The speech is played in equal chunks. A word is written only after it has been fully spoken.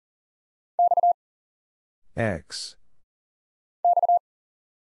X.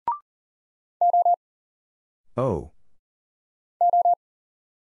 O.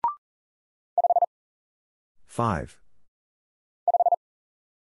 5.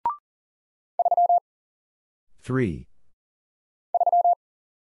 3.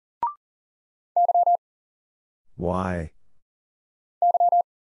 Y.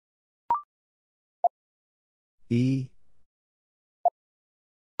 E.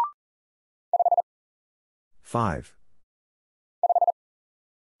 5.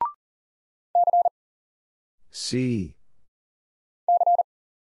 C.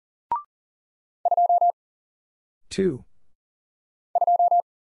 2.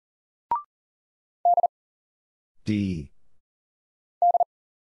 D.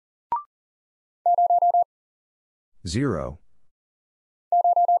 0.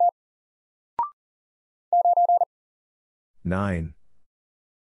 9.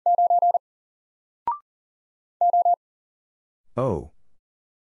 O.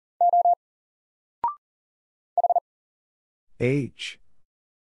 H.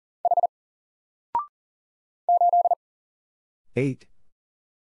 8.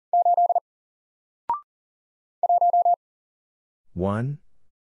 1.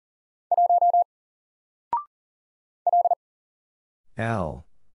 L.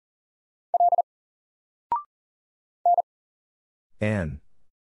 N.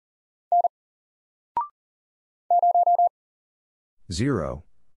 0.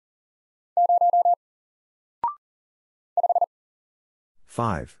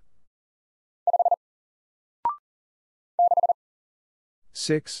 5.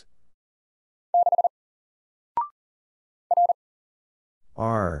 6.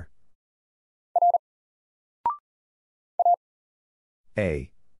 R.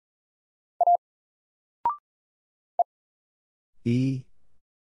 A. E.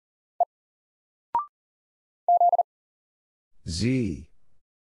 Z.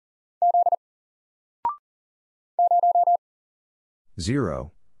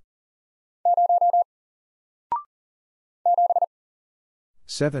 0.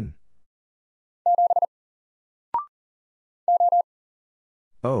 7.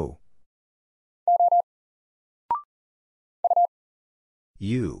 O.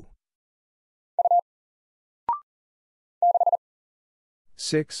 U.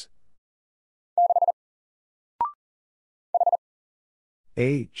 6.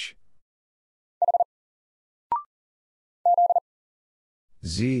 H.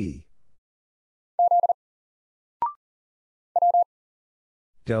 Z.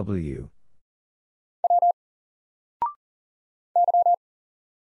 W.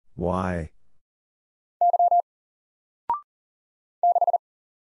 Y.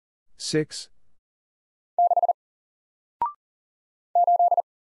 6.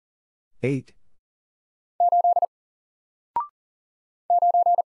 8.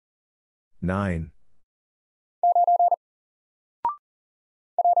 9.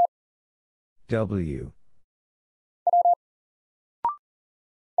 W.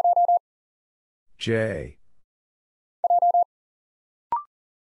 J.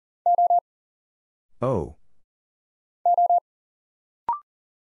 O.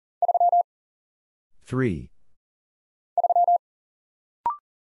 3.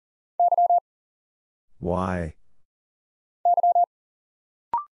 Y.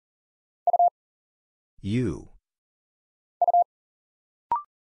 U.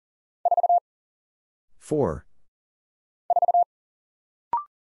 4.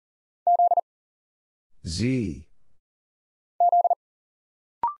 Z.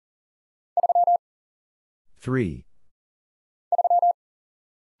 3.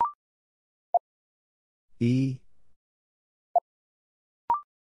 E.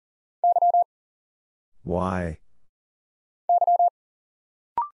 Y.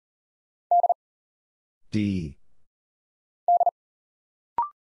 D.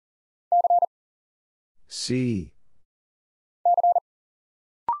 C.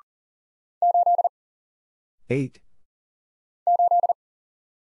 8.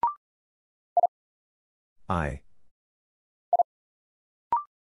 I.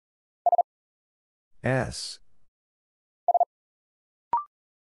 S.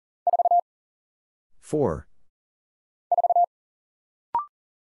 4.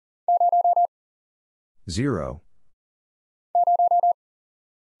 0.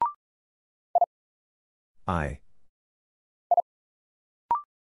 I.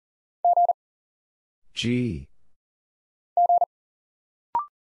 G.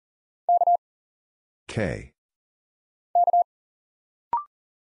 K.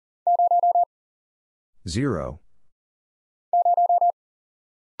 0.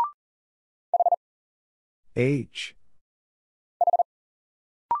 H.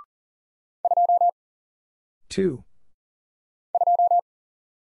 2.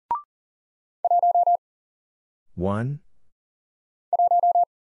 1.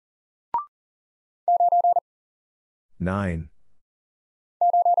 9.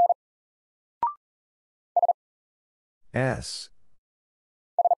 S.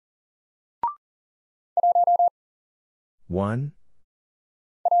 1.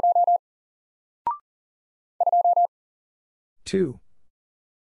 2.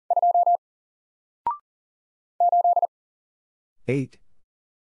 8.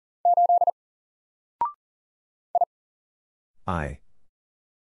 I.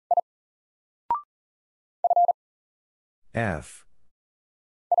 F.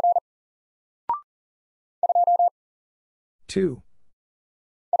 2.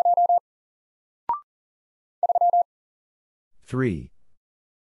 3.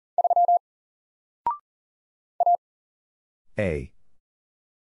 A.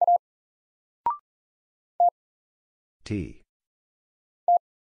 T.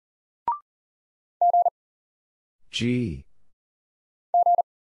 G.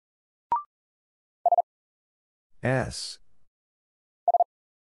 S.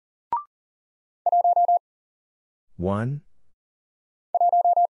 1.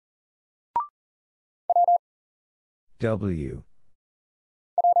 W.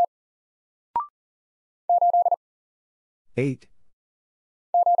 8.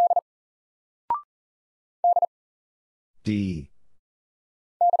 D.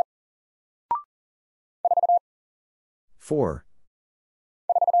 4.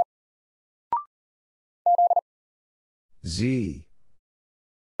 Z.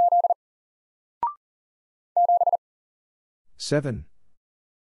 7.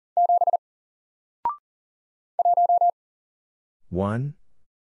 1.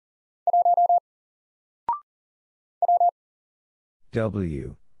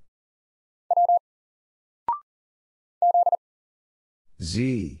 W.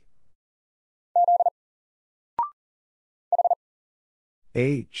 Z.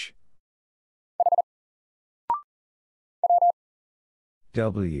 H.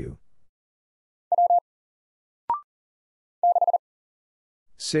 W.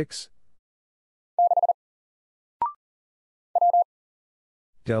 6.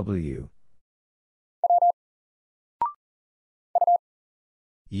 W.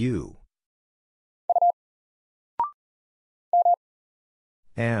 U.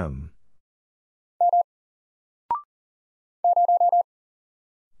 M.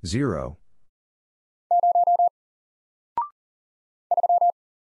 0.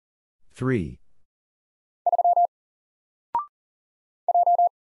 3.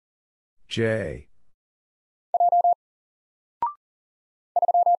 J.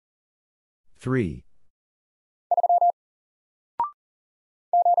 3.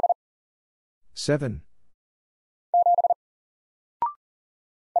 7.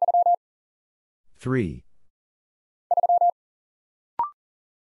 3.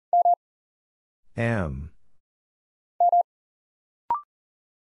 M.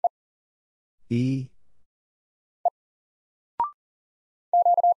 E.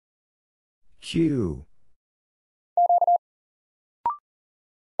 Q.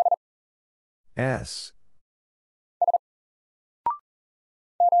 S.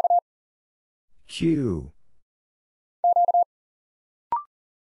 Q.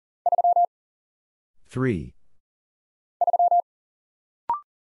 3.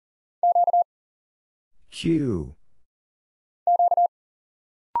 Q.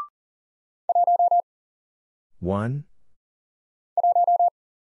 1.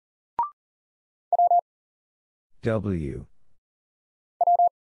 W.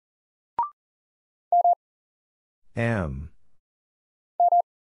 M.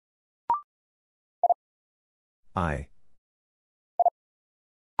 I.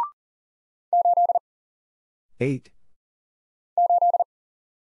 8.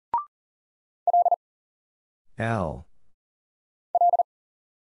 L.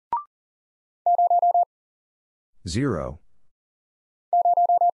 0.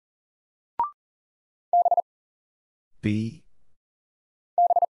 B.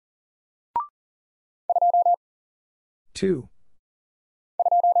 2.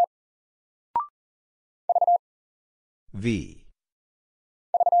 V.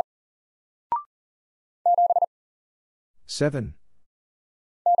 7.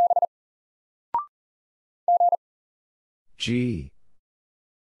 G.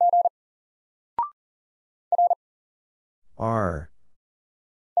 R.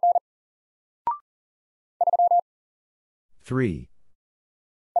 3.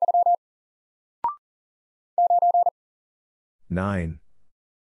 9.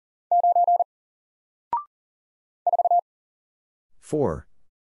 4.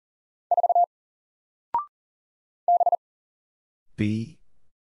 B.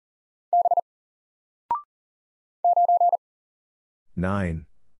 9.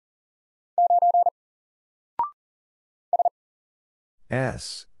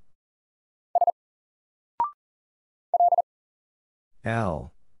 S.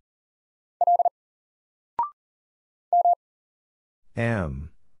 L. M.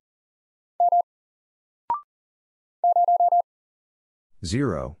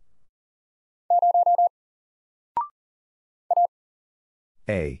 0.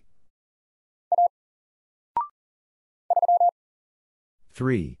 A.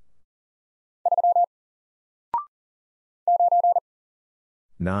 3.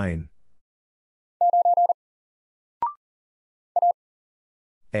 9.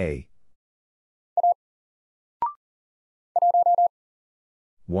 A.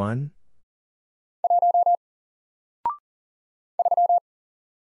 1.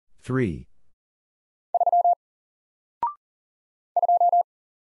 3.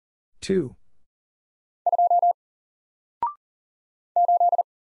 2.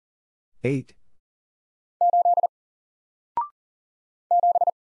 8.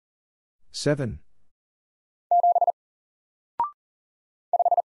 7.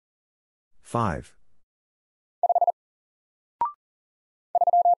 5.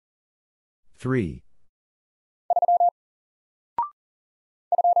 3.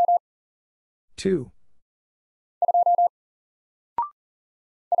 2.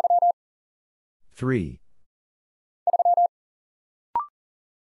 3.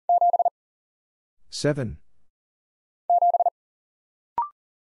 7.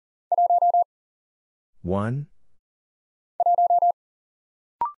 1.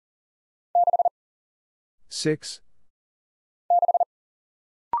 6.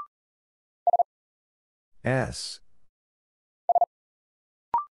 S.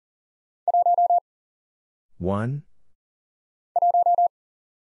 1.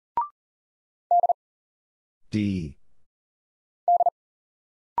 D.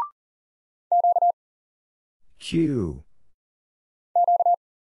 Q.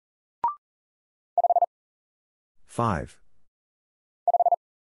 5.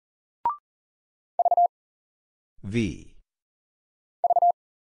 V.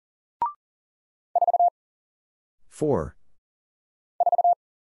 4.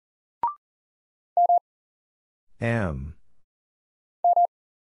 M.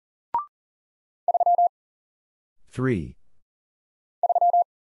 3.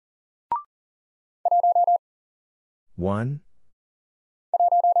 1.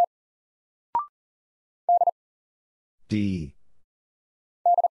 D.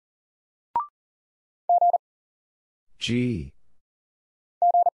 G.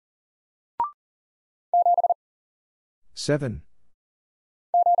 7.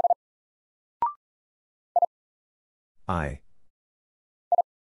 I.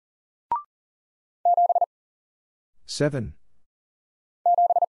 7.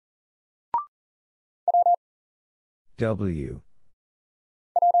 W.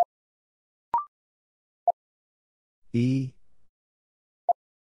 E.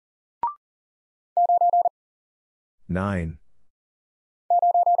 9.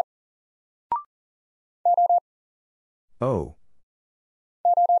 O.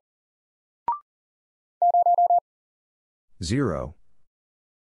 0.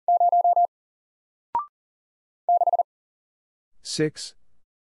 6.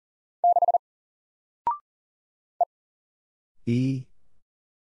 E.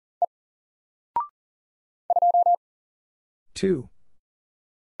 2.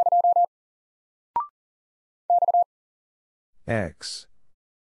 X.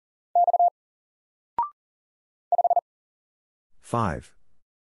 5.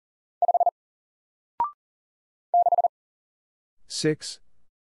 6.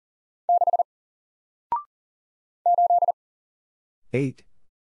 8.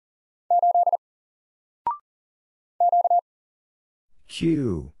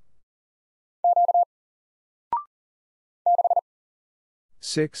 Q.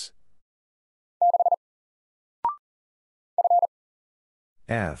 6.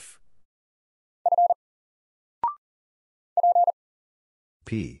 F.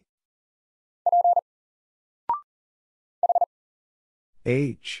 P.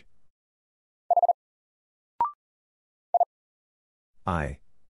 H. I.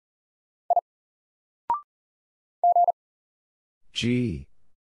 G.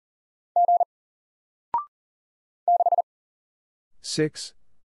 6.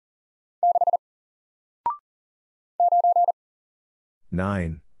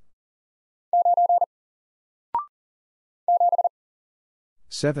 9.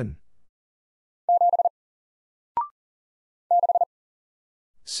 7.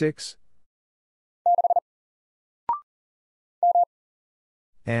 6.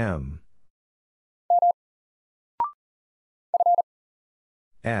 M.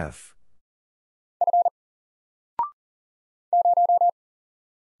 F.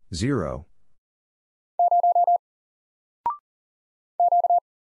 0.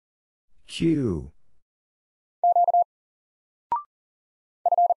 Q.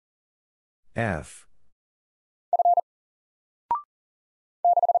 F.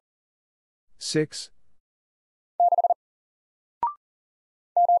 6.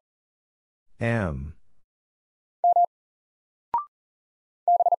 M.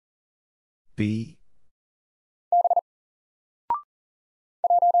 B.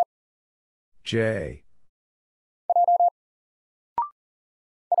 J.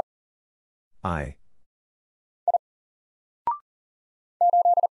 I.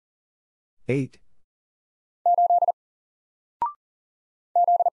 8.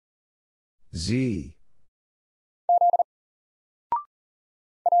 Z.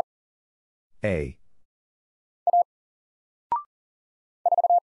 A.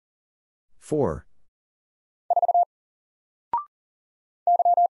 4.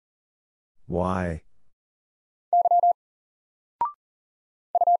 Y.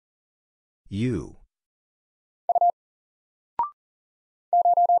 U.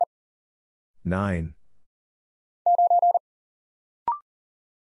 9.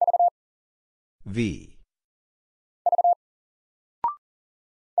 V.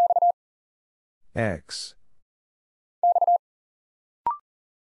 X.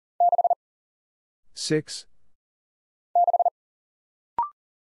 6.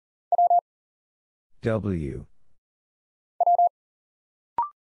 W.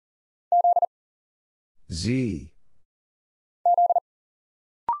 Z.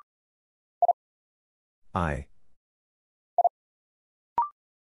 I.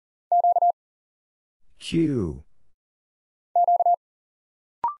 Q.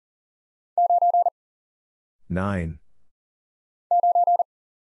 9.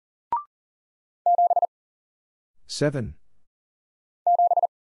 7.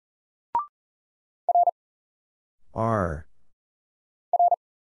 R.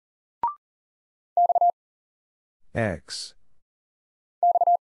 X.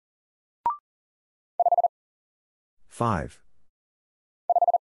 5.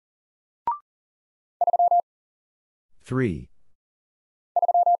 3.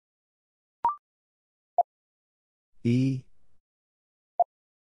 E.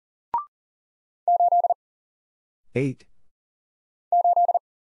 8.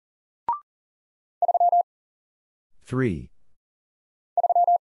 3.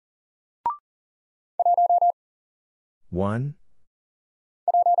 1.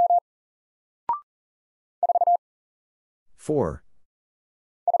 4.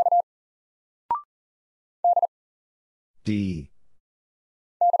 D.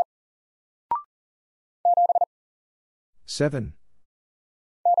 7.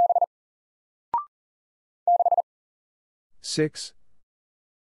 6.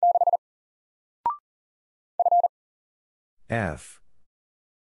 F.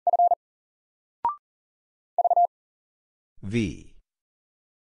 V.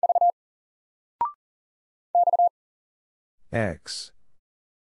 X.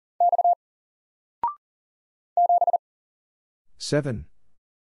 7.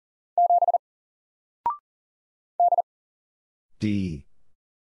 D.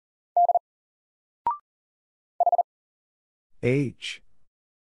 H.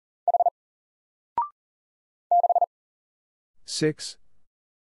 6.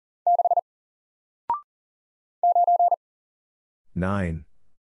 9.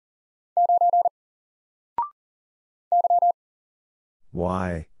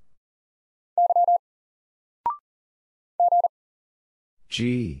 Y.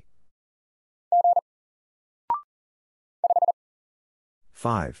 G.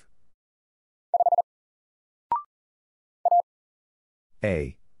 5.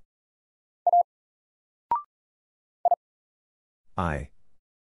 A. I.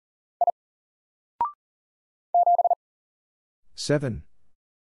 7.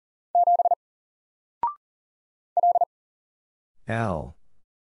 L.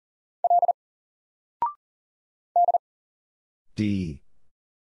 D.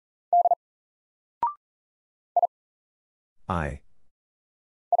 I.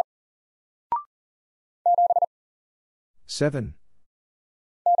 7.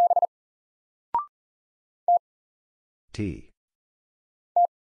 T.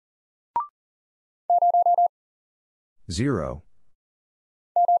 0.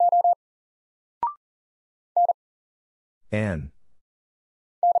 N.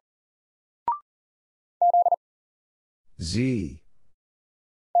 Z.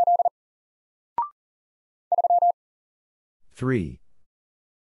 3.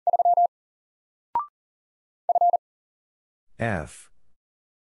 F.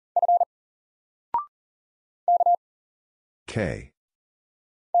 K.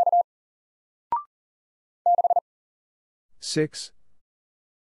 6.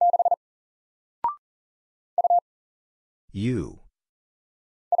 U.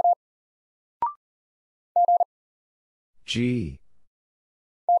 G.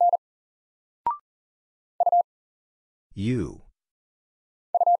 U.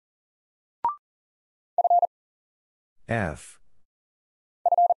 F.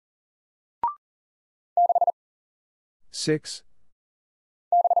 6.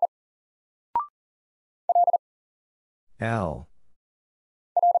 L.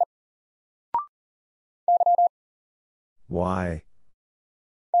 Y.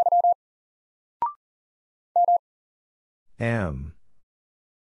 M.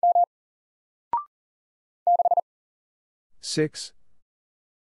 6.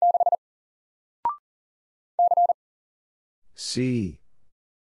 C.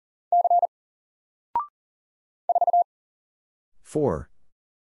 4.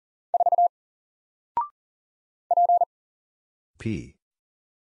 P.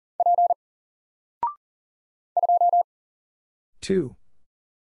 2.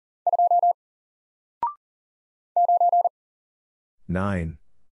 9.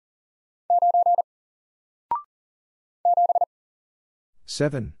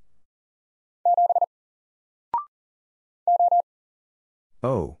 7.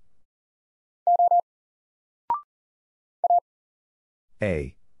 O.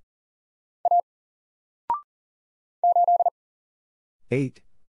 A. 8.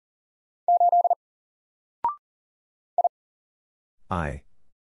 I.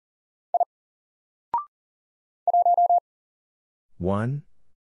 1.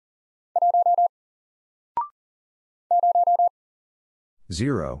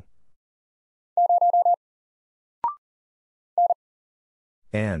 0.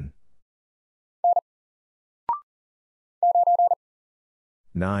 N.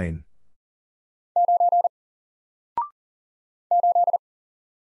 9.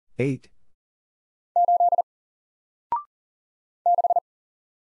 8.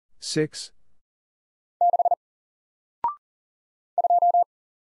 6.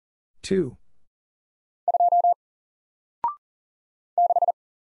 2.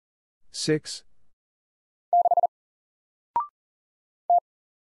 6.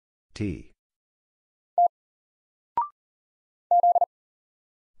 T.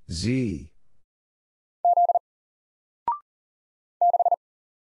 Z.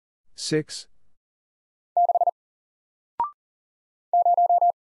 6.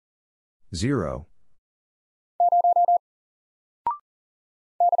 0.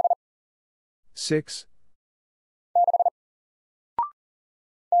 6.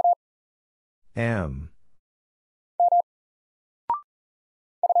 M.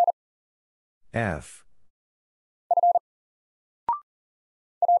 F.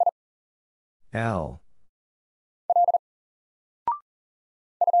 L.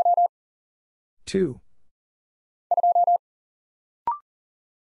 2.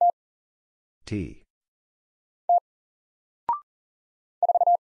 T.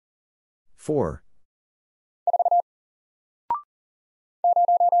 4.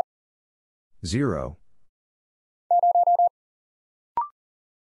 0.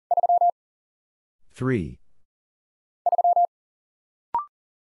 3.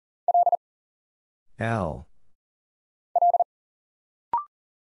 L.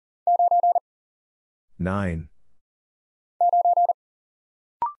 9.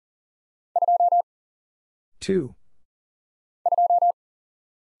 2.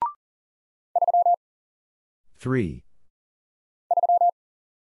 3.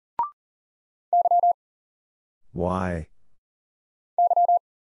 Y.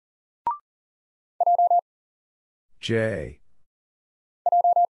 J.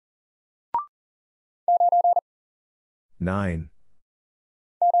 9.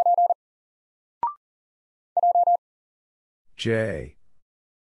 J.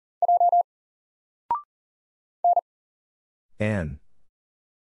 N.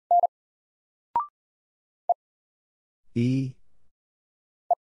 E.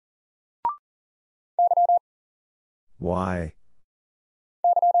 Y.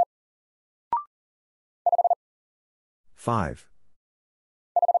 5.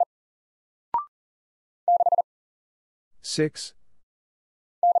 6.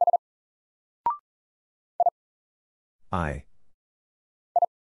 I.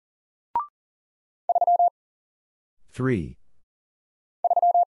 3.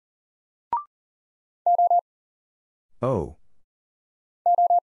 O.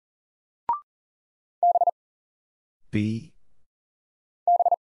 B.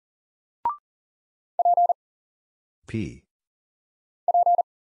 P.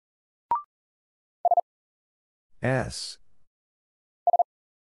 S.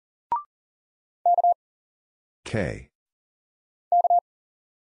 K.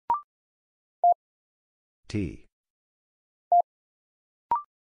 T.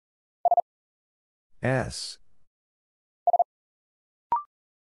 S.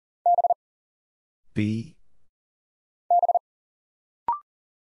 B.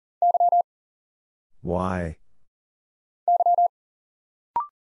 Y.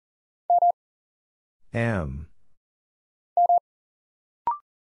 M.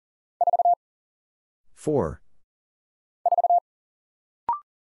 4.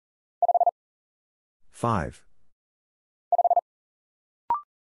 5.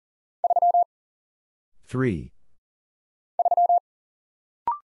 3.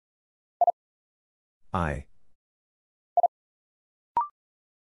 I.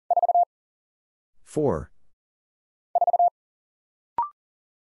 4.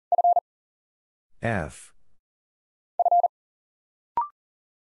 F.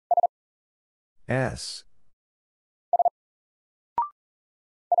 S.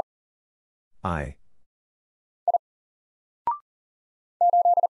 I.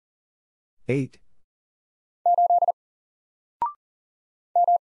 8.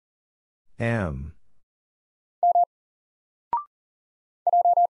 M.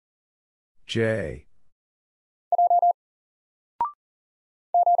 J.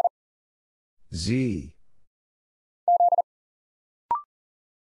 Z.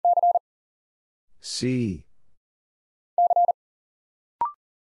 C.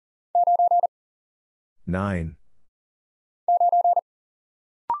 9.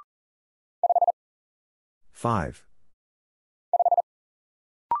 5.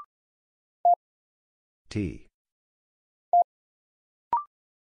 T.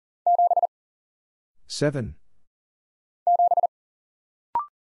 7.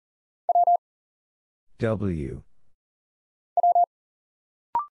 W.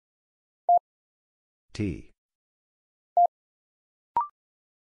 T.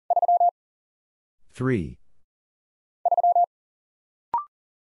 3.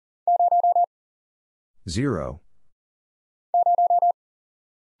 0.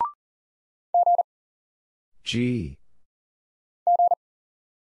 G.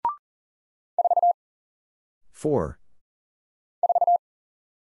 4.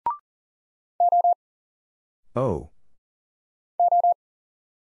 O.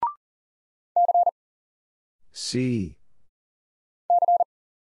 C.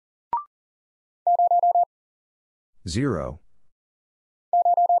 0.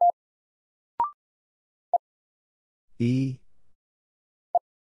 E.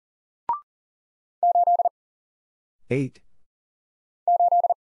 8.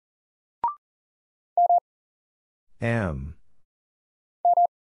 M.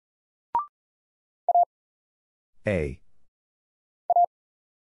 A.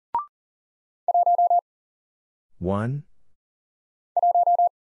 1.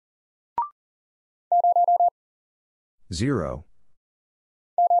 0.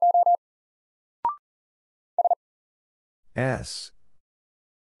 S.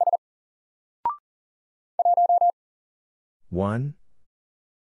 1.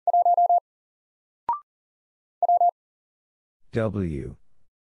 W.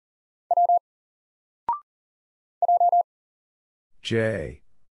 J.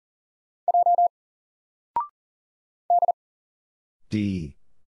 D.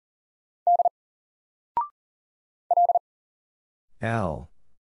 L.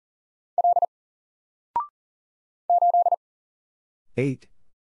 8.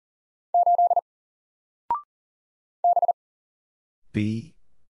 B.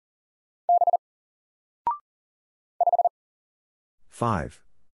 5.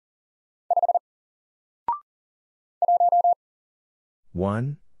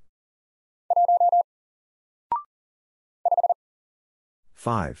 1.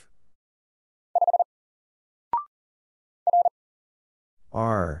 5.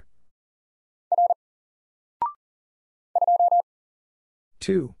 R.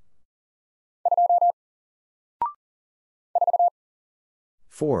 2.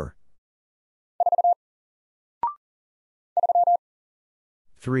 4.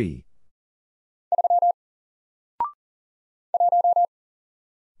 3.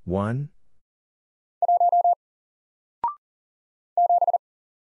 1,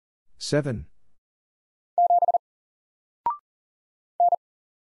 7,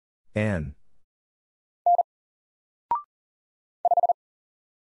 N,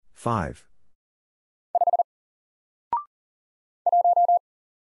 5,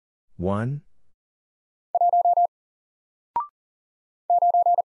 1,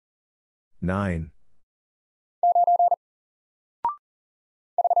 9,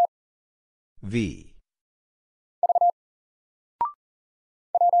 V,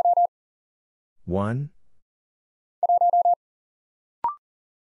 1,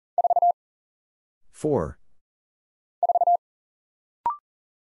 4,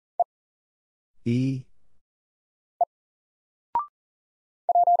 E,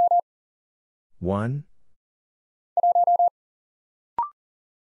 1,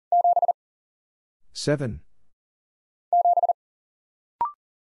 7,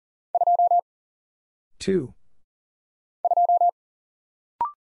 2,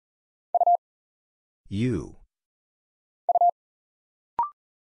 U,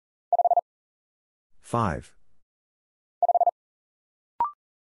 5,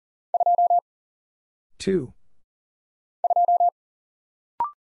 2,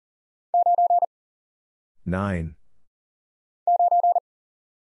 9,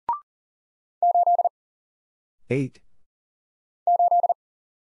 8,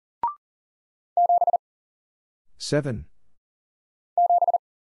 7,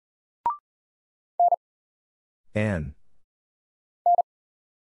 N,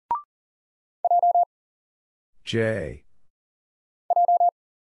 J,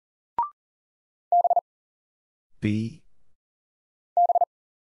 B,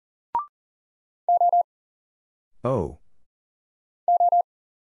 O,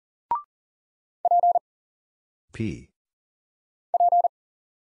 P,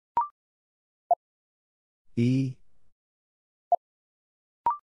 E,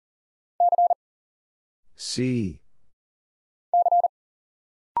 C,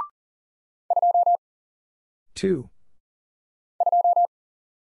 2,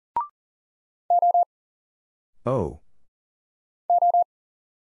 O,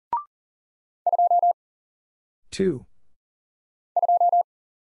 2,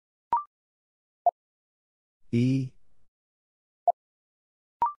 E,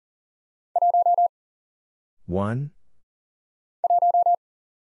 1,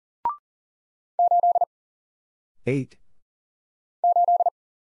 8,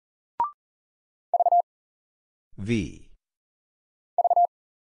 V,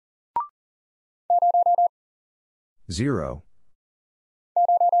 0,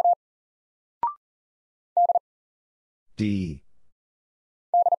 D,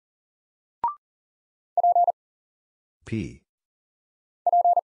 P,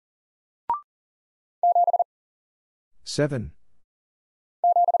 7,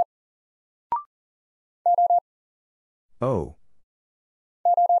 O,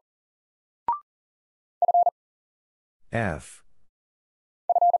 F,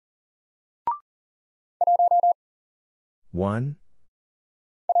 1,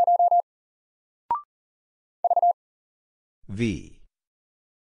 V,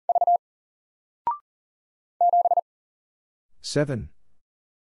 7,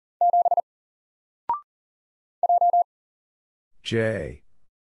 J,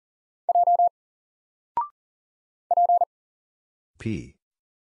 P,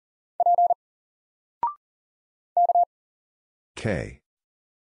 K,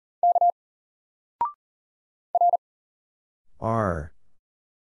 R,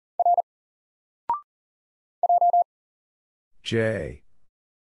 J,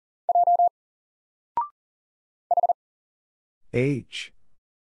 H,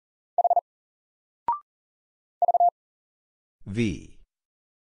 V,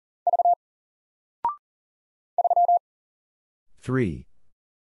 3,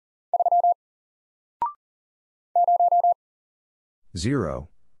 0,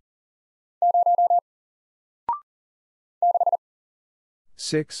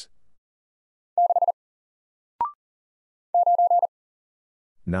 6,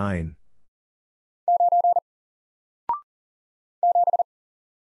 9,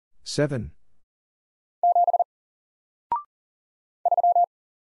 7,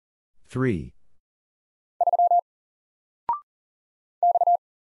 3,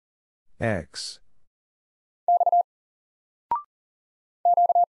 X,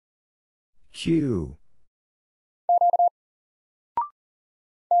 Q,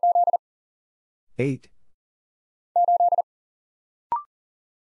 8,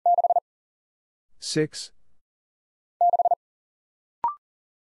 6,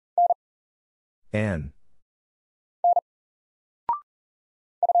 N.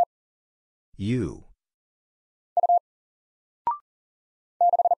 U.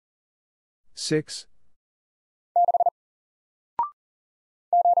 6.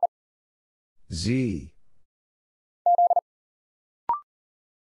 Z.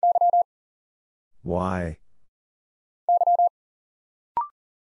 Y.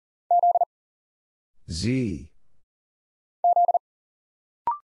 Z.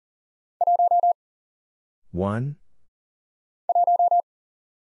 1.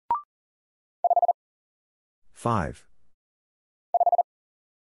 5.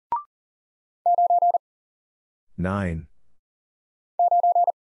 9.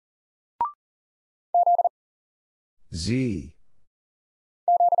 Z.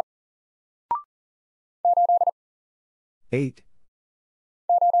 8.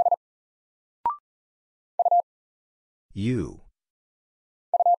 U.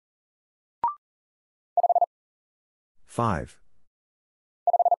 5.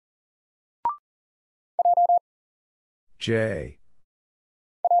 J.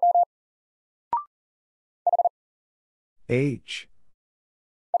 H.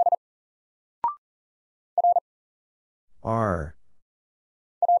 R.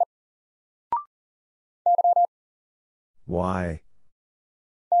 Y.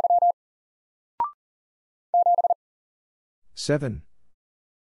 7.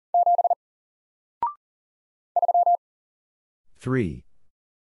 3.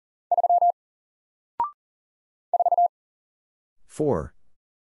 4.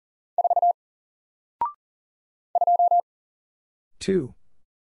 2.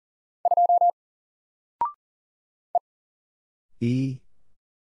 E.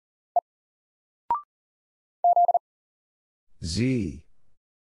 Z.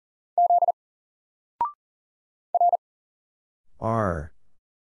 R.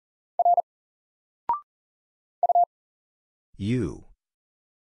 U.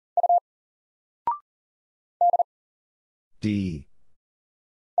 D.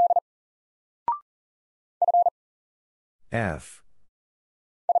 F.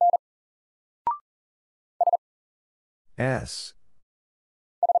 S.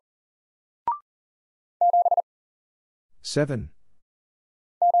 7.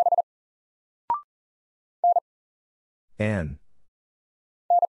 N.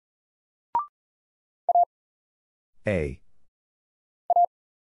 A.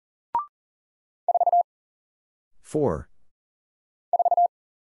 4.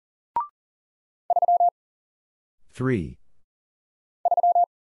 3.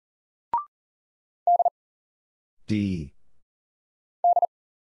 D.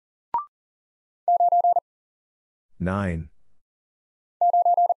 9.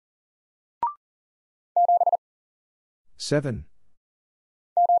 7.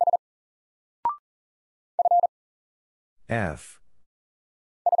 F.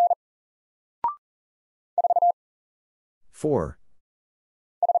 4.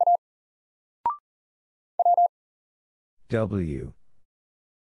 W.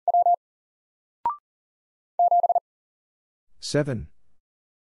 7.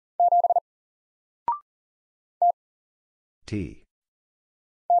 T.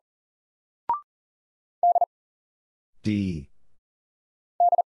 D.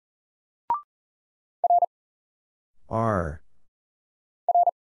 R.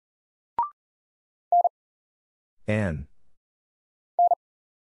 N.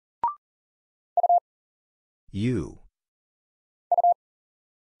 U.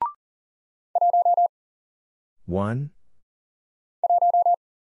 1.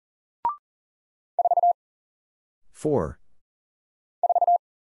 4.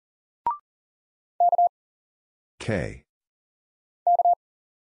 K.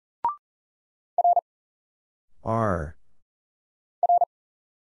 R.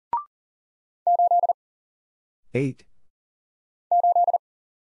 8.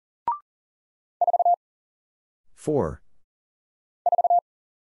 4.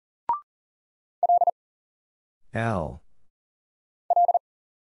 L.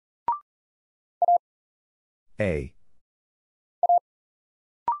 A.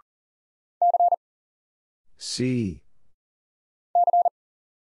 C.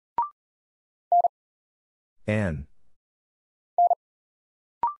 N.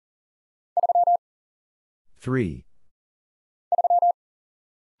 3.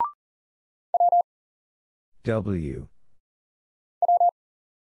 W.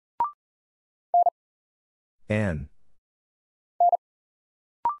 N.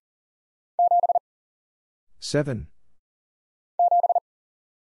 7.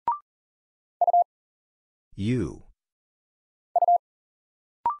 U.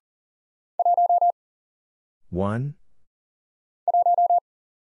 1,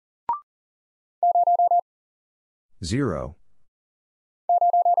 0,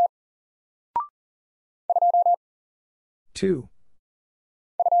 2,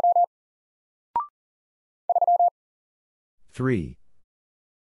 3,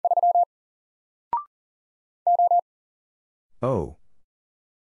 O,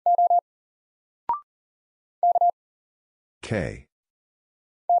 K,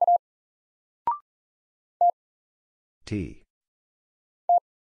 T,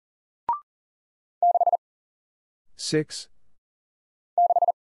 6,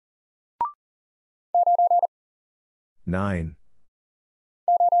 9,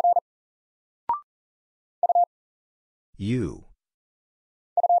 U,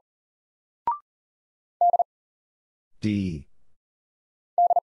 D,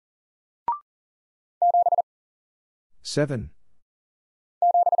 7,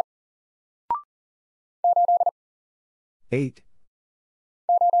 8,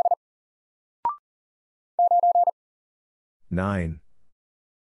 9,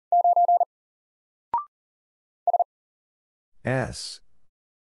 S,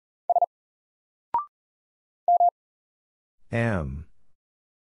 M,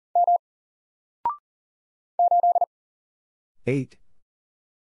 8,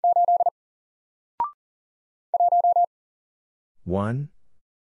 1,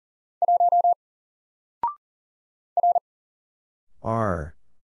 R,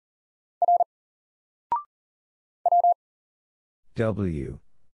 W,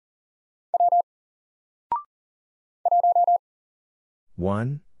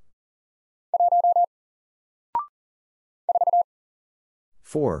 1,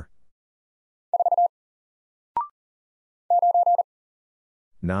 4,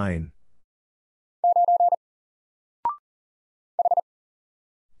 9,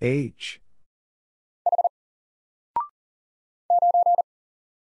 H,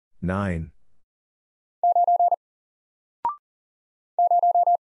 9,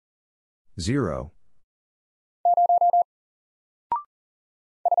 0,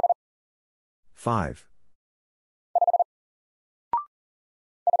 5,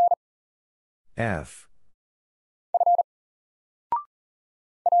 F,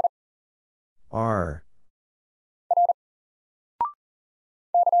 R,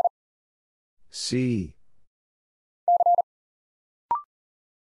 C,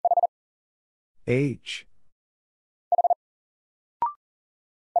 H,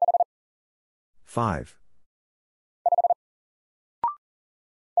 5,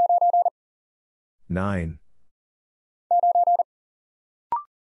 9,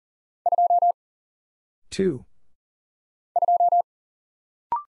 2,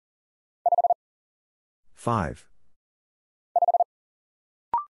 5,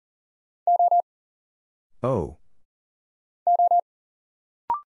 O,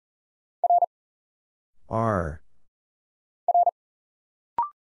 R,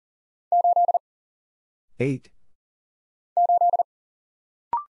 8,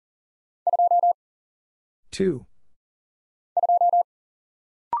 2,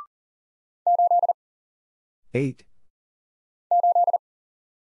 8,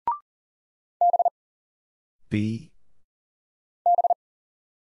 B,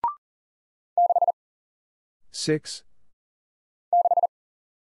 6,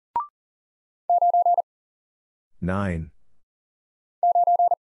 9,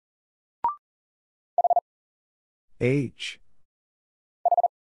 H,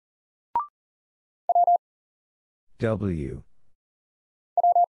 W,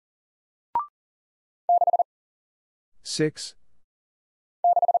 6,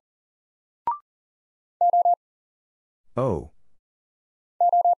 O,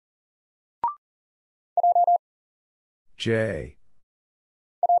 J,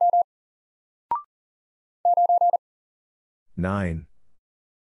 9,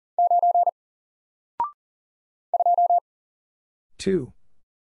 2,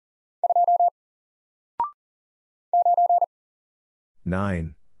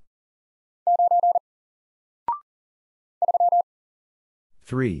 9,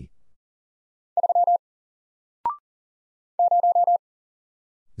 3,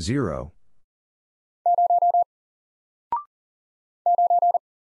 0,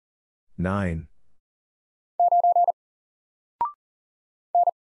 9,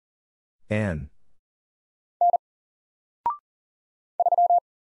 N,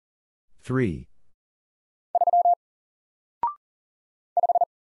 3,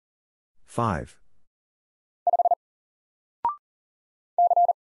 5,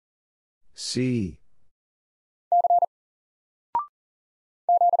 C,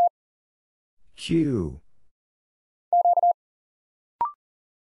 Q,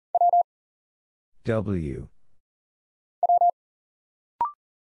 W.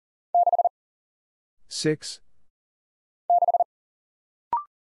 6.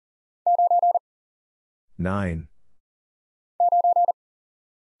 9.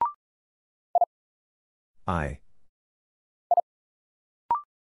 I.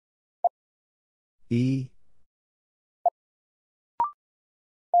 E.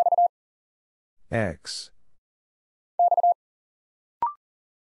 X.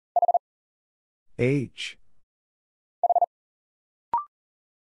 H.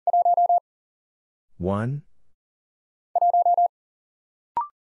 1.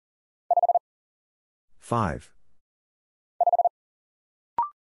 5.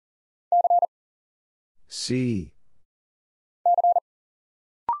 C.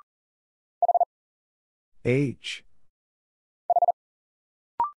 H.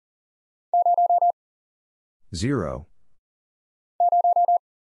 0.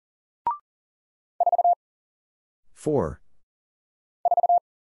 4.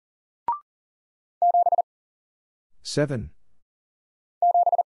 7.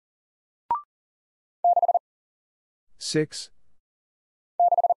 6.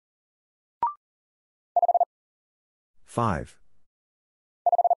 5.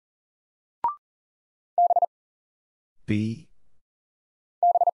 B.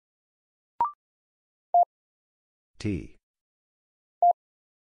 T.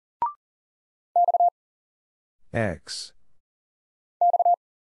 X.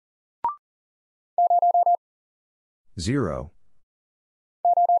 0.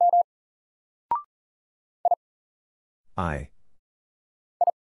 I.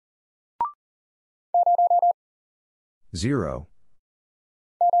 0.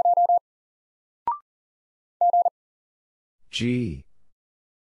 G.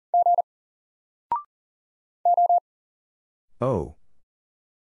 O.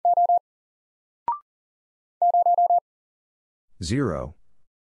 0.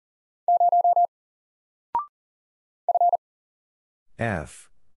 F.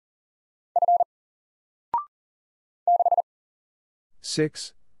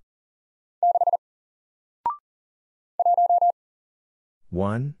 6.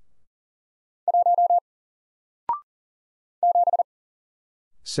 1.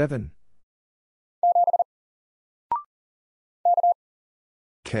 7.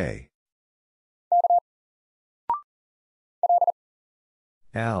 K.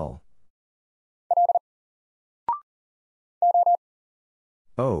 L.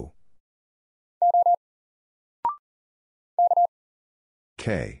 O.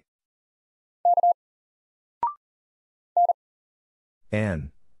 K.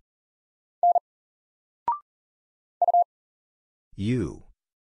 N. U.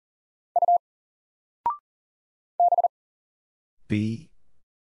 B.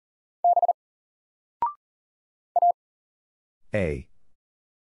 A.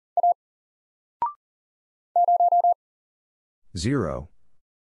 0.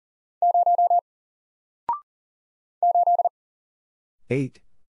 8.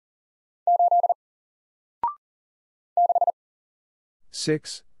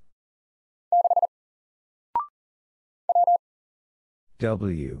 6.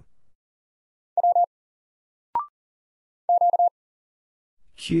 W.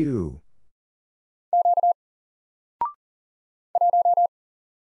 Q.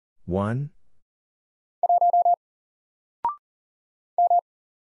 1.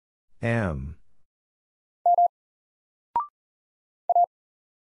 M.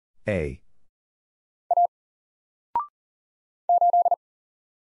 A.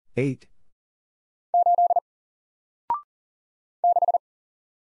 8.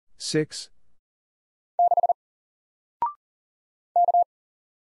 6.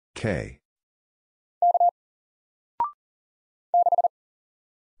 K.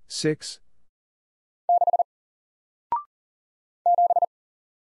 6.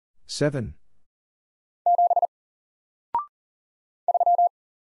 7.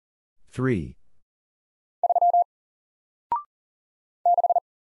 3.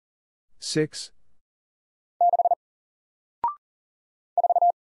 6.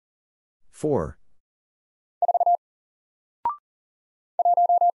 4.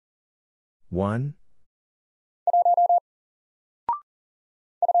 1.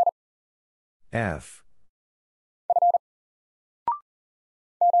 F.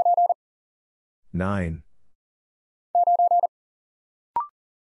 9.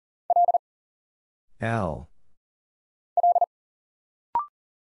 L.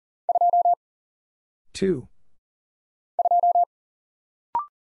 2.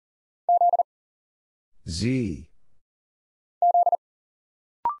 Z.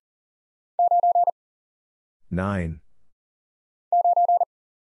 9.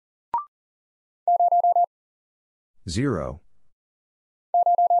 Zero.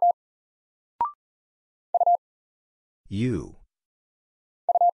 U.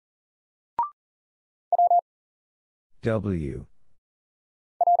 W.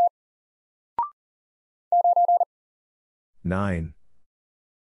 9.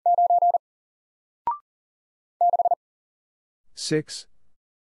 6.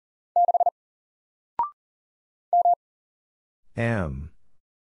 M.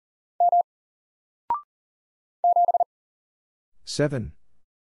 7.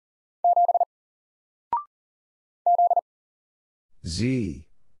 Z.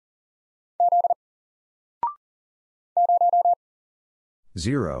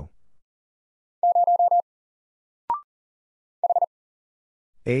 0.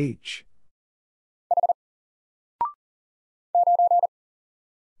 H.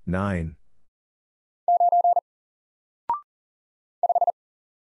 9.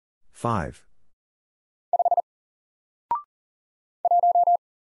 5.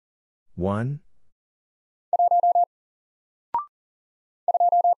 1.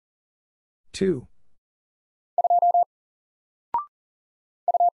 2.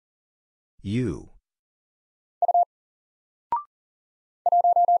 U.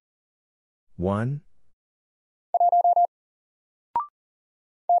 1.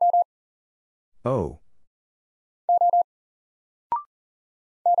 O.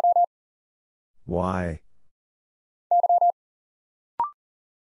 Y.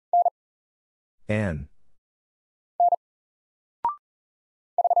 N.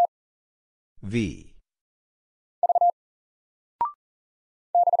 V.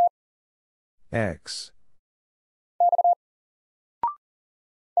 X.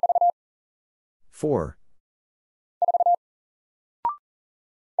 4.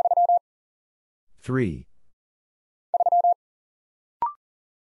 3.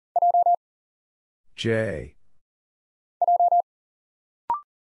 J.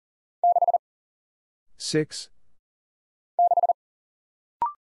 6.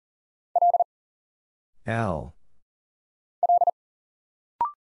 L.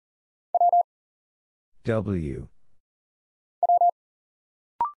 W.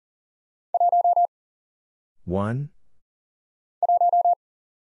 1.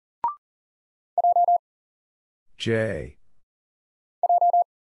 J.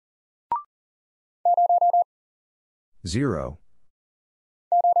 0.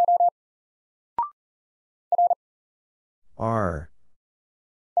 R.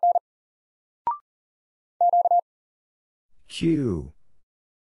 Q.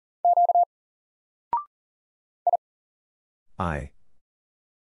 I.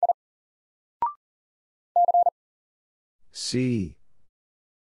 C.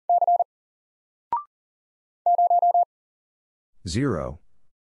 0.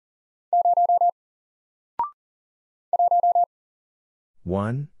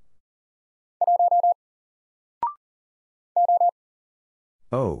 1.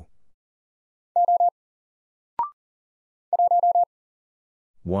 O.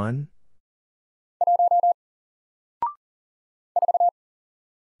 1.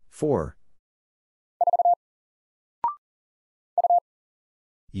 4.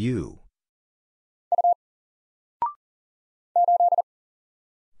 U.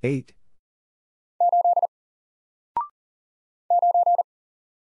 8.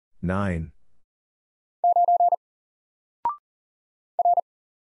 9.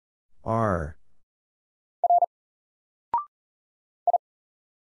 R.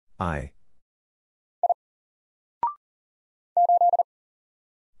 I.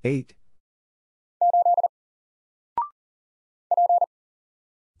 8.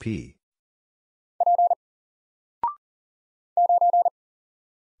 P.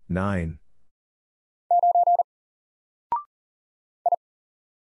 9.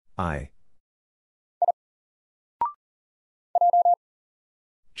 I.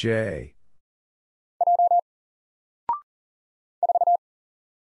 J.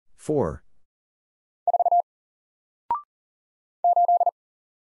 4.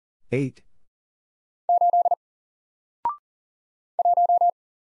 8.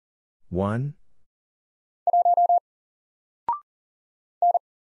 1.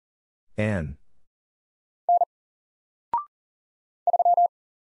 N.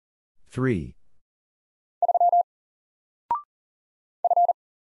 3.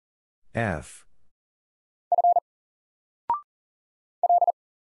 F.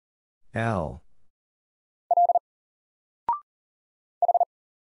 L.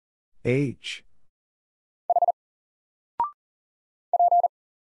 H.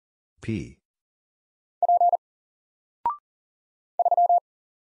 P.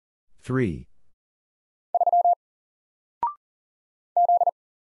 3.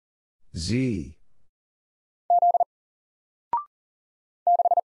 Z.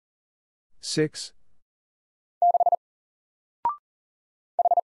 6.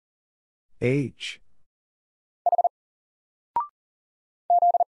 H.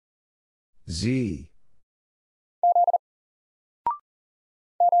 Z.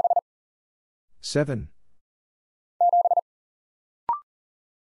 7.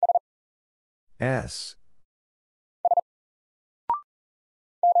 S.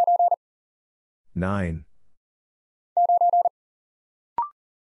 9.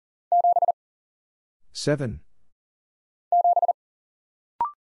 7.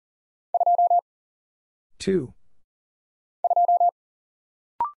 2.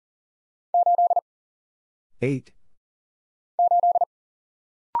 8.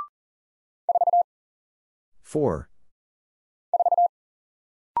 4.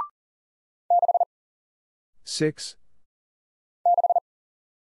 6.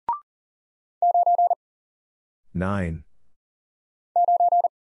 9.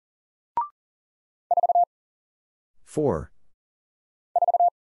 4.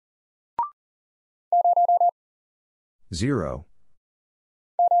 0.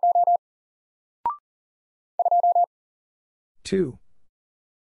 2.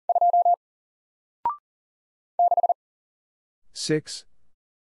 6.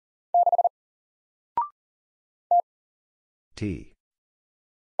 T.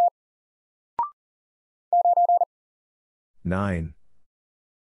 9.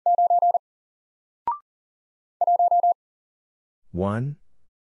 1.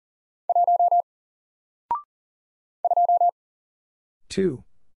 2.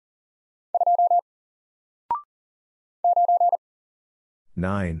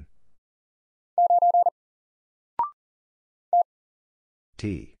 9.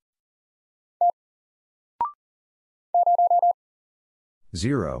 T.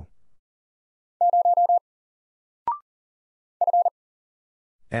 0.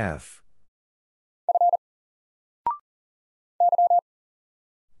 F.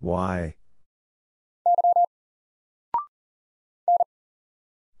 Y.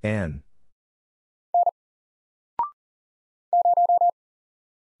 N.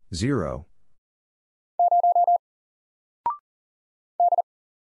 0.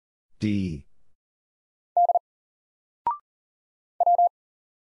 D.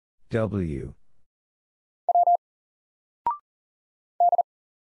 W.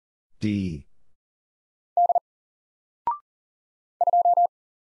 D.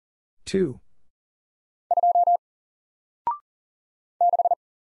 2.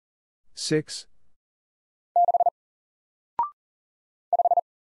 6.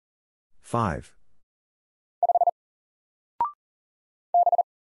 5.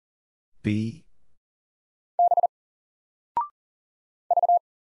 B.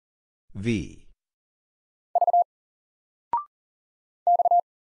 V.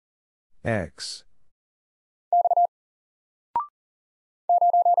 X.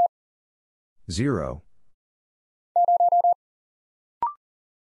 0.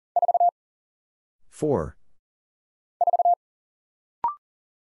 4.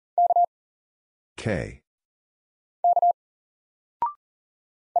 K.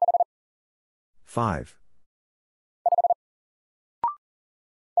 5.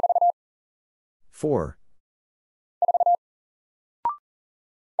 4.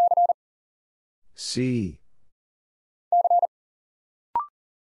 C.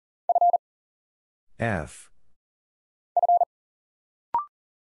 F.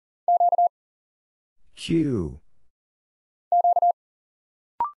 Q.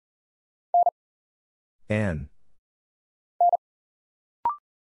 N.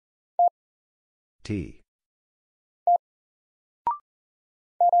 T.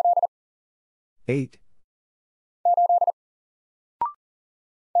 8.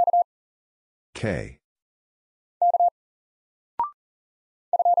 K.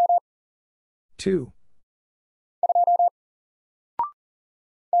 2.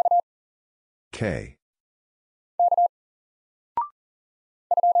 K.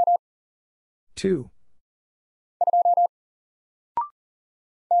 2.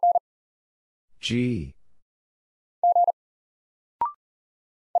 G.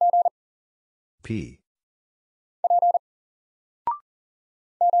 P.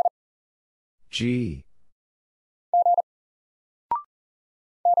 G.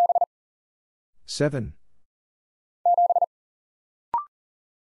 7.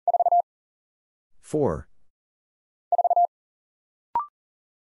 4.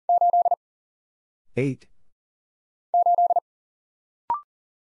 8.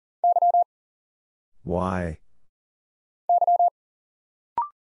 Y.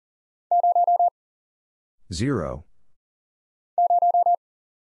 0.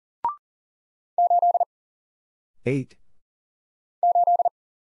 8.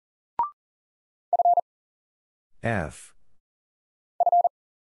 F.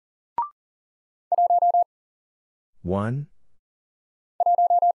 1.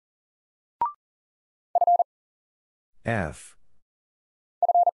 F.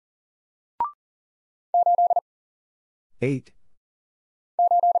 8.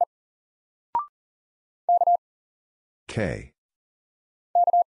 K.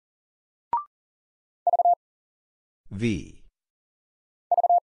 V.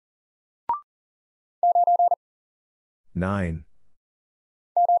 9.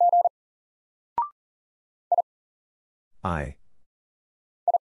 I.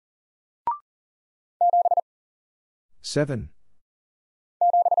 7.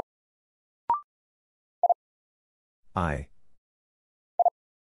 I.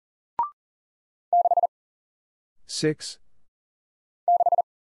 6.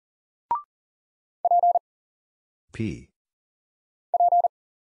 P.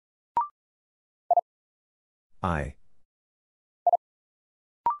 I.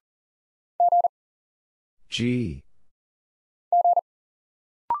 G.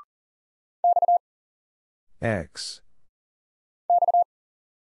 X.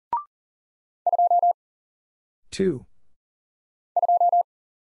 2.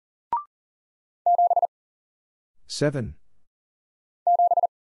 7.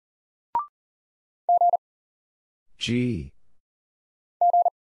 G.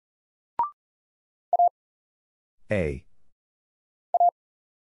 A.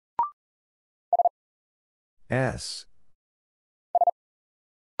 S.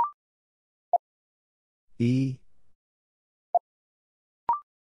 E.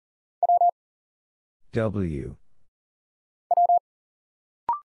 W.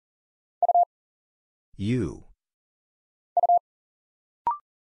 U.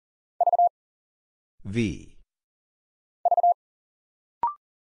 V.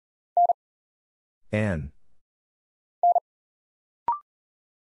 N.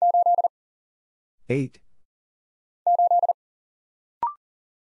 8.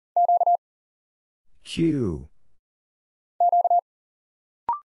 Q.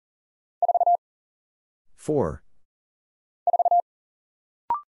 4.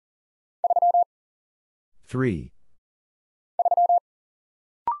 3.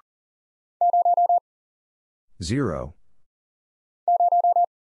 0.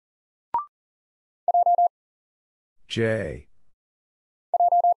 J.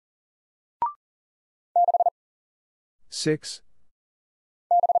 6.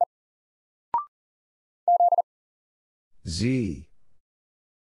 Z.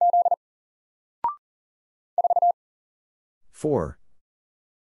 4.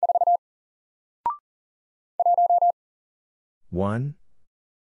 1.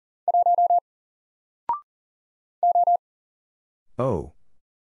 O.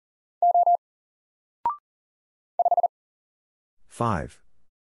 5.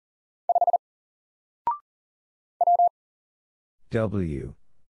 W.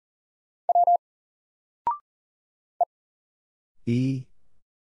 E.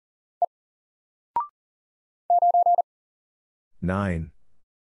 9.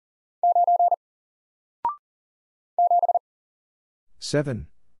 7.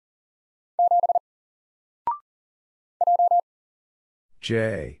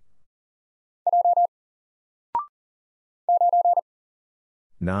 J.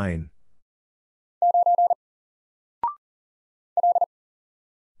 9.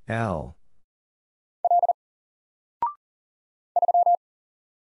 L.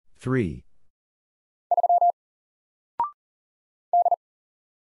 3.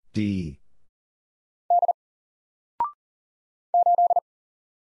 D.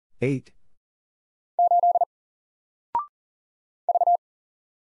 8.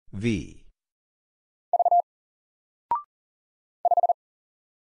 V.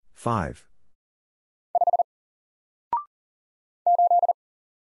 5.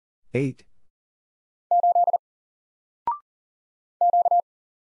 8.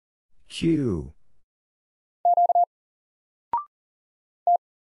 Q.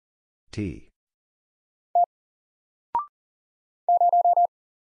 T.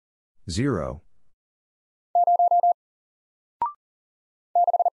 0.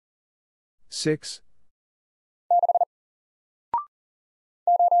 6.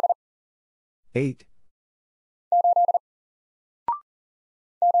 8.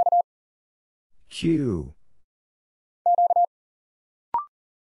 Q.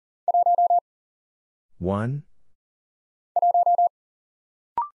 1.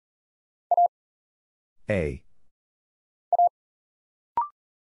 A.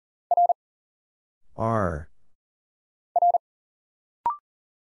 R.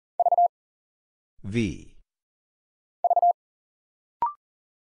 V.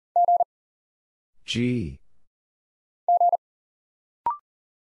 G.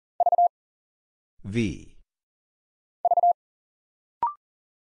 V.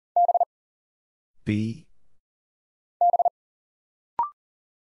 B.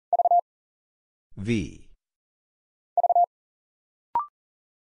 V.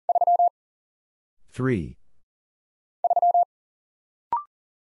 3.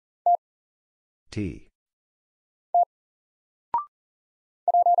 T.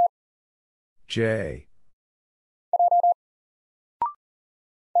 J.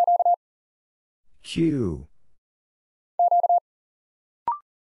 Q.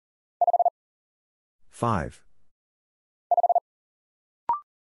 5.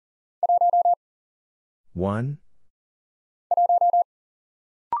 1.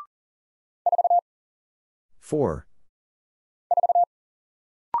 4.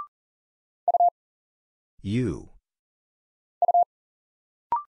 U.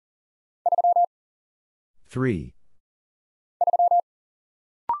 3.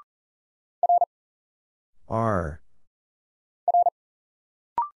 R.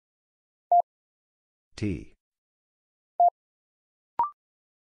 T.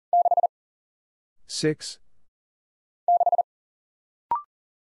 6.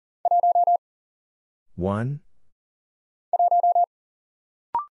 1.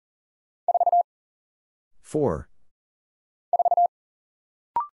 4.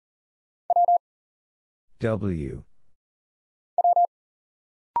 W.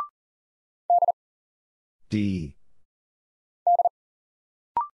 D.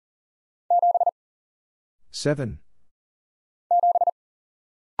 7.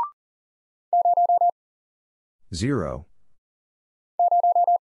 0.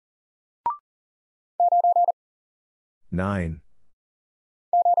 9.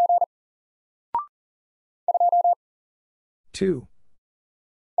 2.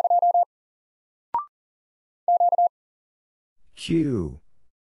 Q.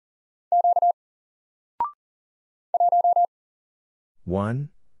 1.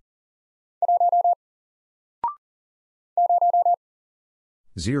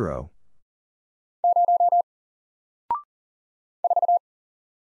 0.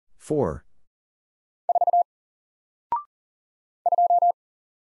 4.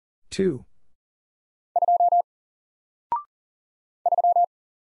 2.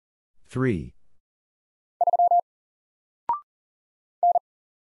 3.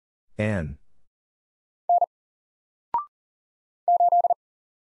 N.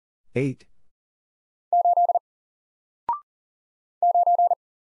 8.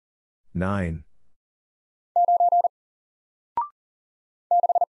 9.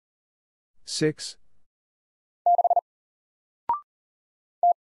 6.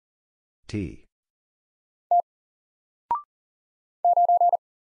 T.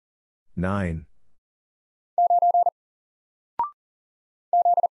 9.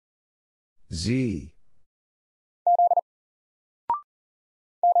 Z.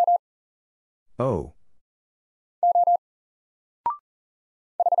 O.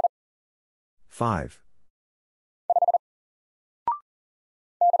 5.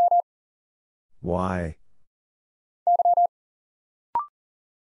 Y.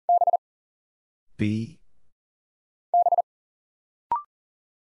 B.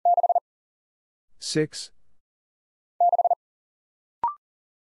 6.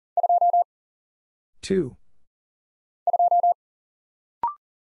 2.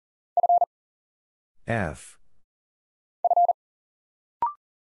 F.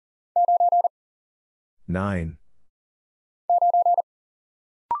 9.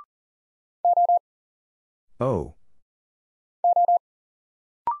 O.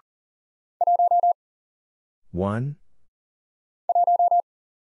 1.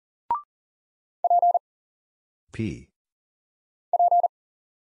 P.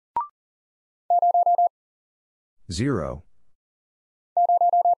 0.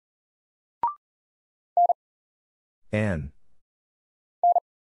 N.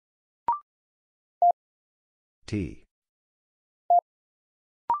 T.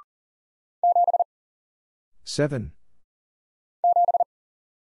 7.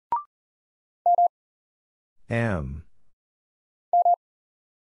 M.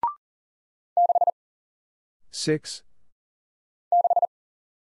 6.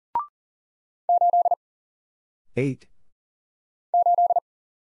 8.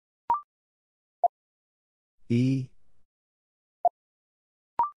 E.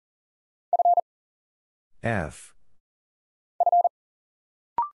 F.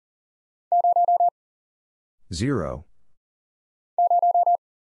 0.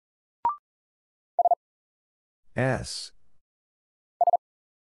 S.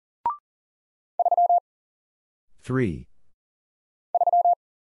 3.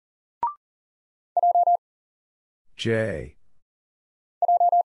 J.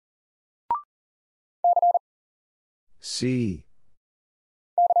 C.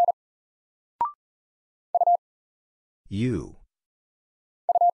 U.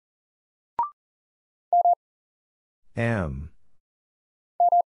 M.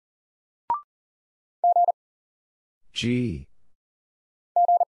 G.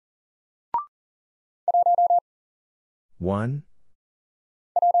 1.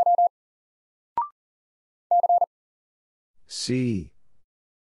 C.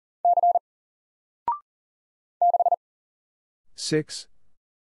 6.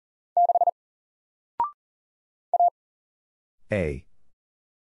 A.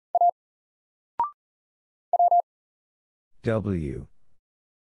 W.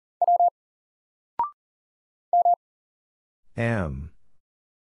 M.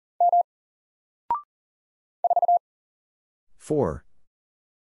 4.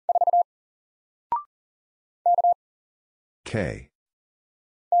 K.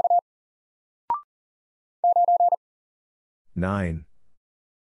 9.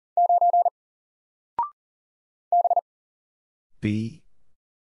 B.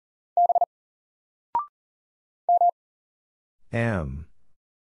 M.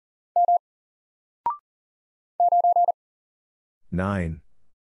 9.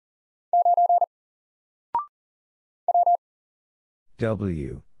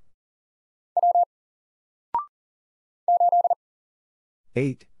 W.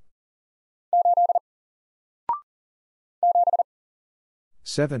 8.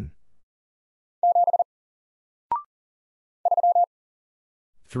 7.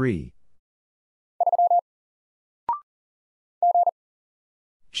 3.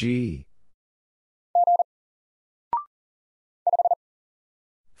 G.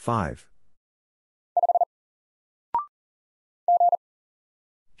 5.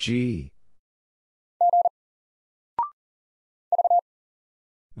 G.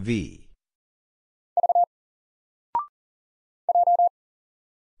 V.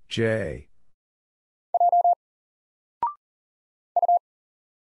 J.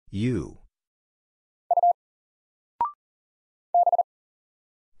 U.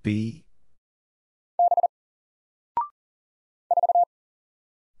 B.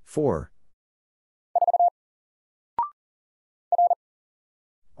 4.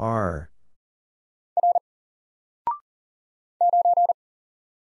 R.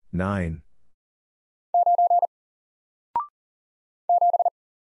 9.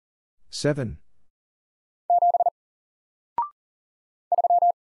 7.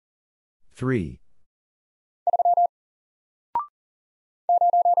 3.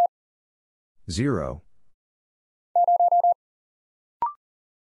 0.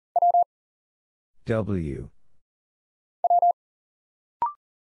 W.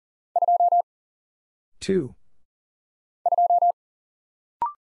 2.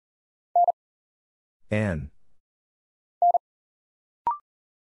 N.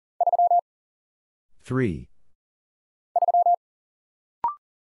 3.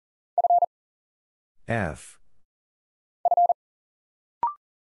 F.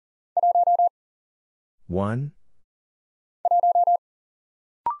 1.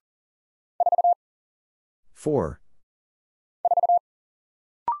 4.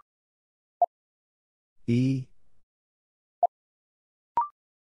 E.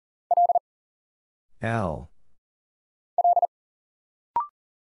 L.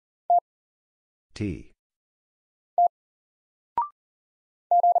 T.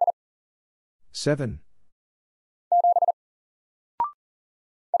 7.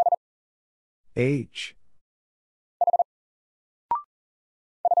 H.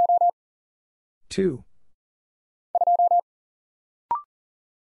 2.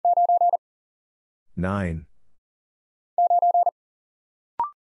 9.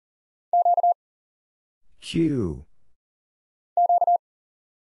 Q.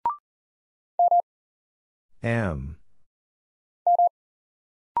 M.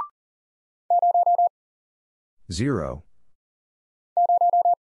 0.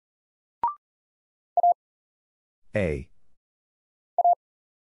 A.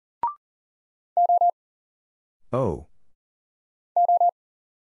 O.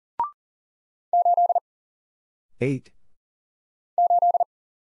 8.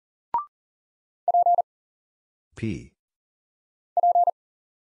 P.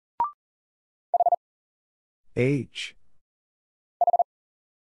 H.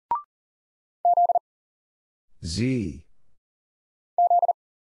 Z.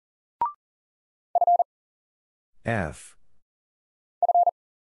 F.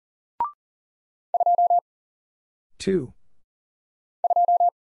 2.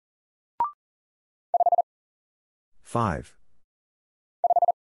 5.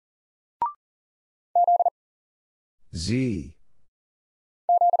 Z.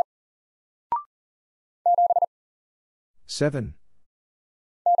 7.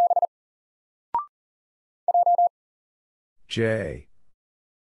 J.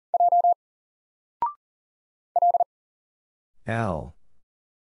 L.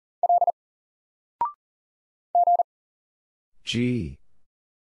 G.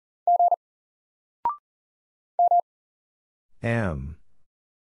 M.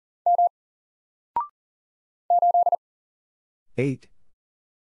 8.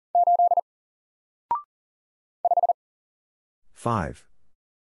 5.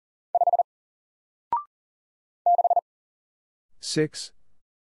 6.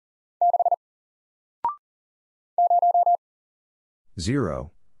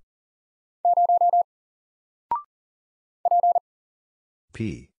 0.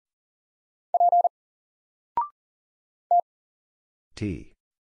 P. T.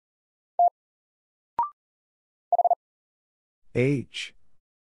 H.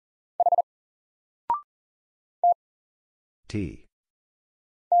 T.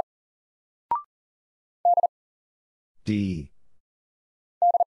 D.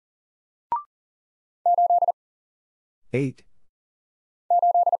 8.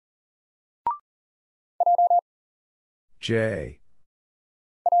 J.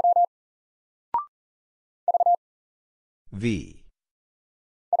 V.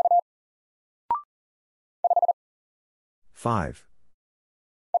 5.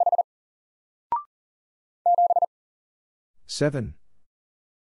 7.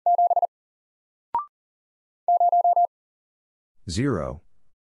 0.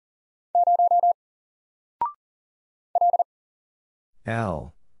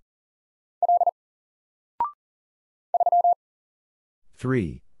 L.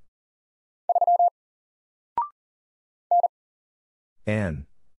 3. N.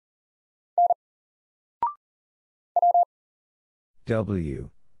 W.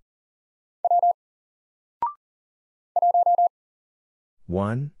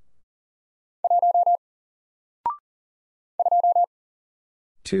 1.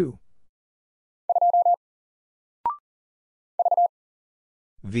 2.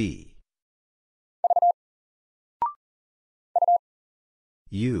 V.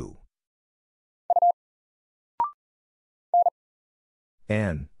 U.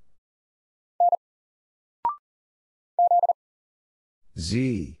 N.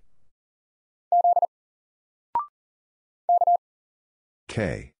 Z.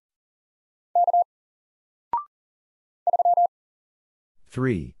 K.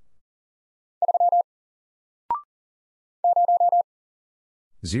 3.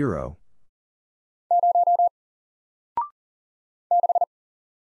 0.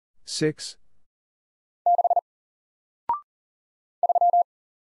 6.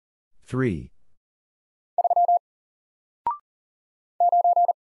 3.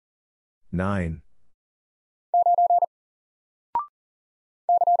 9.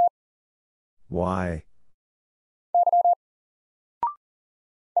 Y.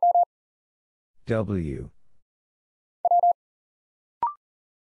 W.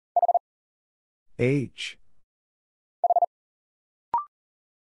 H.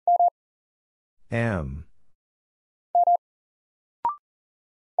 M.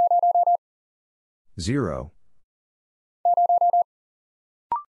 0.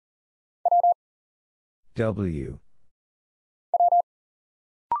 W.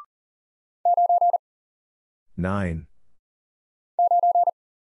 9.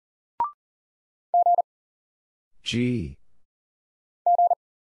 G.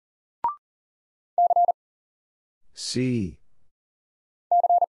 C.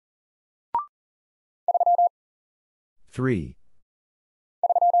 3.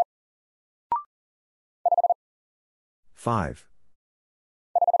 5.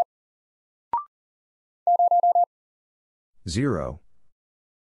 0.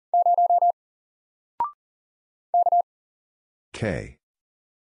 K.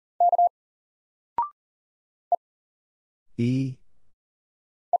 E.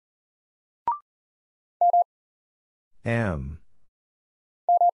 M.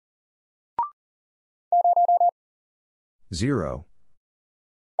 0.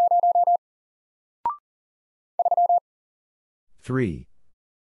 3.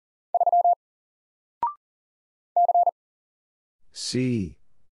 C.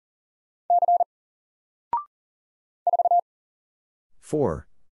 4.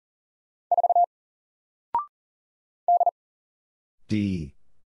 D.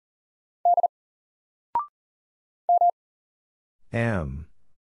 M.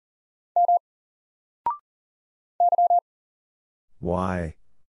 Y.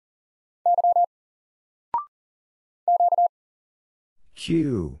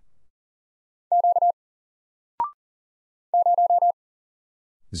 Q.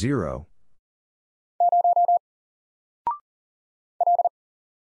 0.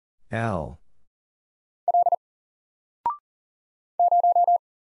 L.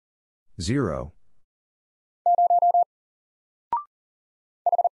 0.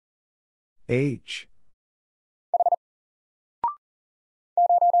 H.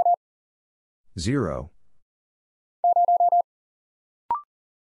 0.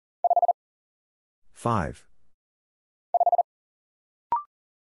 5.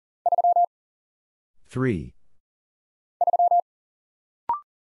 3.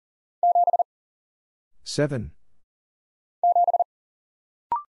 7.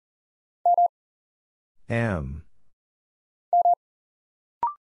 M.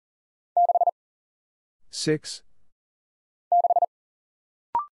 6.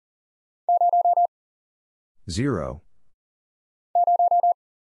 0.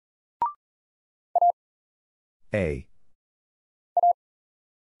 A.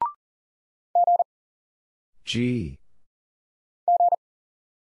 G.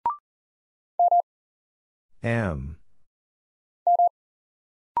 M.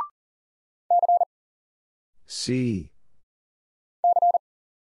 C.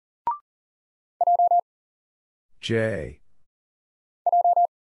 J.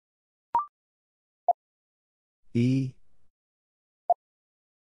 E.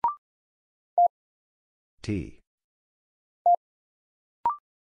 T.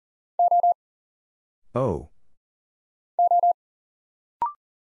 O.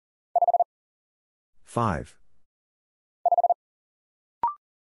 5.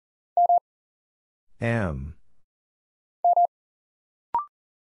 M.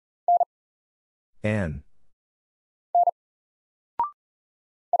 N.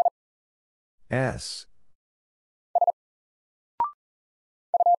 S.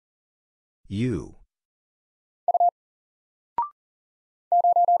 U.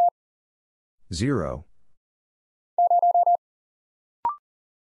 0.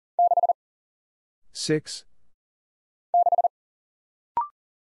 6.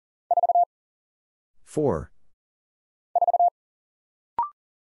 4.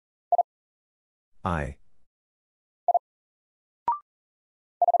 I.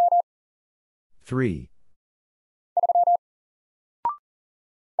 3.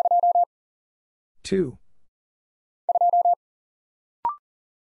 2.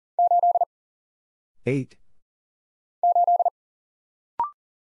 8.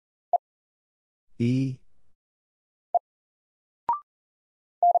 E.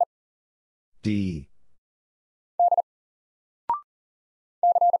 D.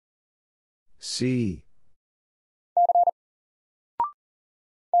 C.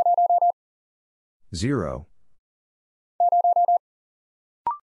 0.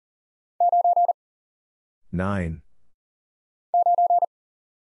 9.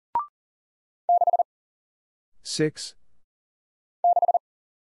 6.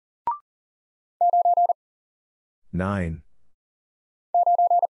 9.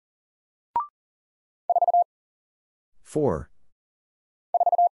 4.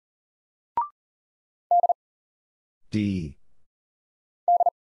 D.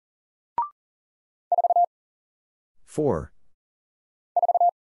 4.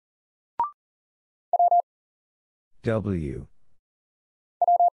 W.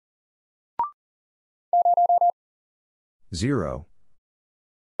 0.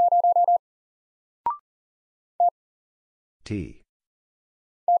 T.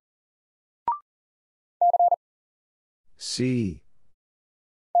 C.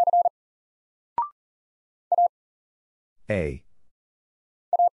 A.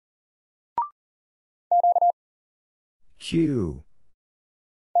 Q.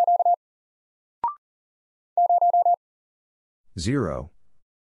 0.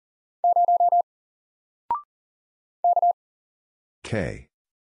 K.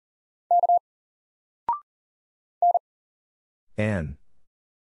 N.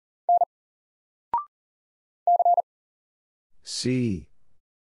 C.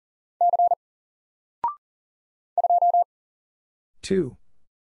 2.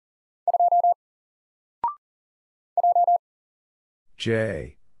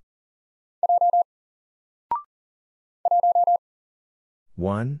 J.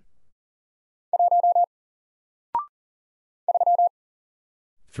 1.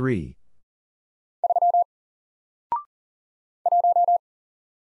 3.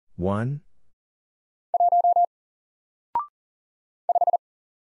 1.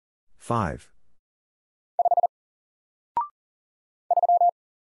 5.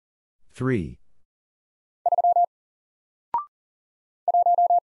 3.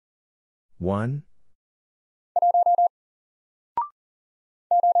 1.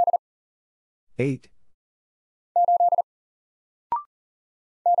 8.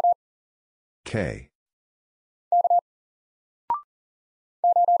 K.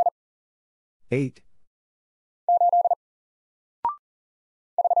 8.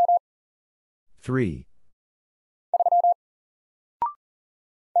 3.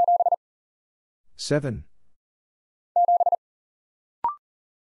 7.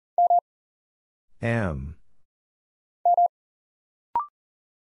 M.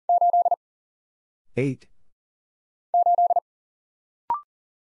 8.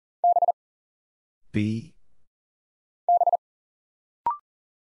 B.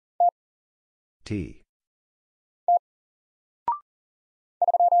 T.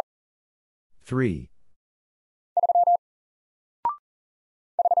 3.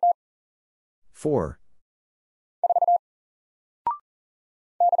 4.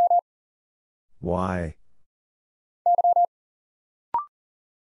 Y.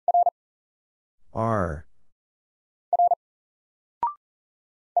 R.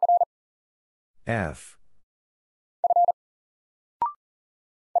 F.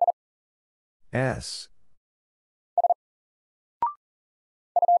 S.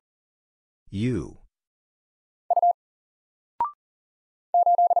 U.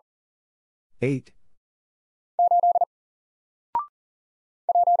 8.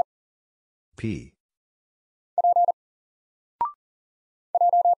 P.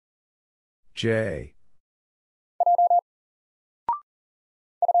 J.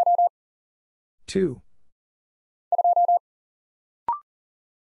 2.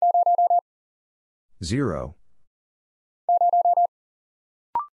 0.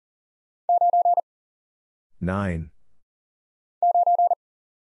 9.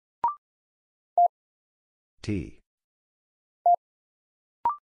 T.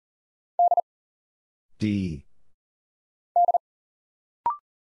 D.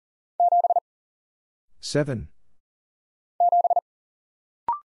 7.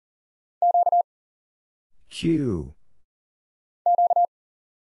 Q.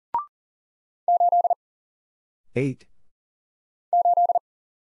 8.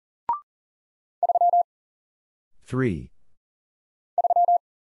 3.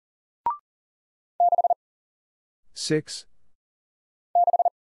 6.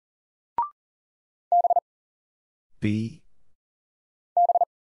 B.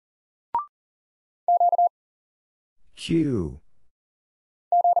 Q.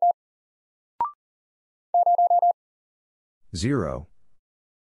 0.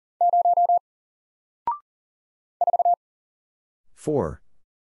 4.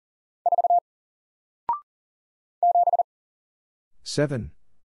 7.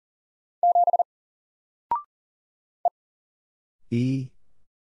 E.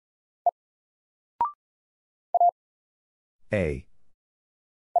 A.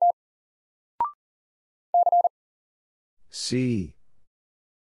 C.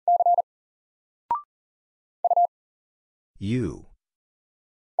 U.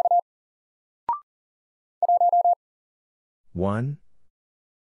 1.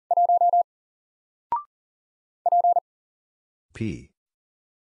 P.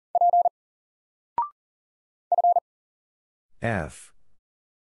 F.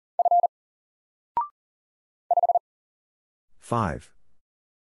 5.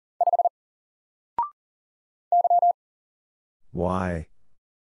 Y.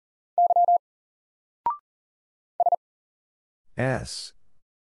 S.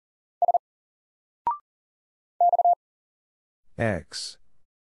 X.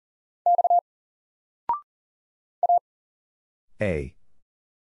 A.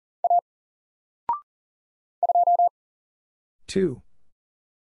 2.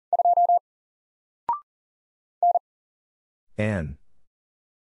 N.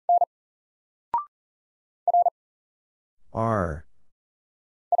 R.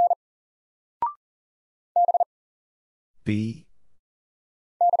 B.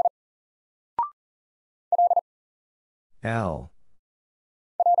 L.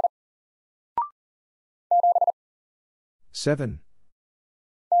 7.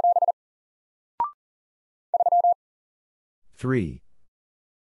 3.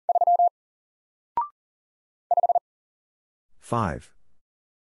 5.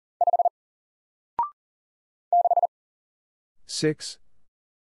 6.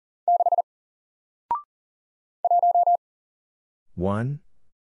 1.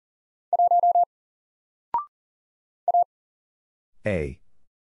 A.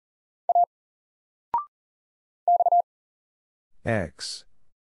 X.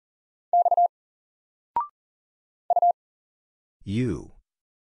 U.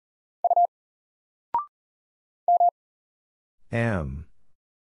 M.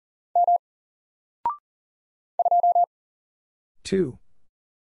 2.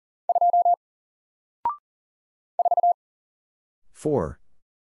 4.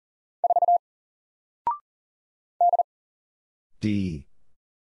 D.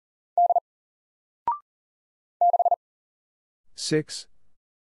 6.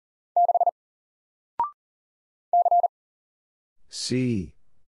 C.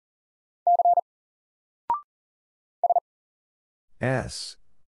 S.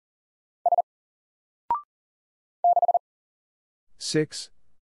 6.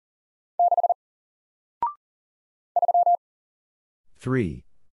 3.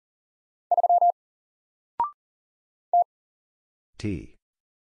 T.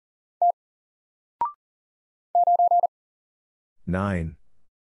 9.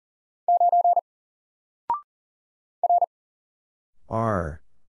 R.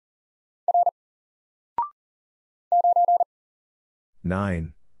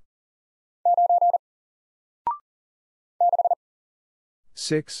 9.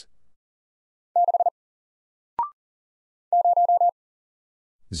 6.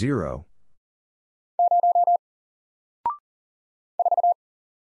 0.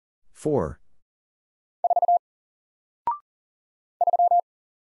 4.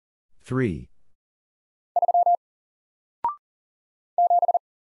 3.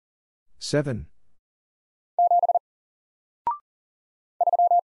 7.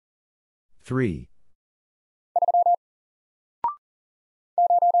 3.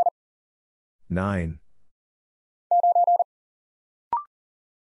 9.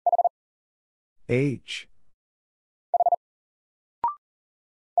 H.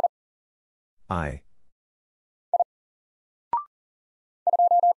 I.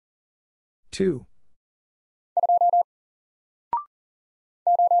 2.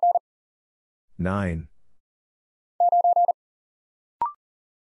 9.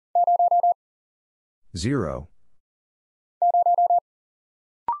 0.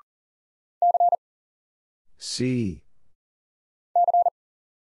 C.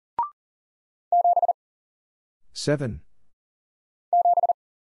 7.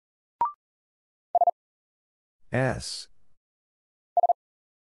 S.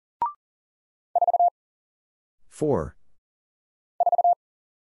 4.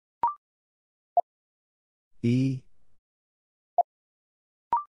 E.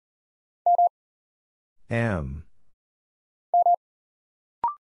 M.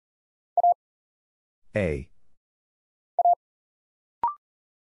 A.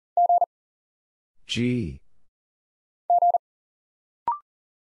 G.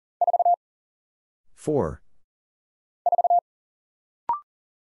 4.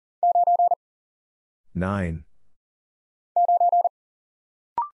 9.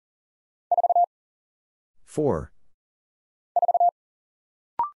 4.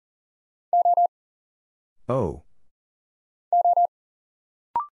 O.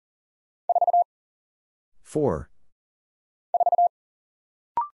 4.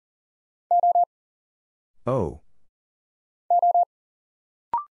 O.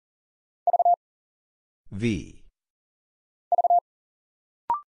 V.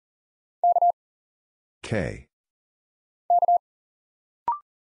 K.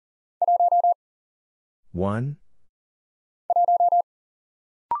 1.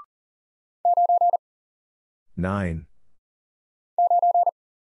 9.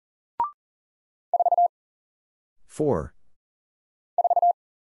 4.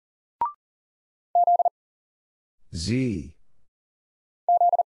 Z.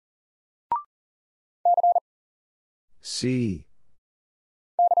 C.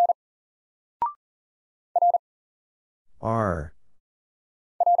 R.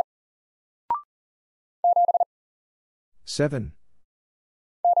 7.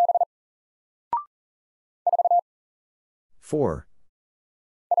 4.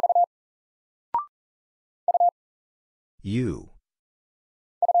 U.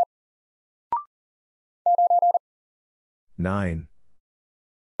 9.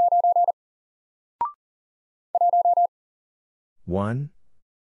 1.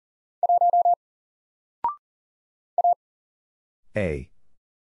 A.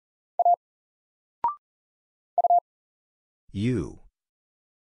 U.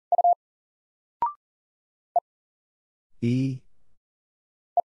 E.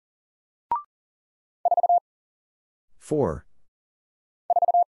 4.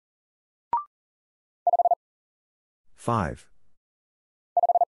 5.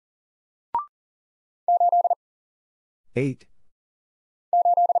 8.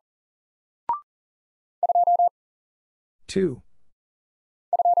 2.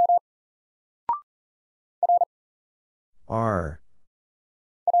 R.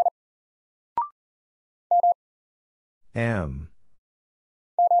 M.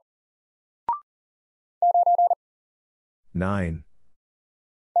 9.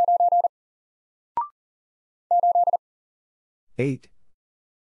 8.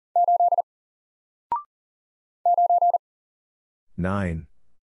 9.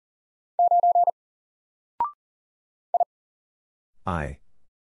 I.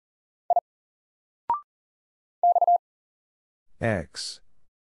 X.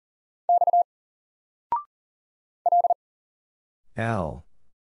 L.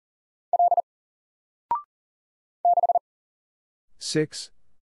 6.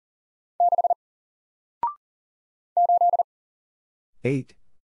 8.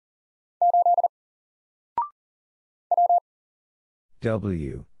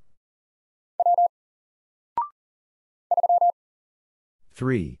 W.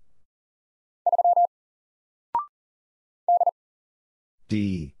 3.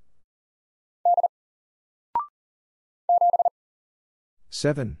 D.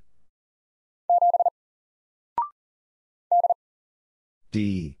 7.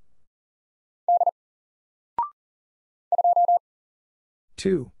 D.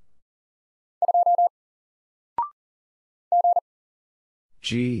 2.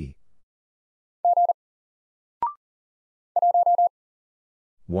 G.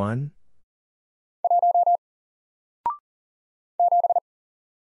 1.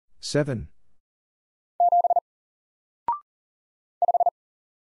 7.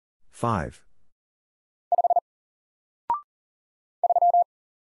 5.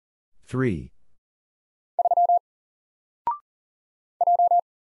 3.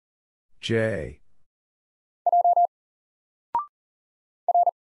 J.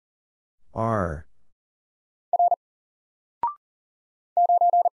 R.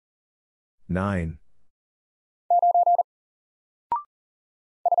 9.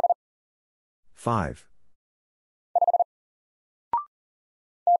 5.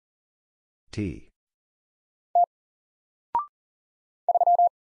 T.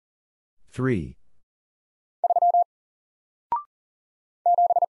 3.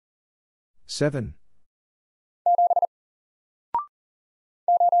 7.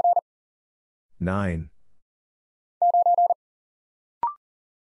 9.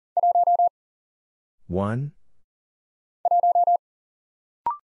 1.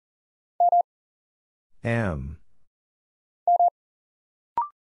 M.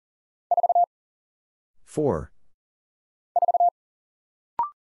 4.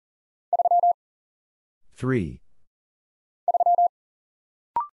 3.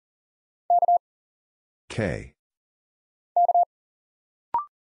 K.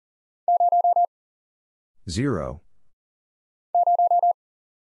 0.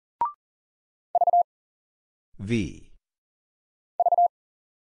 V.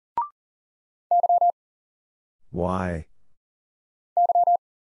 Y.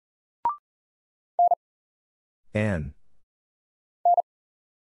 N.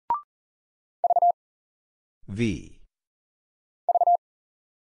 V.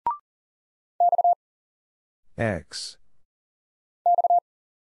 X.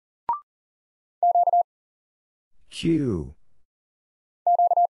 Q.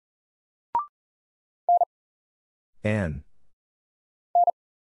 N.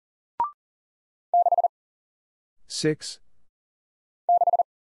 6.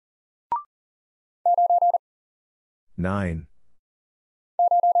 9.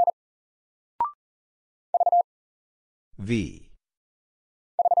 V.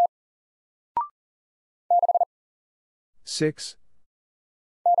 6.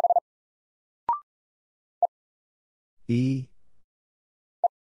 E.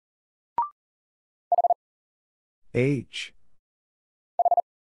 H.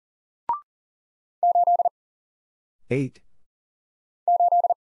 8.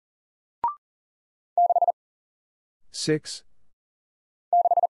 6.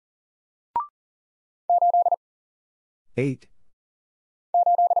 8.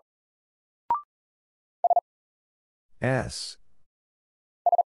 S.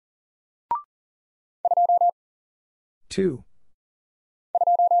 2.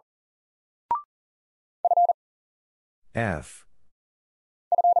 F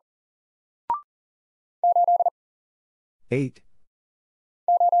 8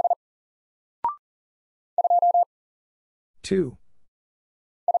 2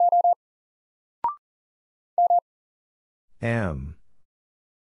 M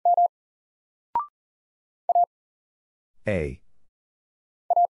A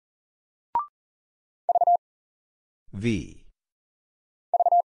V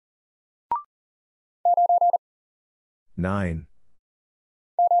 9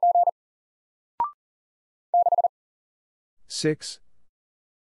 6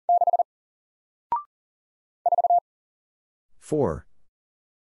 4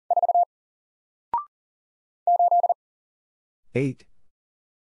 8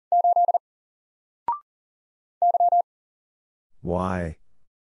 Y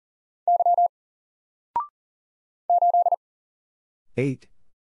 8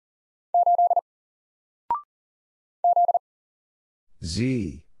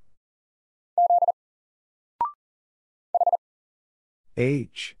 Z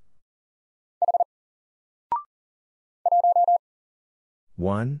H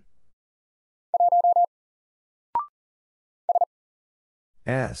 1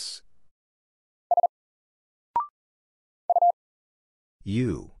 S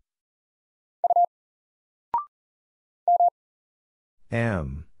U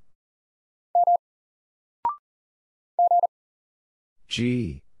M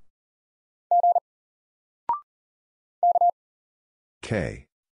G K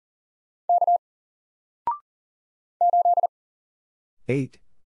 8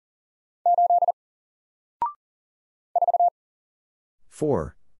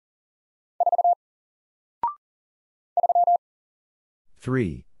 4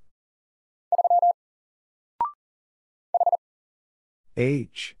 3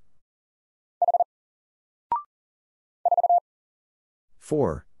 H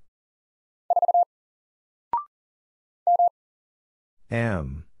 4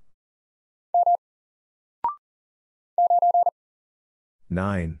 M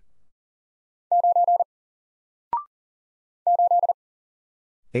 9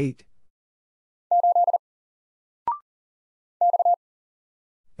 8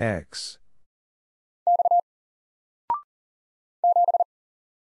 X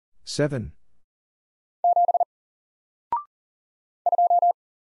 7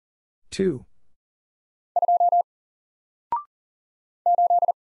 2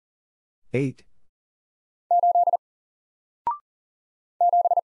 8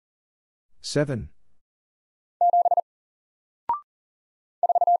 7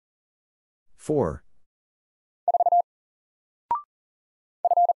 4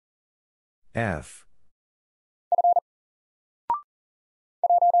 F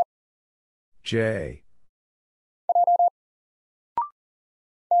J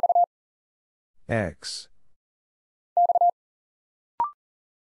X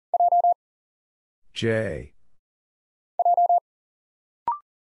J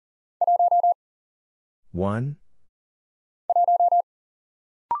 1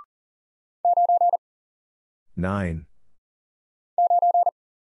 9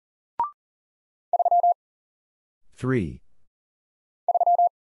 3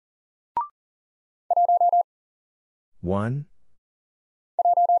 1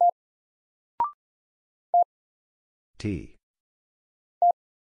 T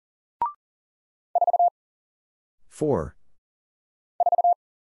 4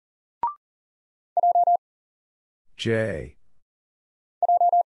 J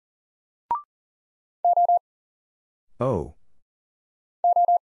O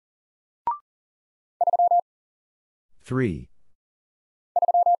 3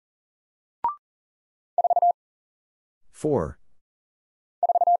 4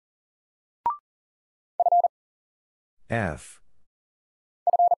 F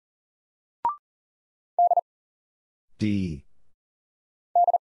D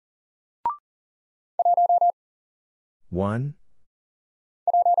 1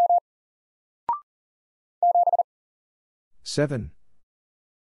 7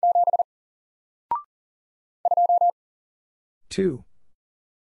 2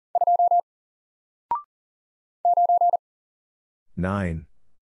 9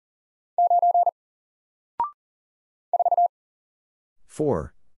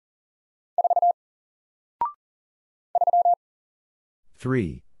 4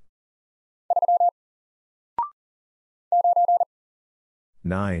 3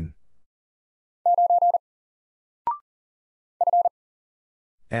 9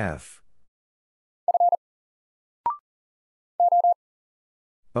 F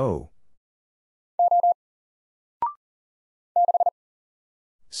O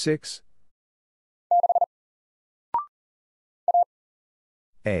 6.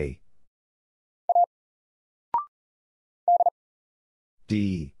 A.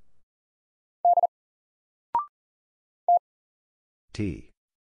 D. T.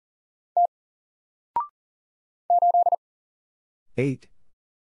 8.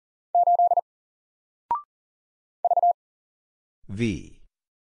 V.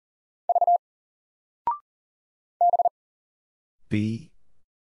 B.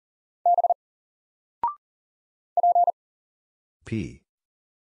 P.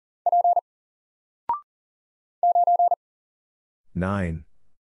 9.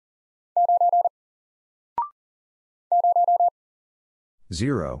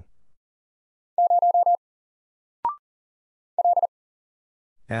 Zero.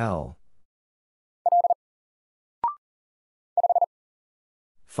 L.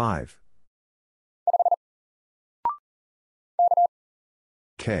 5.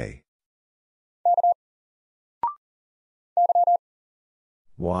 K.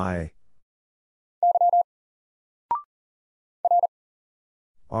 Y.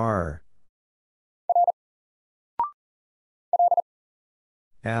 R.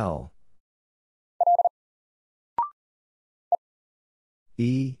 L.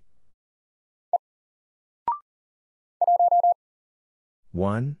 E.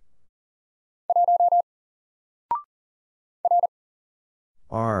 1.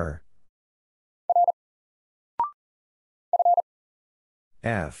 R.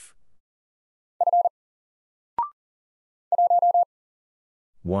 F.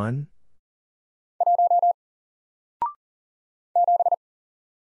 1.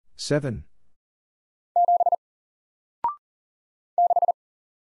 7.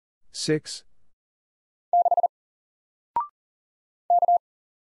 6.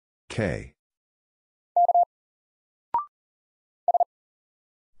 K.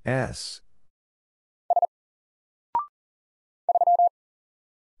 S.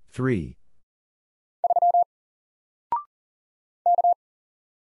 3.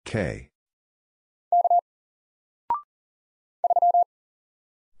 K.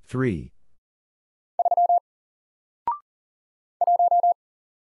 3.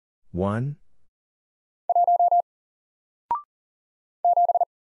 1.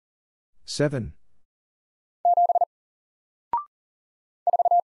 7.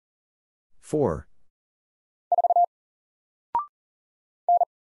 4.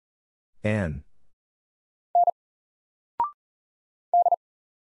 N.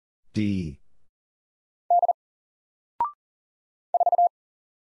 D.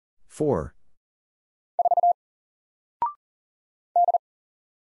 4.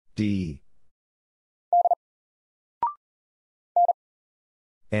 D.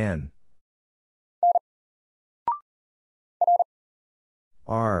 N.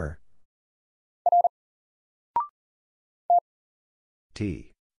 R.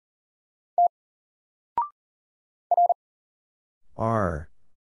 T. R.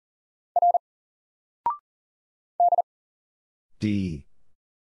 D.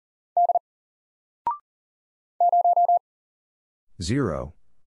 0.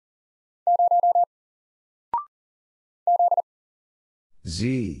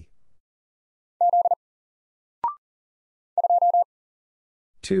 Z.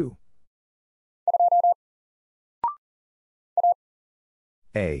 2.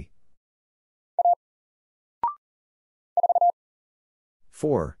 A.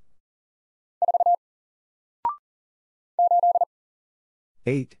 4.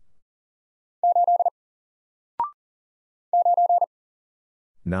 8.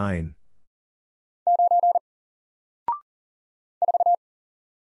 9.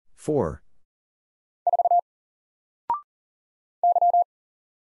 4.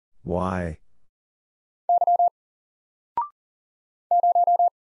 Y.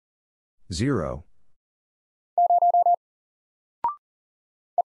 0.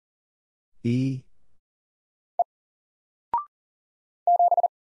 E.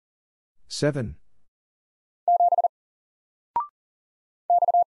 7.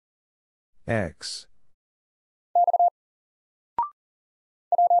 X.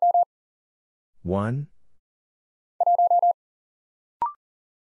 1.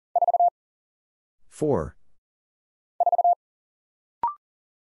 4.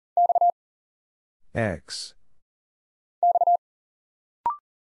 X.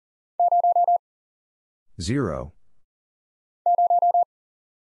 0.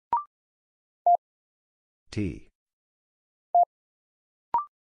 T.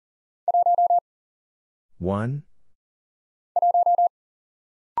 1.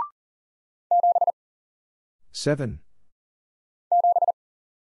 7.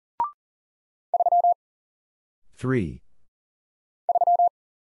 3.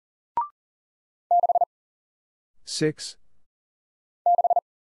 6.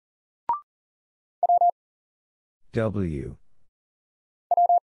 W.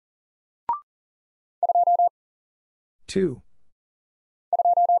 2.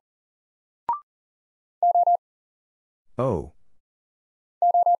 O.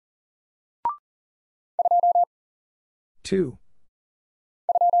 2.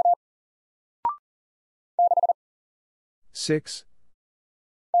 6.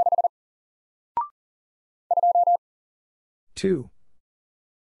 2.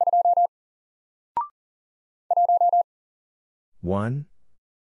 1.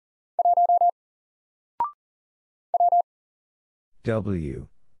 W.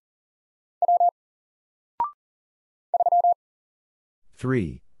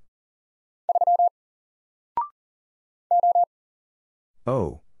 3.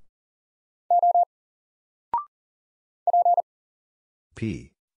 O.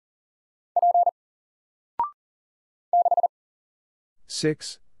 P.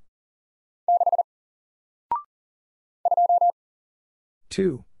 6.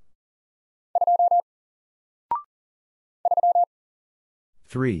 2.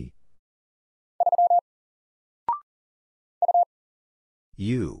 3.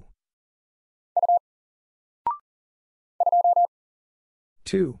 U.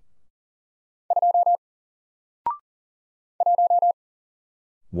 2.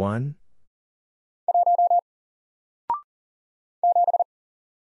 1.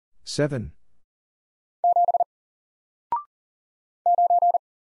 7.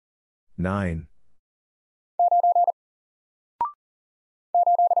 9.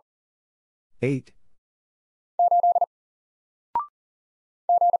 8.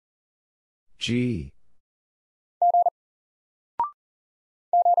 G.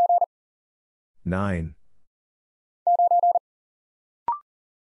 9.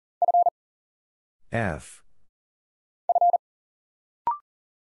 F.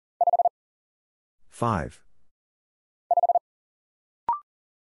 5.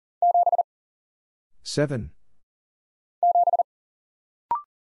 7.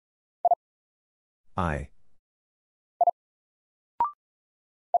 I.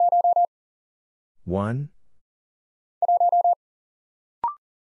 1.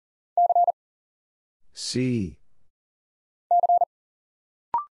 C.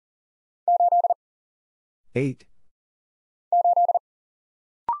 8.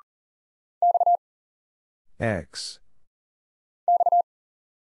 X.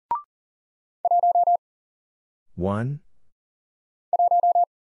 1.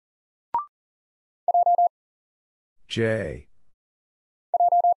 J.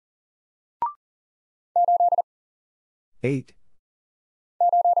 8.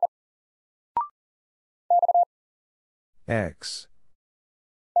 X.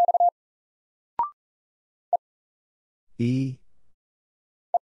 E.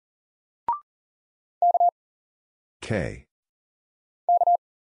 K.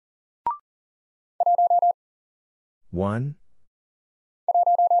 1.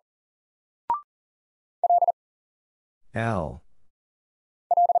 L.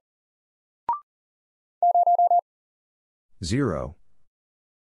 0.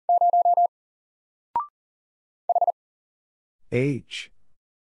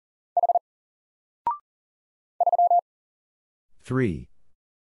 3.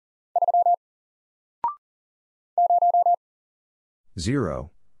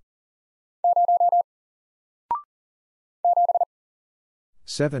 0.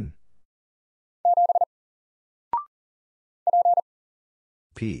 7.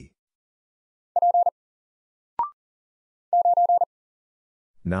 P.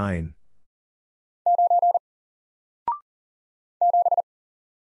 9.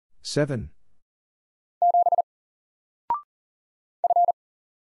 7.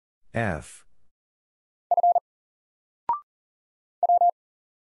 F.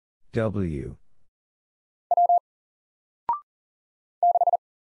 W.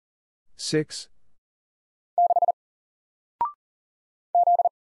 6.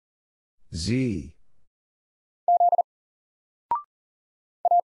 Z.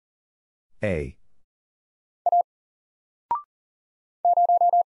 A.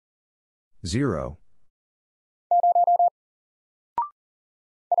 0.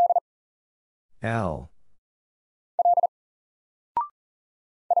 L.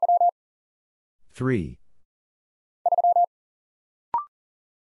 3.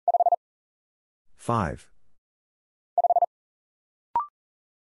 5.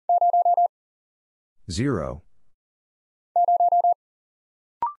 0.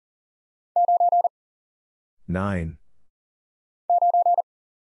 9.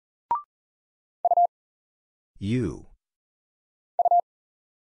 U.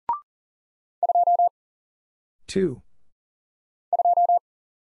 2.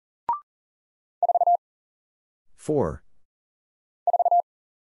 4.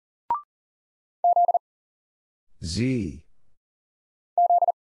 Z.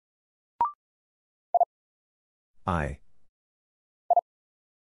 I.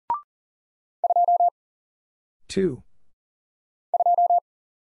 2.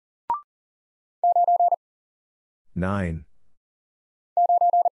 9.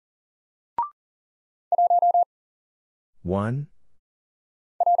 1.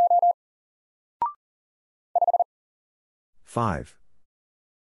 5.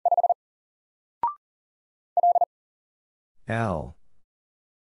 L.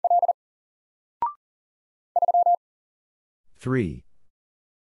 3.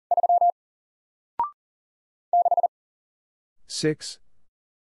 6.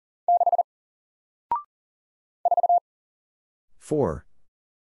 4.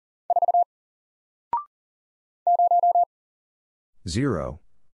 0.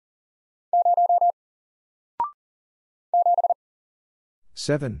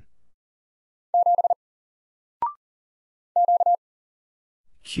 7.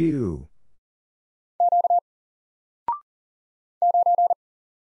 Q.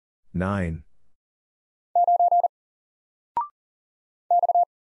 9.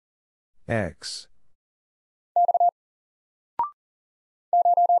 X.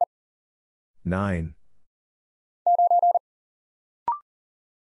 9.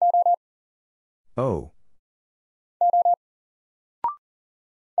 O.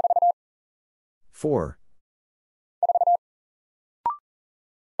 4.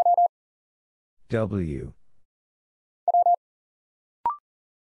 W.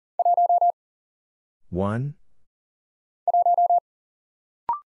 1.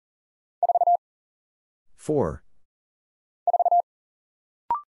 4.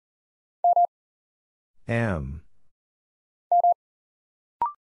 M.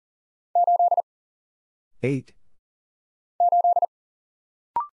 8.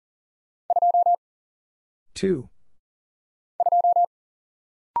 2.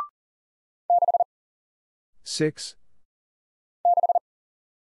 6.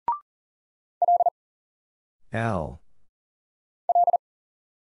 L.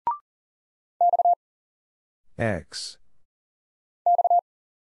 X.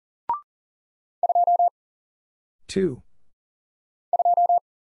 2.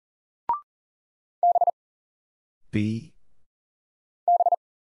 B.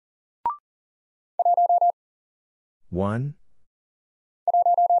 1.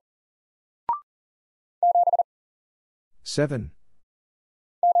 7.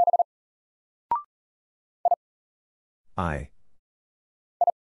 I.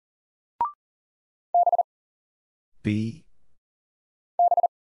 B.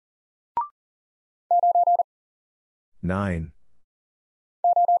 9.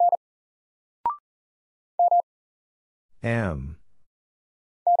 M.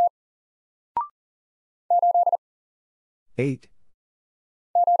 8.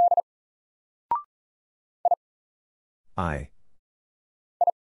 I.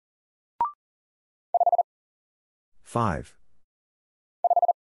 5.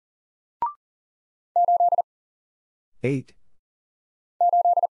 8.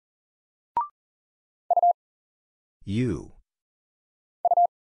 U.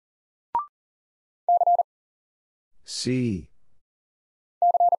 C.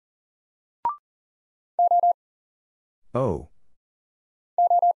 O.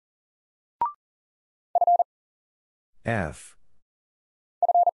 F.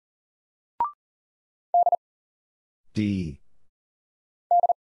 D.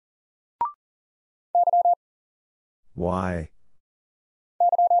 Y.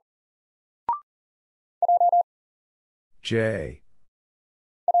 J.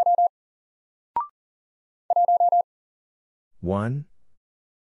 1.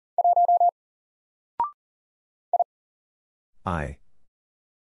 I.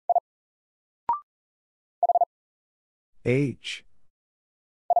 H.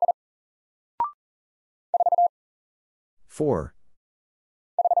 4.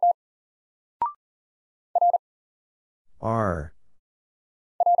 R.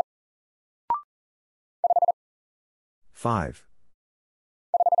 5.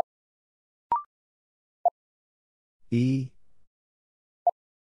 E.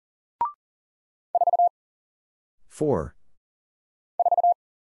 4.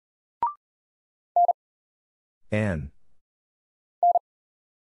 N.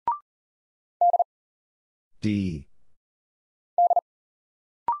 D.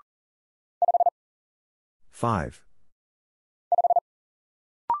 5.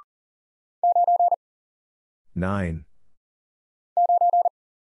 9.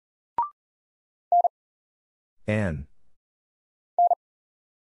 N.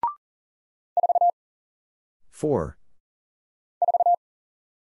 4.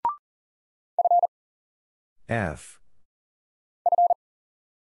 F.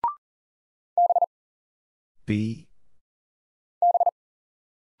 B.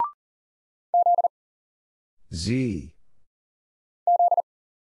 Z.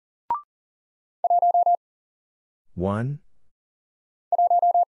 1.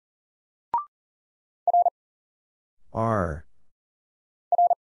 R.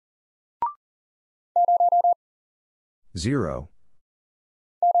 0.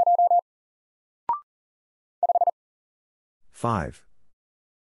 5.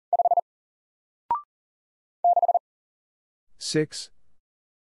 6.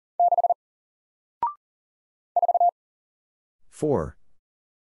 4.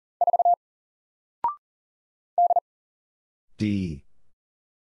 D.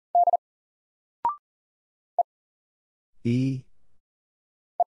 E.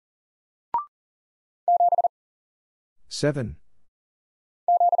 7.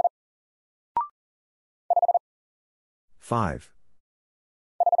 5.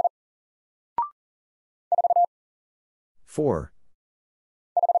 4.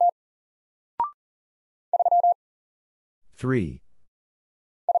 3.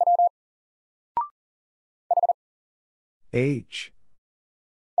 H.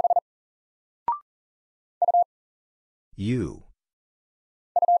 U.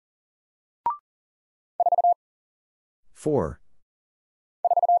 4.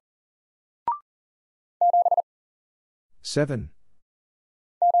 7.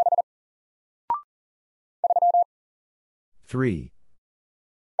 3.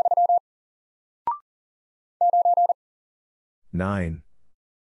 9.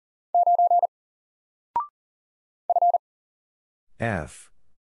 F.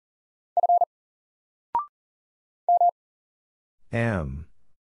 M.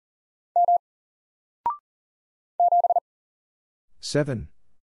 7.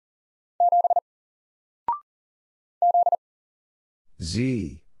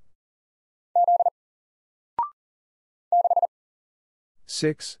 Z.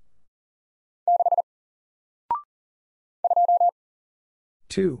 6.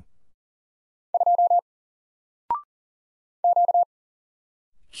 2.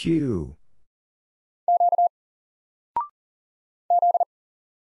 Q.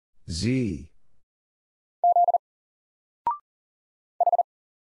 Z.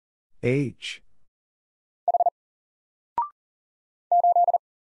 H.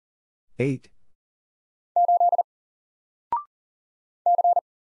 8.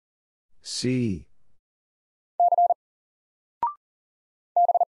 C.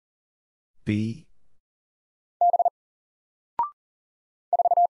 B.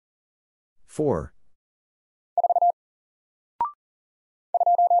 4.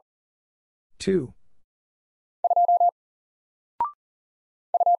 2.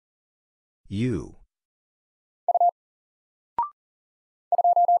 U.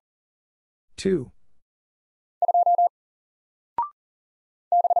 2.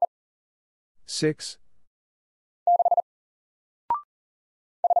 6.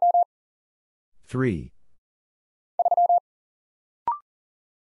 3.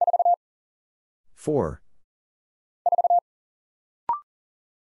 4.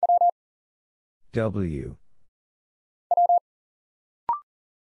 W.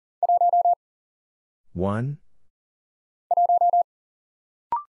 1.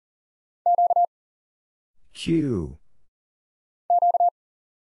 Q.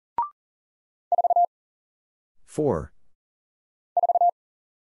 4.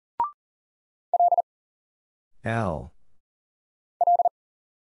 L.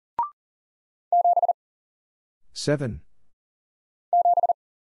 7.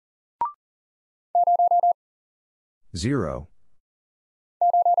 0.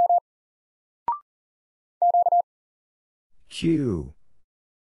 Q.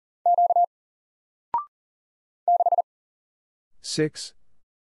 6.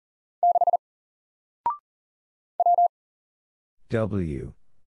 W.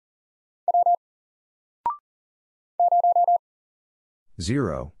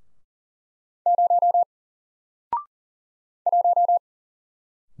 0.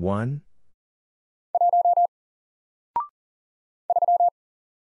 1.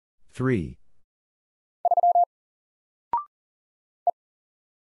 3.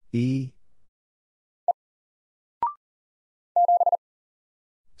 E.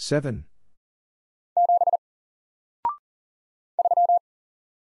 7.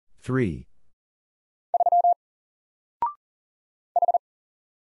 3.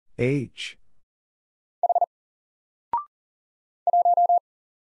 H.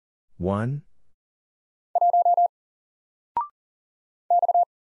 1.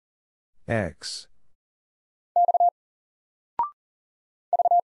 X.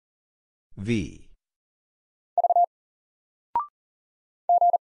 V.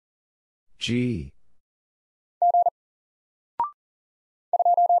 G.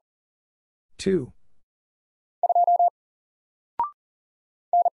 2.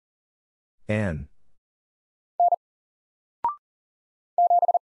 N.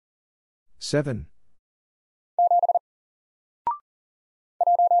 7.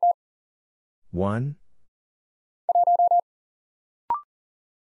 1.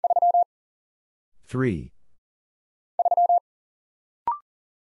 3.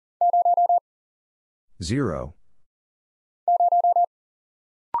 0.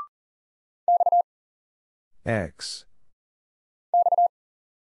 X.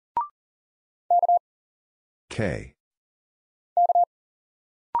 K.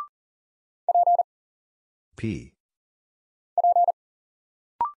 P.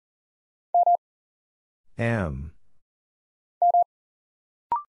 M.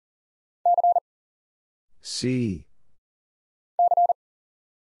 C.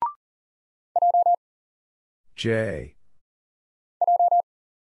 J.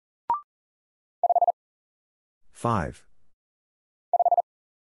 5.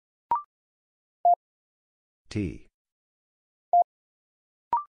 T.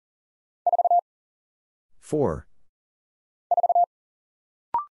 4.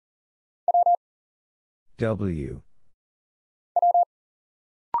 W.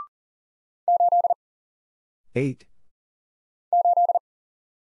 8.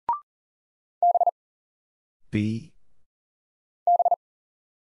 B.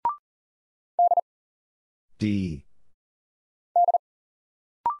 D.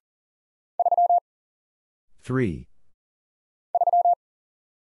 3.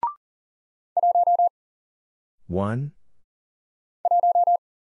 1.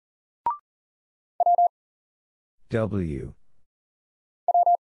 W.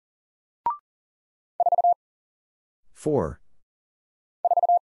 4.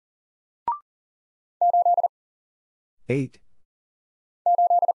 8.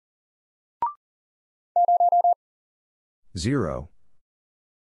 0.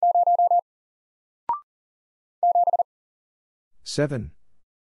 7.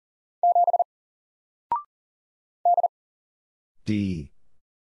 D.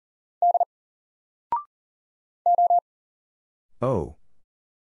 O.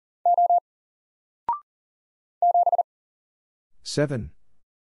 7.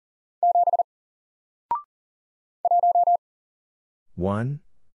 1.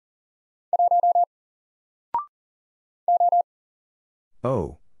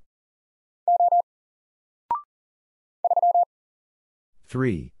 O.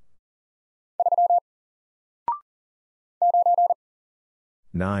 3.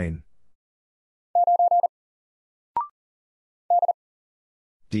 9.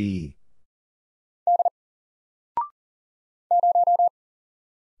 D.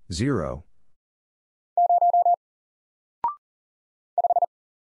 0.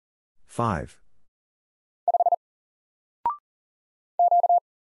 5.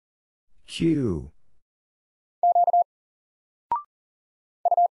 Q.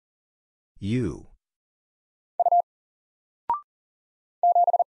 U.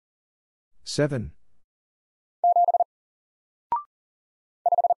 7.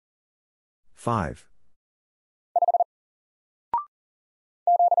 5.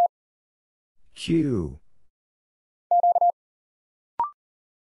 Q.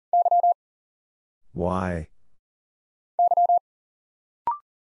 Y.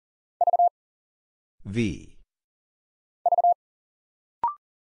 V.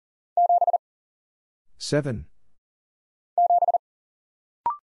 7.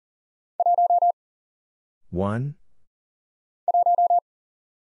 1.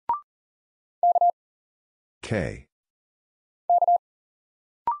 K.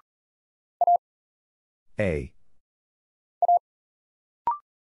 A.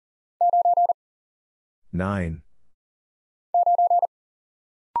 9.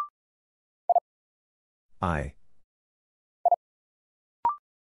 I.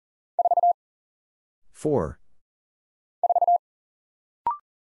 4.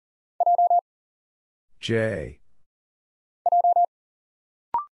 J.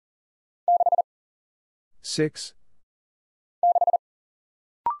 6.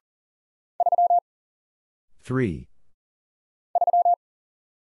 3.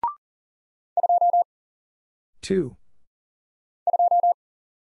 2.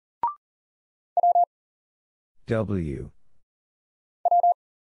 W.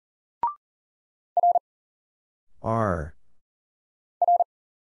 R.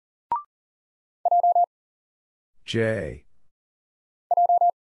 J.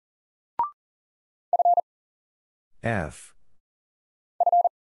 F.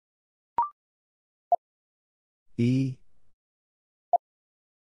 E.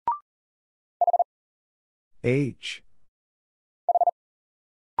 H.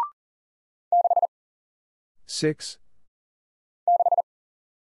 6.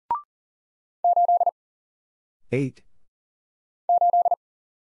 8.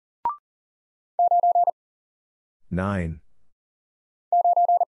 9.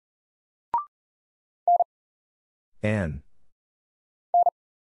 N.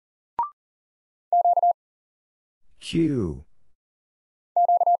 Q.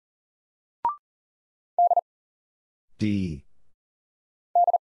 D.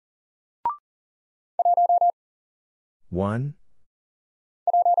 1.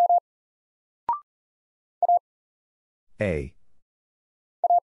 A.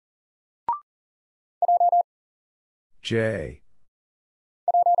 J.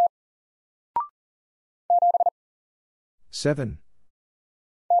 7.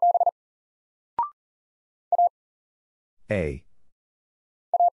 A.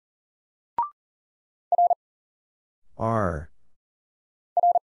 R.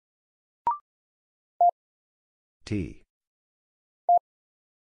 T.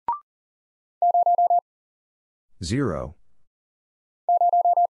 0.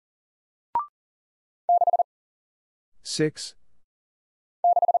 6.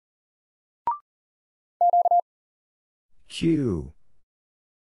 Q.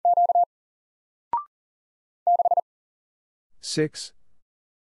 6.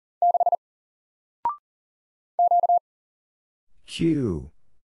 Q.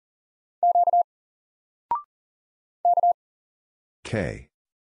 K.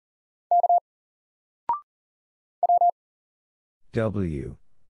 W.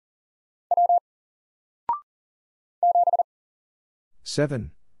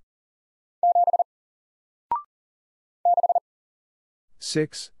 7.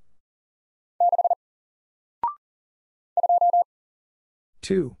 6.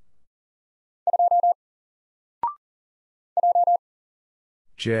 2.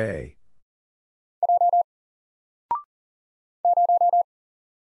 J.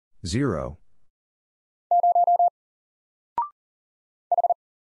 0.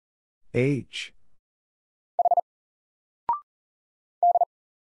 H.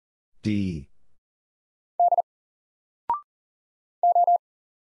 D.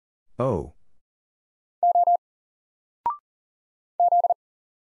 O.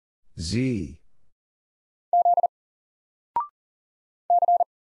 Z.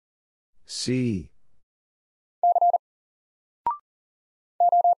 C.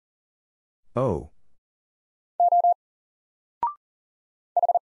 O.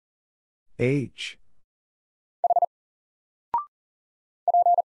 H.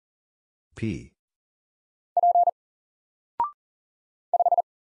 P.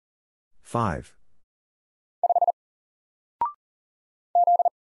 5.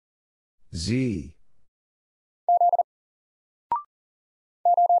 Z.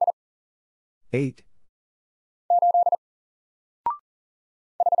 8.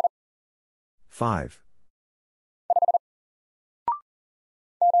 5.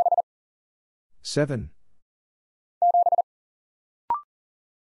 7.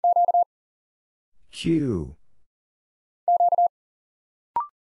 Q.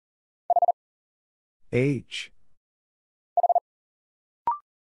 H.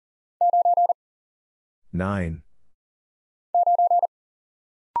 9.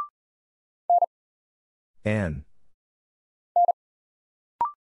 N.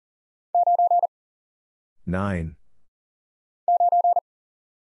 9.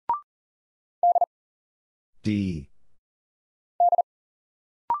 D.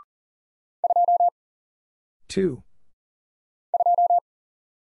 2.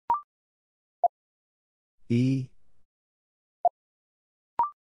 E.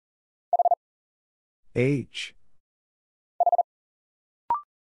 H.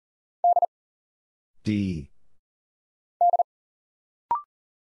 D.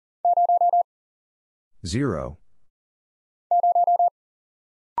 0.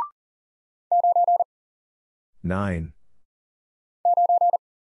 9.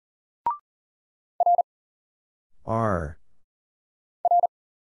 R.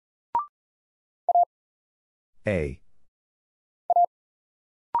 A.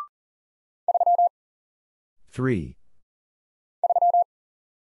 3.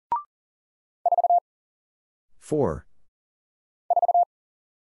 4.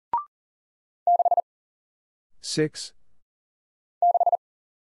 6.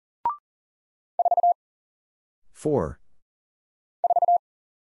 4.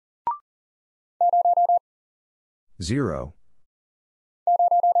 0.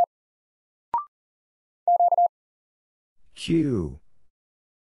 Q.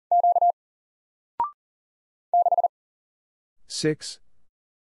 6.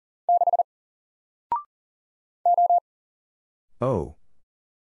 O.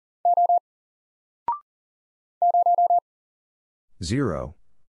 0.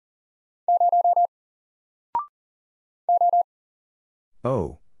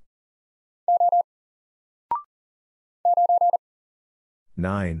 O.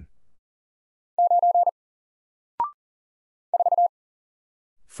 9.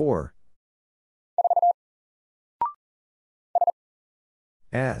 4.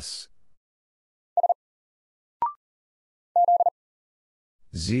 S.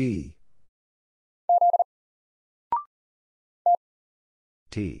 Z.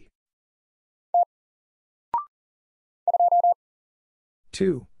 T.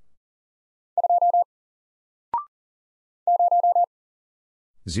 2.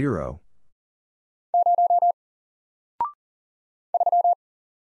 0.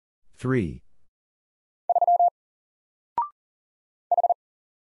 3.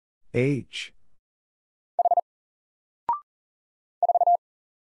 H.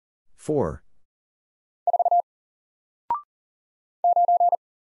 4.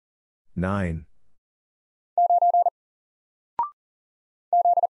 9.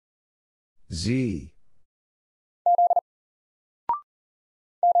 Z.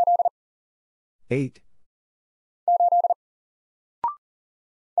 8.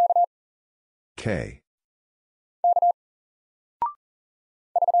 K.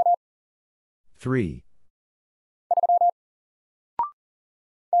 3.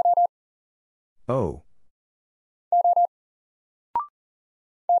 O.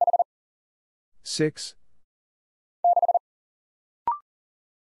 6.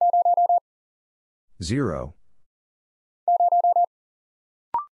 0.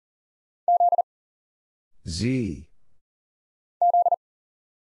 Z.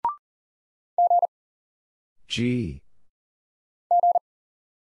 G.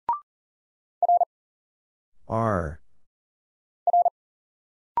 R.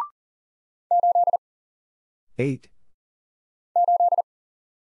 8.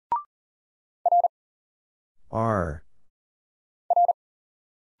 R.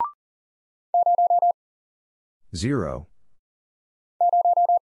 0.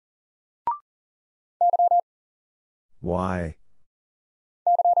 Y.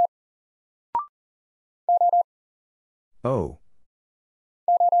 O.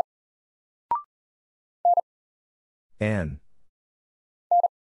 N.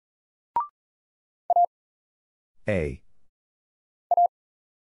 A.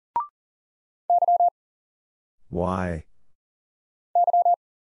 Y.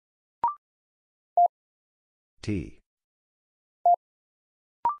 T.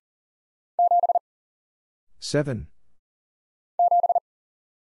 7.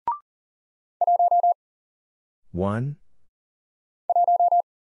 1.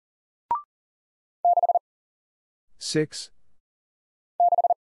 6.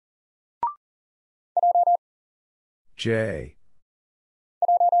 J.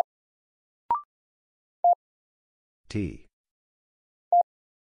 T.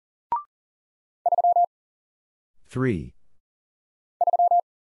 3.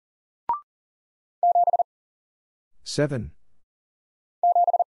 7.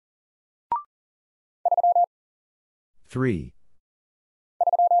 3.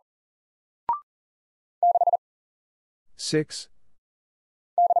 6.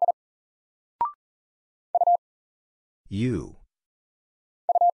 U.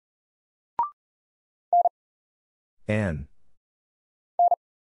 N.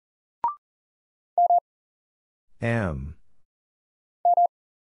 M.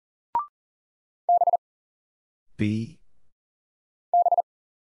 B.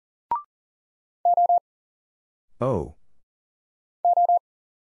 O.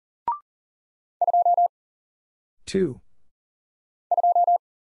 2.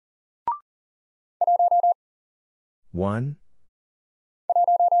 1.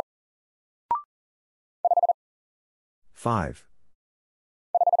 5.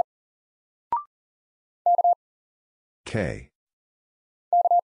 K.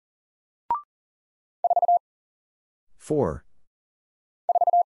 4.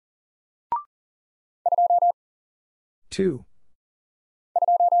 2.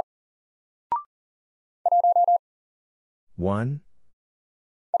 1.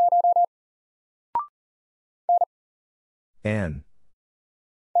 N.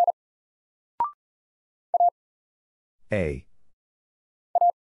 A.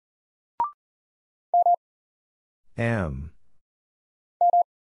 M.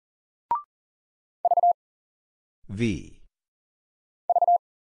 V.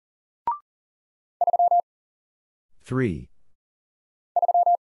 3.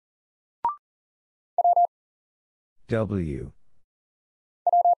 W.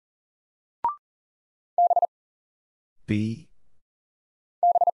 B.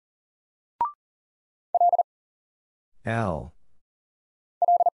 L.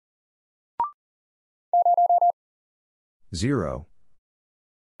 0.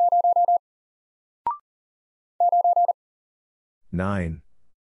 9.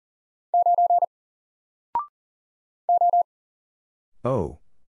 O.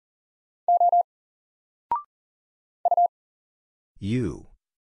 U.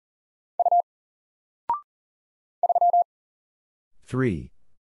 3.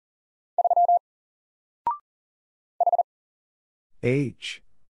 H.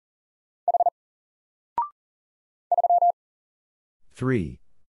 3.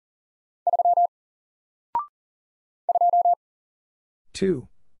 2.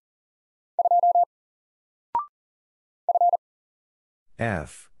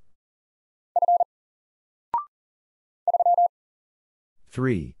 F.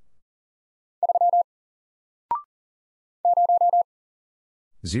 3.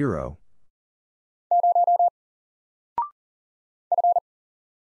 0.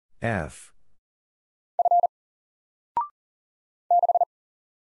 F.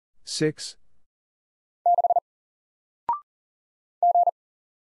 6.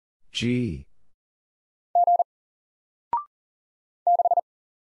 G.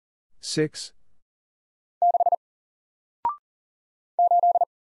 6.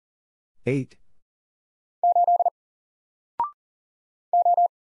 8.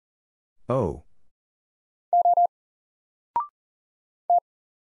 O.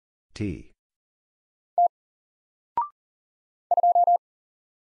 T.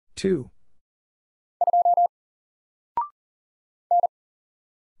 2.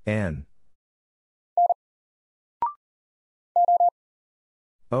 N.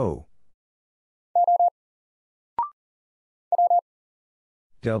 O.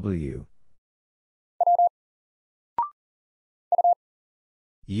 W.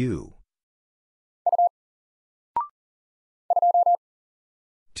 U.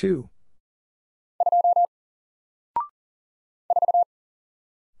 2.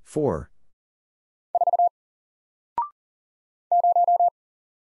 4.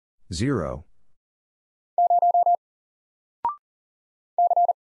 0.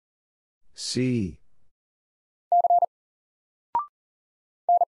 C.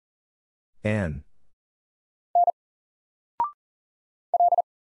 N.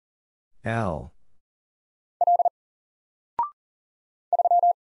 L.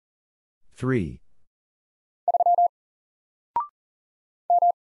 3.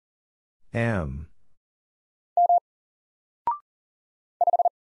 M.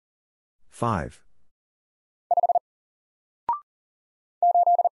 5.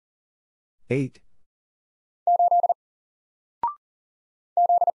 8.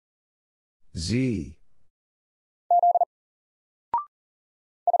 Z.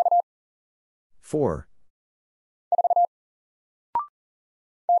 4.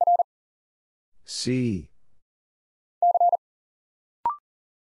 C.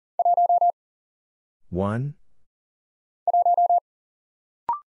 1.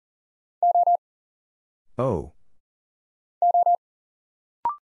 O.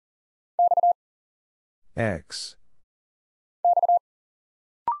 X.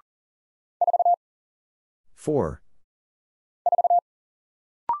 4.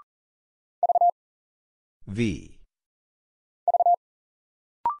 V.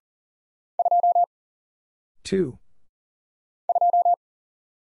 2.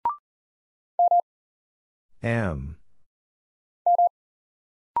 M.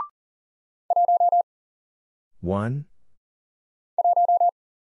 1.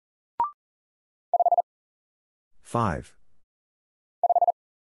 5.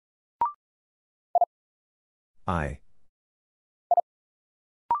 I.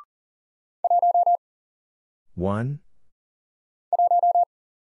 1.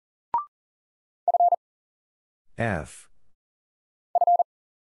 F.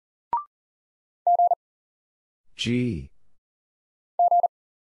 G.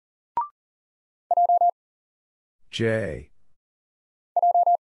 J.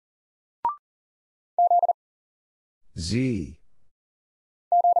 Z.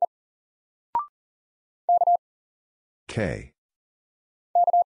 K.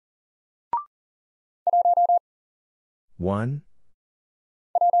 1.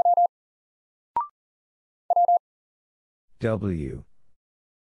 W.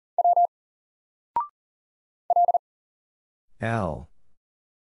 L.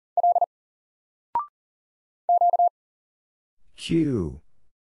 Q.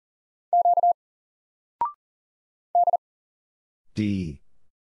 D.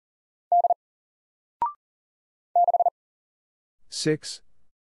 6.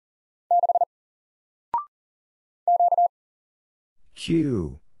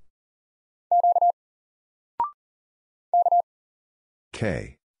 Q.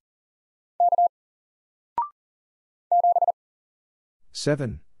 K.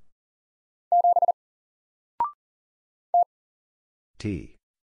 7. T.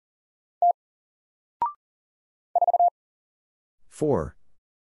 4.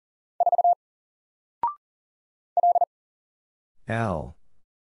 L.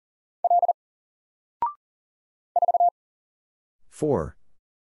 4.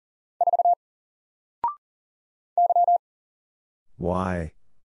 Y.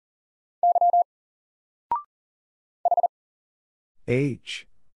 H.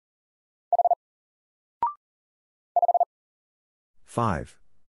 5.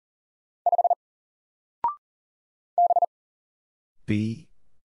 B.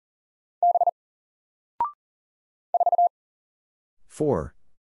 4.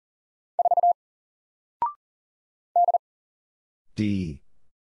 D.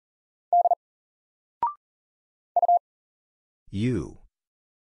 U.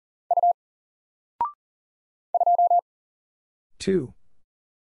 2.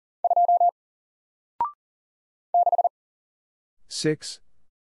 6.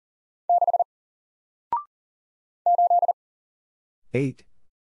 8.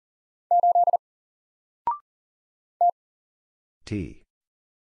 T.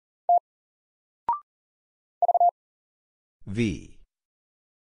 V.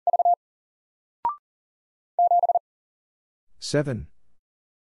 7.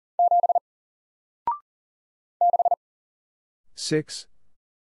 6.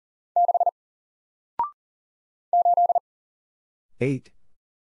 8.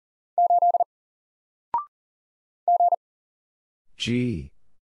 G.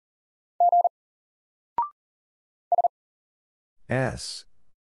 S.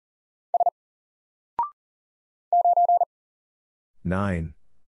 9.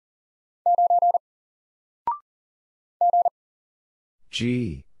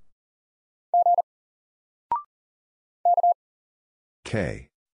 G. K.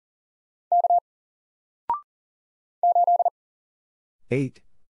 8.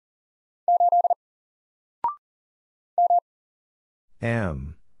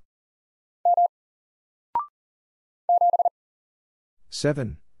 M.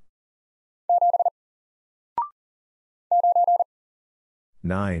 7.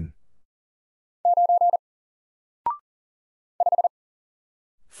 9.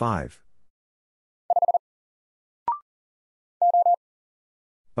 5.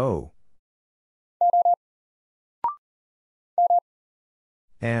 O.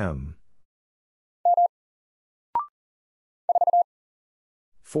 M.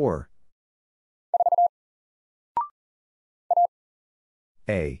 4.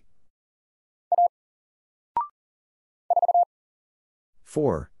 A.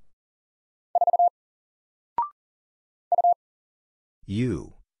 4.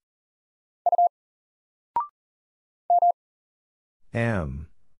 U. M.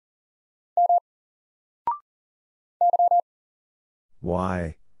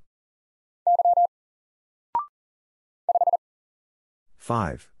 Y.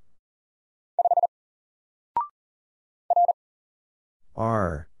 5.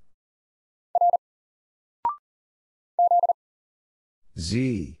 R.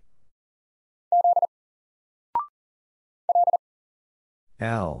 Z.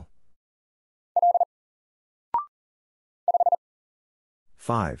 L.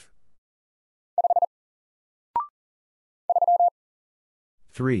 5.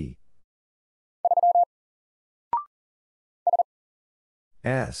 3.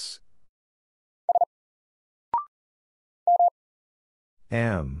 S.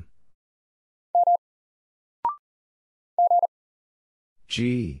 M.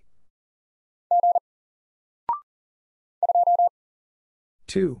 G.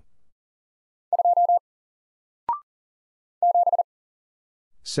 2.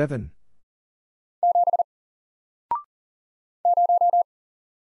 7.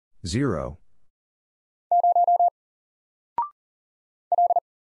 0.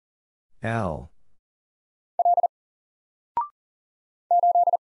 L.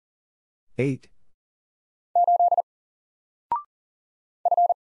 8.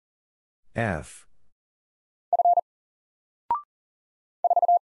 F.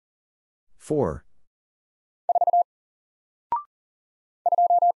 4.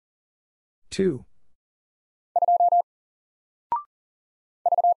 2.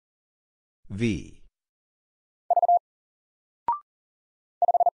 V.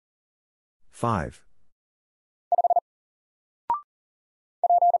 5.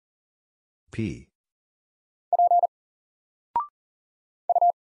 P.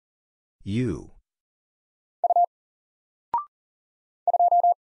 U.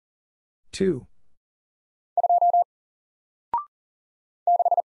 2.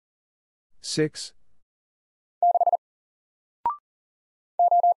 6.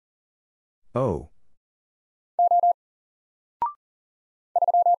 O.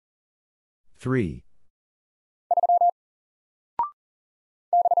 3.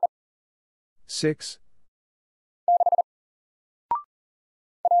 6.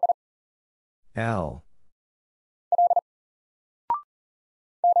 L.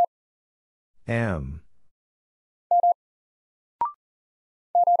 M.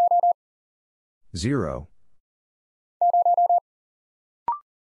 0.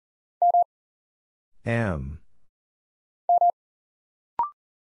 M.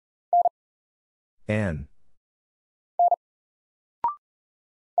 N.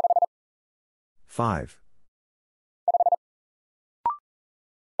 5.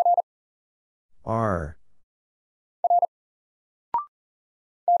 R.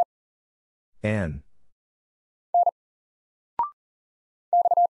 N.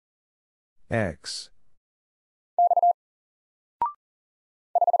 X.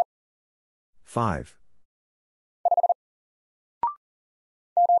 5.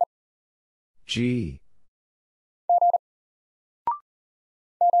 G.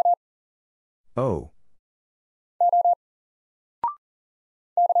 O.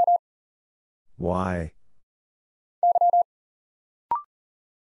 Y.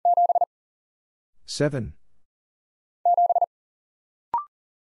 7.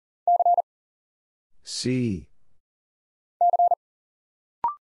 C.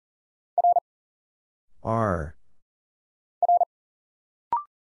 R.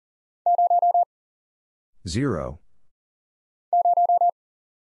 0.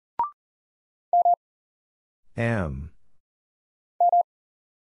 M.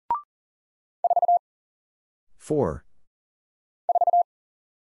 4.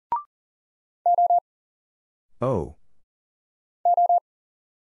 O.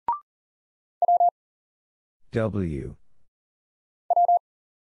 W.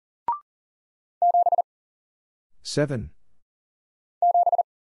 7.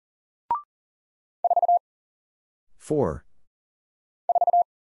 4.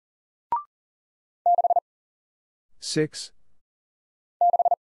 6.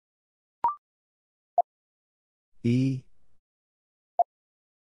 E.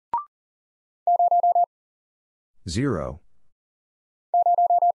 0.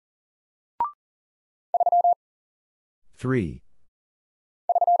 3.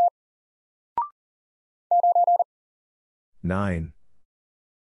 9.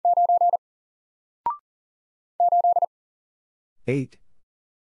 8.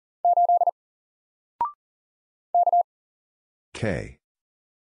 K.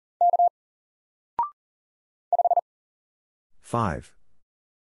 5.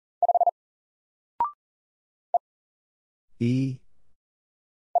 E.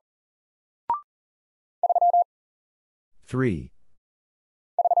 3.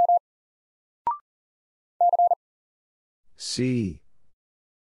 C.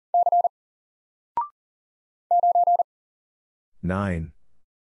 9.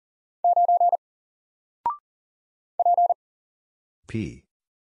 P.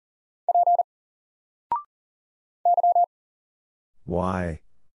 Y.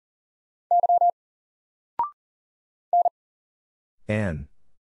 N.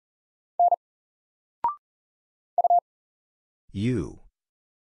 U.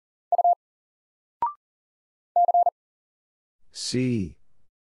 C.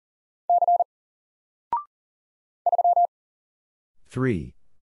 3.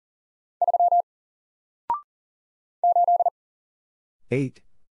 8.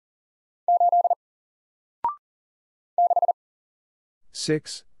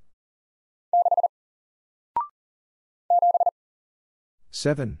 6.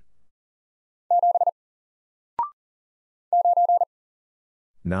 7.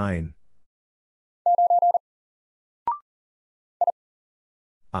 9.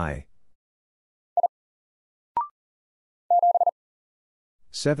 I.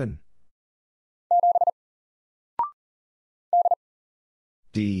 7.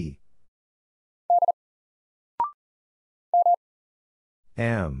 D.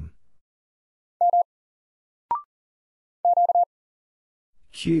 M.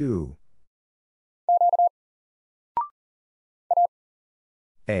 Q.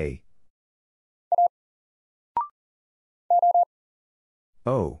 A.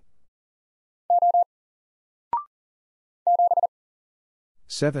 O.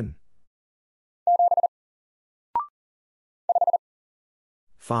 7.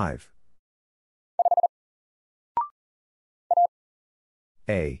 5.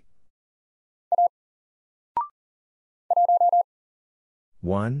 A.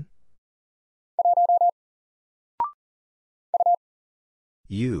 1.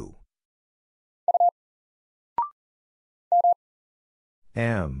 U.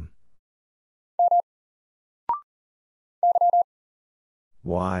 M.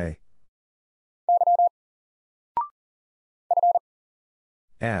 Y.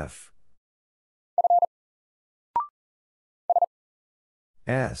 F.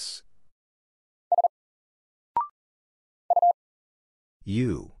 S.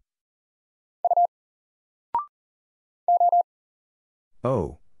 U.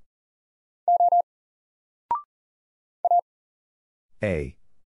 O. A.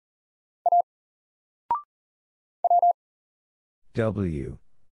 W.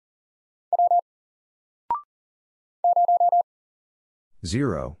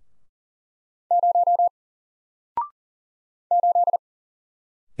 0.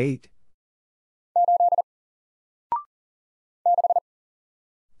 8.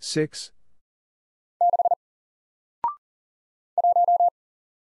 6.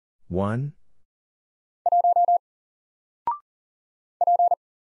 1.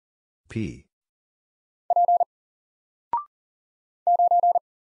 P.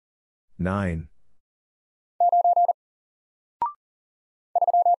 9.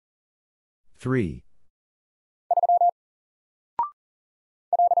 3.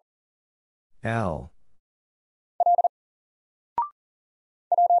 L.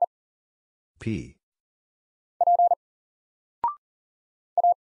 P.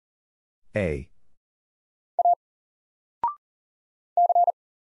 A.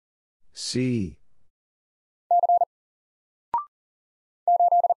 C.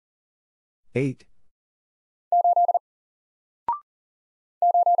 8.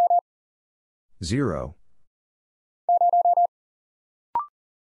 0.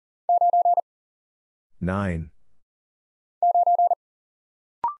 9.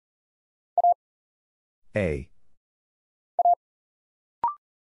 A.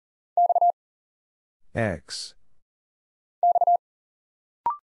 X.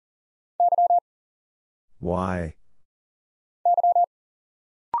 Y.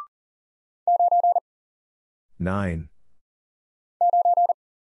 9.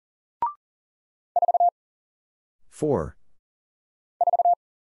 4.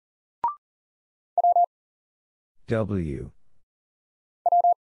 W.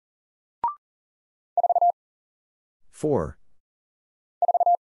 4.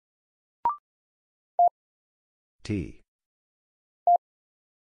 T.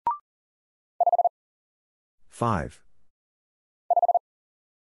 5.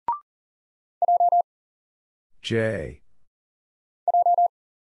 J.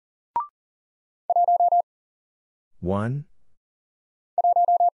 1.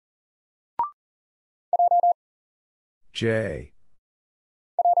 J.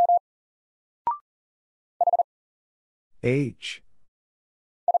 H.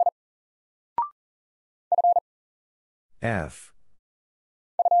 F.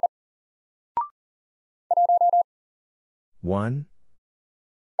 1.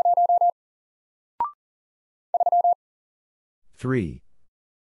 3.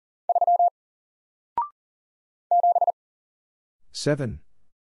 7.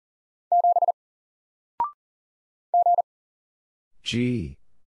 G.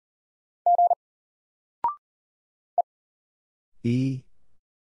 E.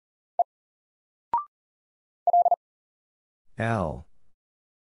 L.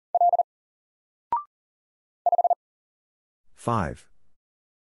 5.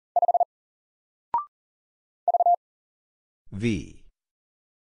 V.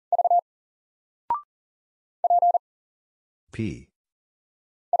 P.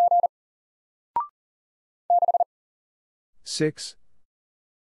 6.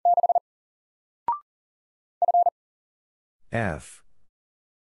 F.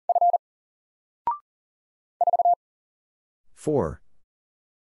 4.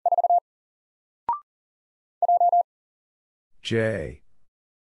 J.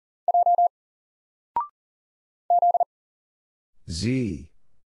 Z.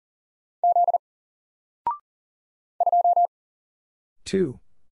 2.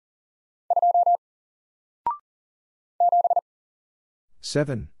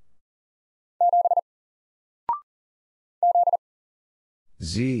 7.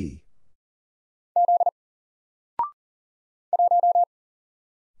 Z.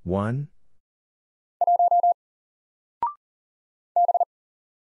 1.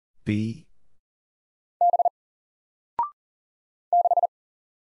 B.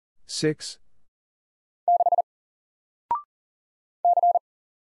 6.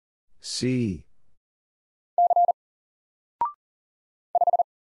 C.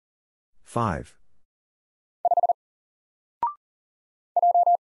 5.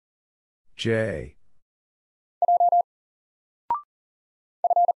 J.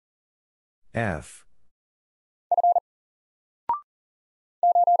 F.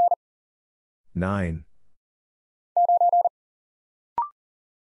 9.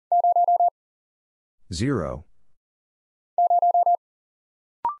 Zero.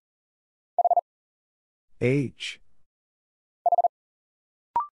 H.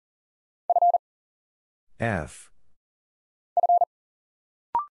 F.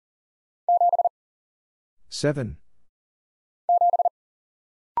 7.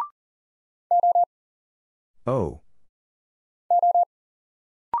 O.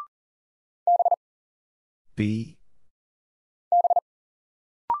 B.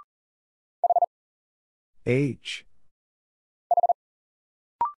 H.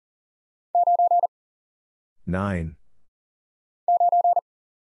 9.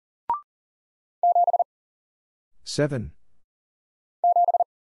 7.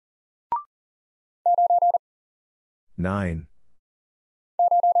 9.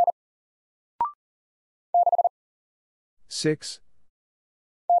 6.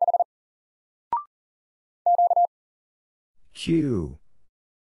 Q.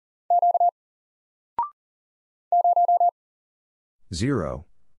 0.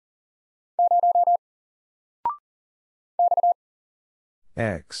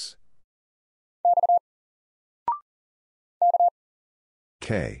 X.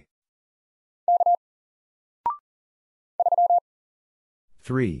 K.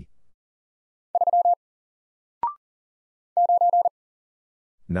 3.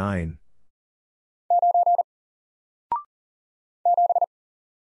 9.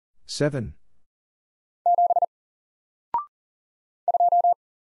 7.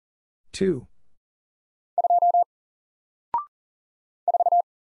 2.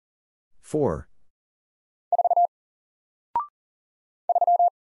 4.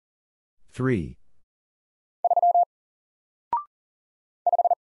 3.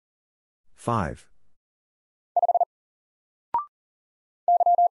 5.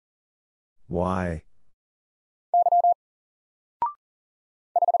 Y.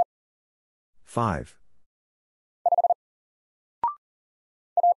 5.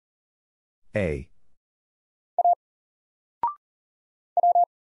 A.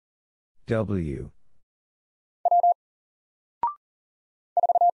 W.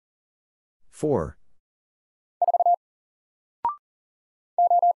 4.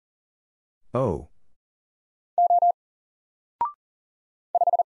 O.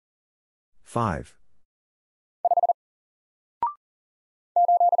 5.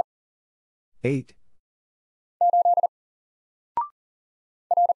 8.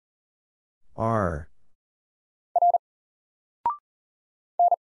 R.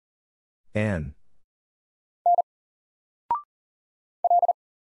 N.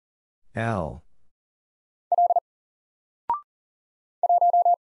 L.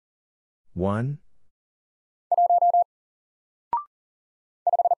 1.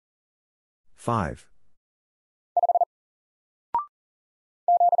 5.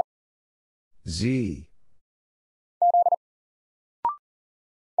 Z.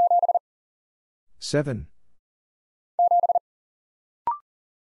 7.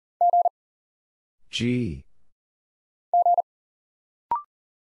 G.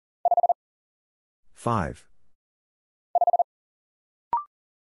 5.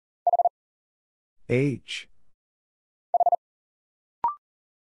 H.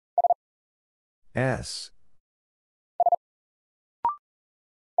 S.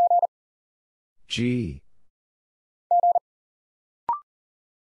 G.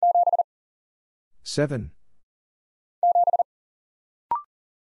 7.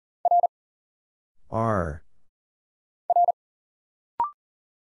 R.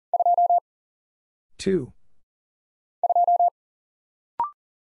 2.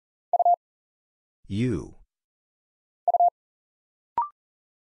 U.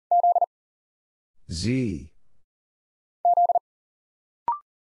 Z.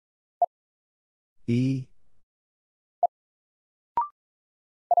 E.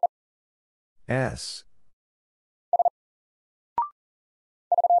 S.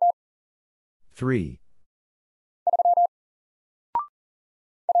 3.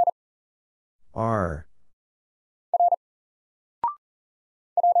 R.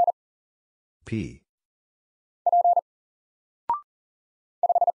 P.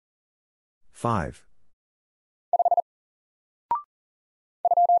 5.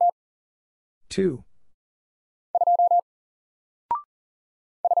 2.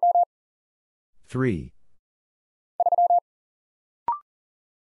 3.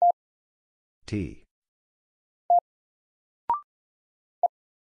 T.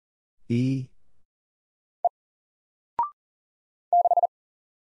 E.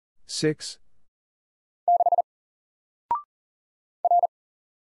 6.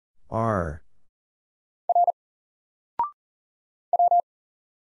 R.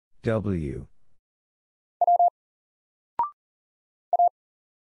 W.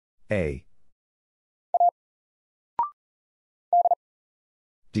 A.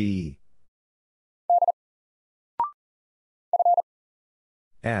 D.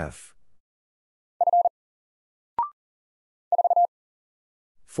 F.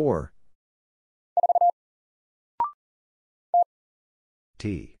 4.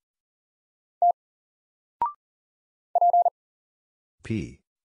 T. P.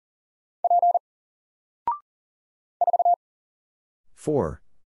 4.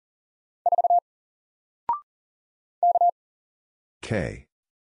 K.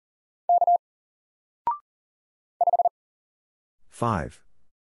 5.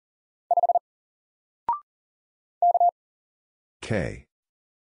 K.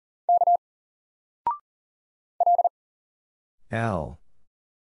 L.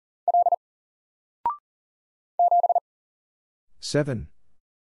 7.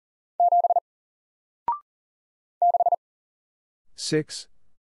 6.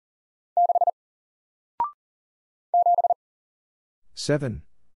 7.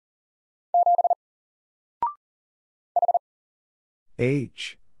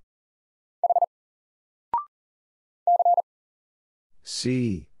 H.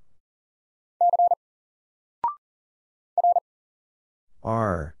 C.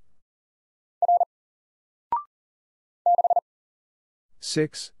 R.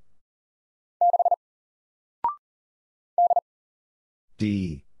 6.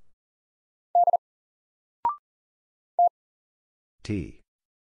 D. T.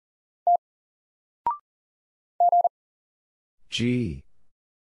 G.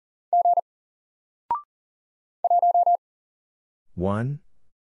 1.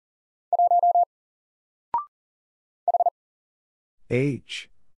 H.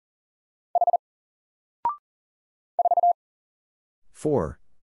 4.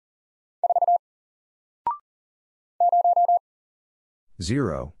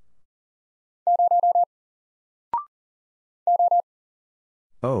 0.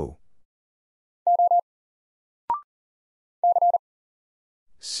 O.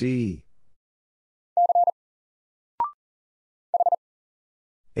 C.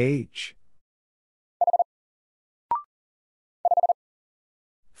 H.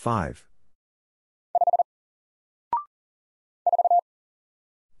 5.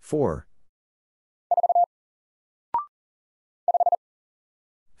 4.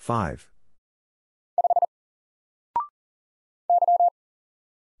 5.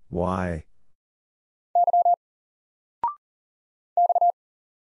 Y.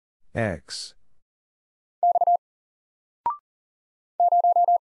 X.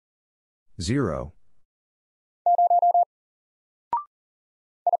 0.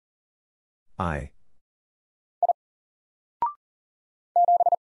 I.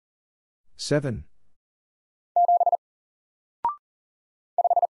 7.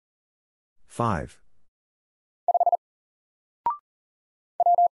 5.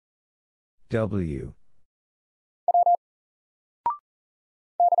 W.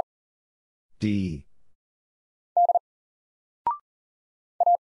 D.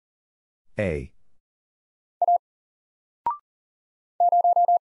 A.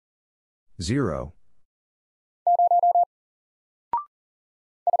 0.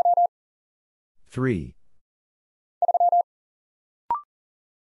 3.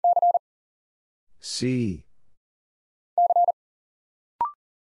 C.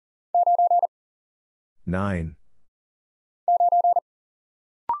 9.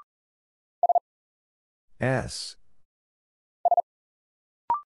 S.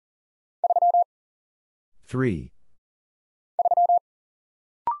 3.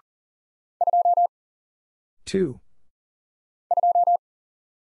 2.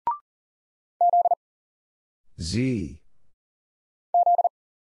 Z.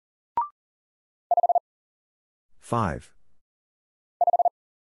 5.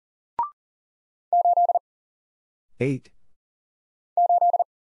 8.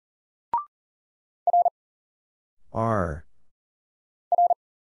 R.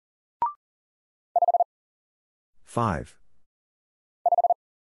 5.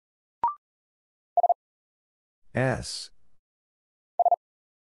 S.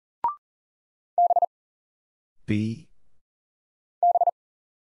 B.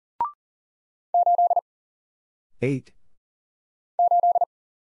 8.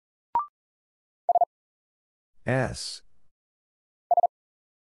 S.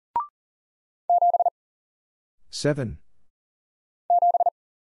 7.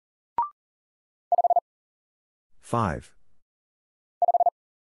 5.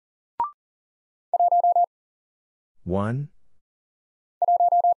 1.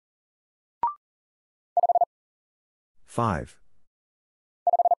 5.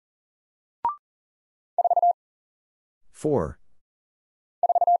 4.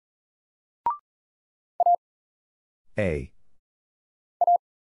 A.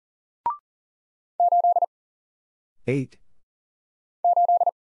 8.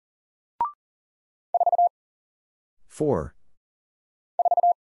 4.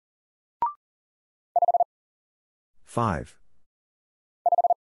 5.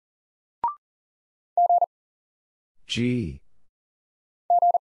 G.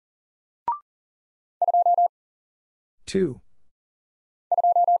 2.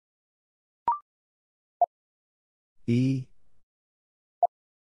 E.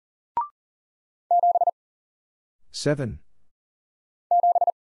 7.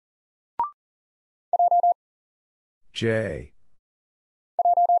 J.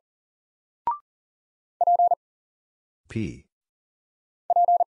 P.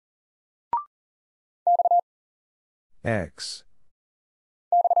 X.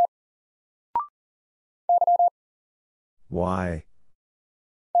 Y.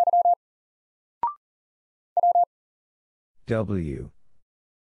 W.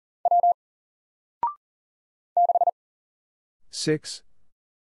 6.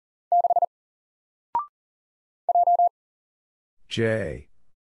 J.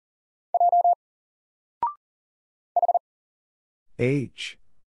 H.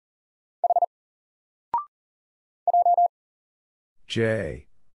 J.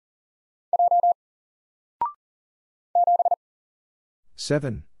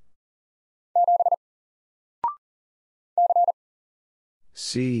 7.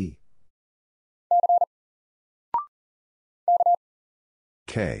 C.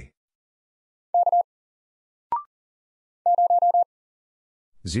 K.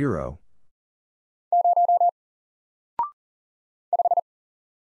 0.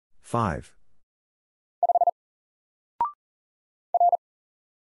 5.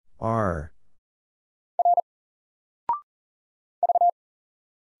 R.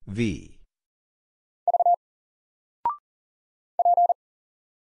 V.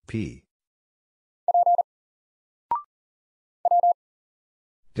 P.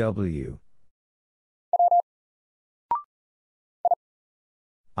 W.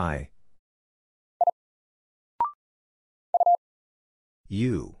 I.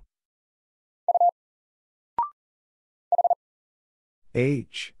 U.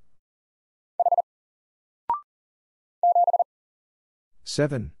 H.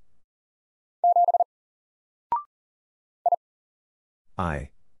 7. I.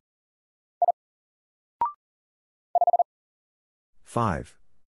 5.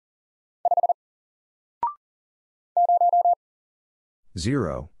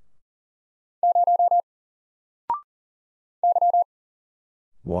 0.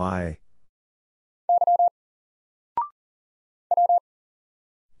 Y.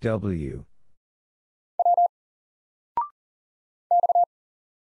 W.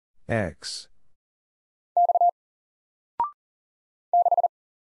 X.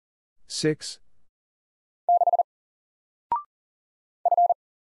 6.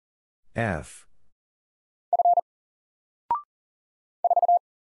 F.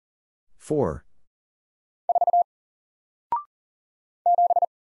 4.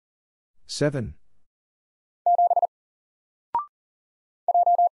 7.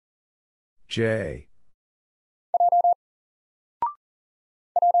 J.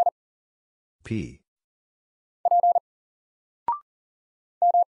 P.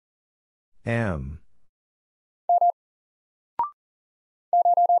 M.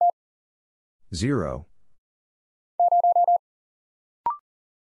 0.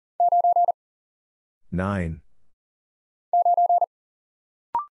 9.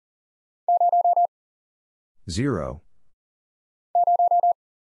 0.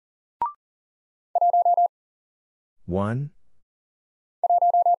 1.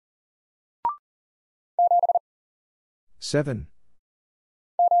 7.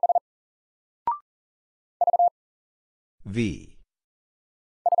 V.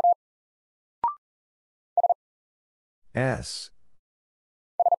 S.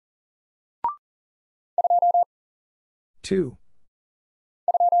 2.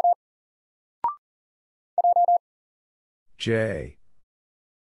 J.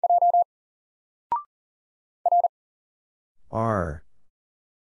 R.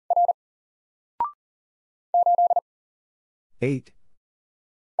 8.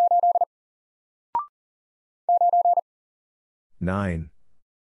 9.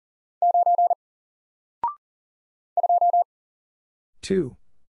 2.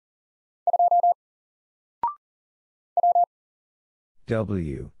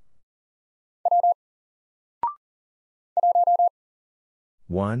 W.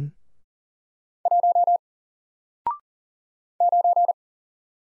 1.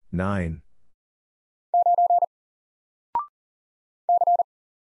 9.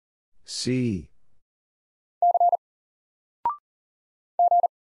 C.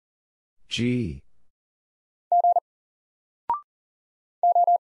 G.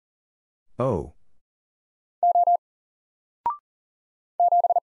 O.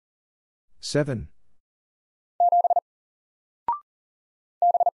 7.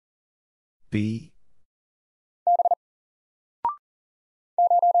 B.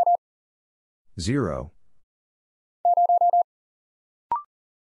 0.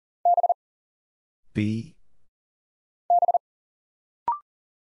 B.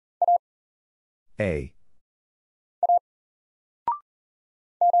 A.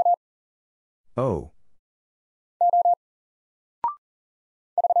 O.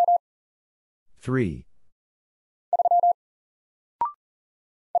 3.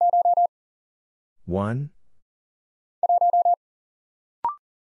 1.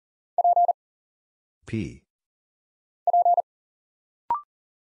 P.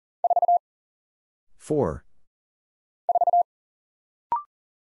 4.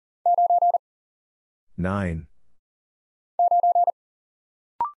 9.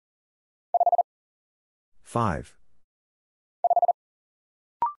 5.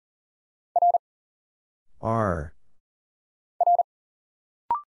 R.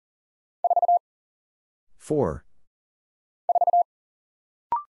 4.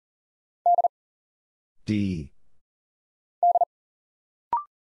 D.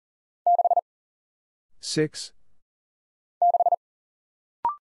 6.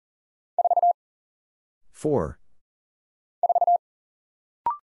 4.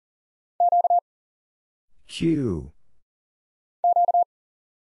 Q.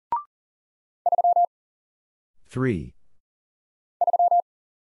 3.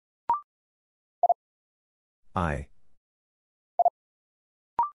 I.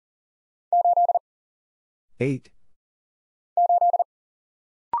 8.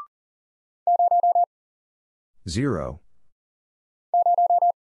 0.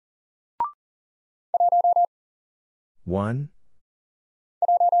 1.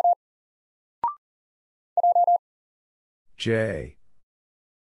 J.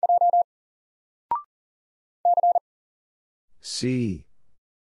 C.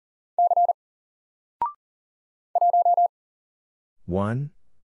 1.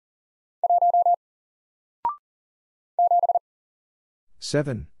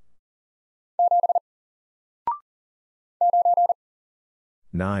 7.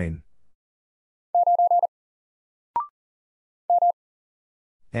 9.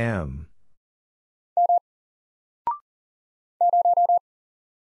 M.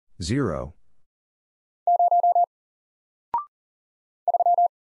 0.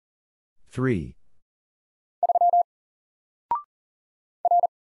 3.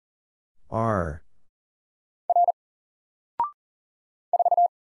 R.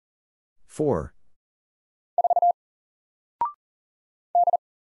 4.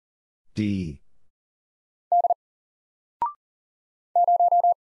 D.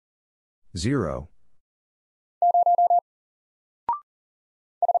 0.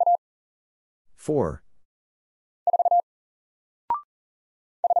 4.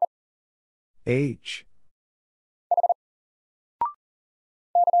 H.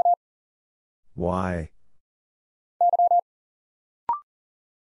 Y.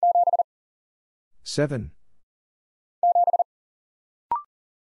 7.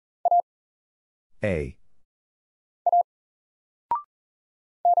 A.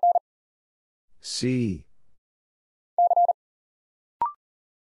 C.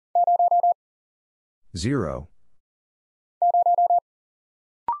 0.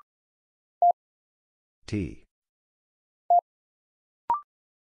 T.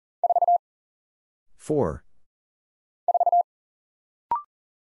 4.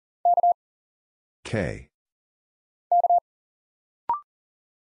 K.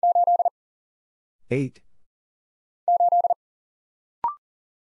 8.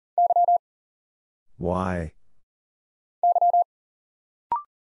 Y.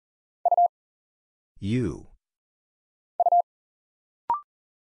 U.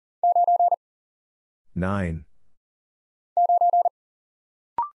 9.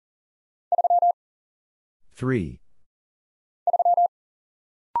 3.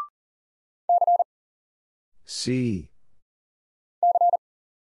 C.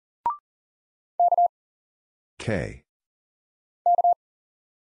 K.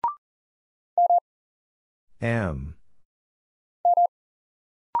 M.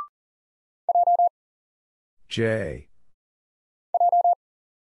 J.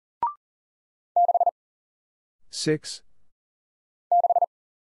 6.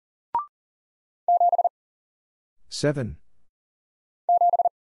 7.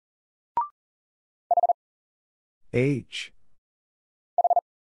 H.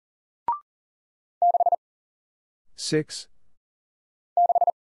 6.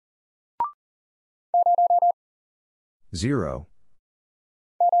 0.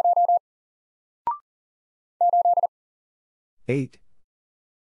 8.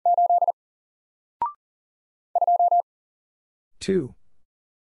 2.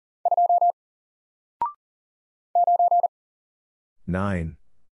 9.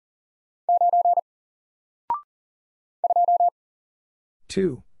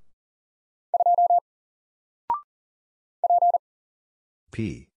 2.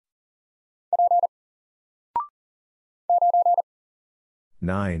 P.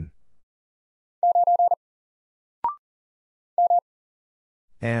 9.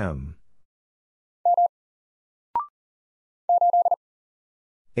 M.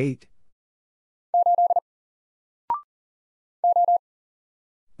 8.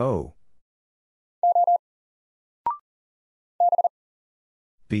 O.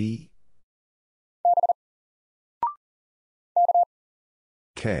 B.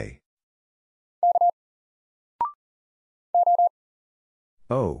 K.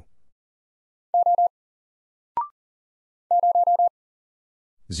 O.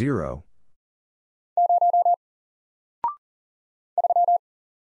 0.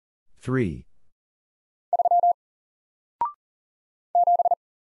 3.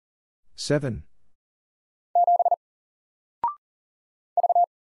 7.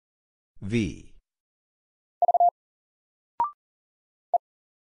 V.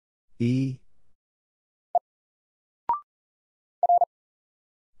 E.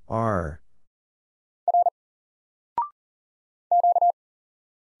 R.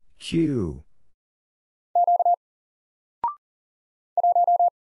 Q.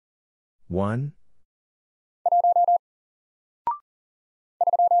 1.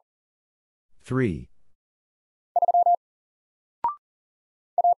 3.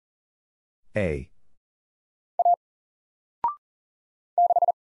 A.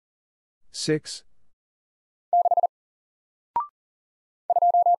 6.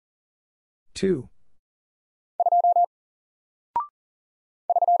 2.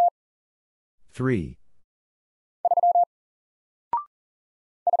 3.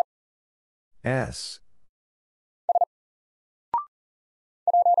 S.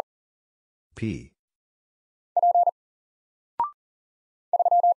 P.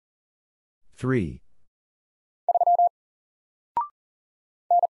 3.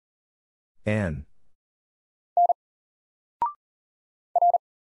 N.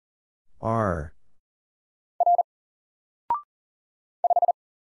 R.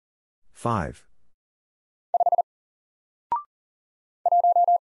 5.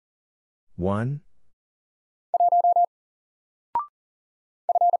 1.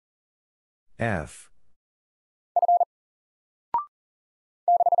 F.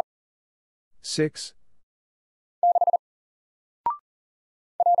 6.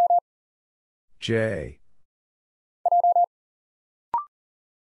 J.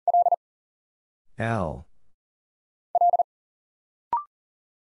 L.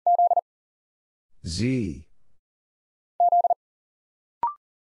 Z.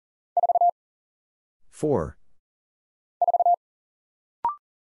 4.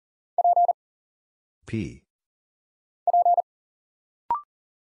 P.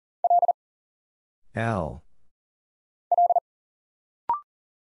 L,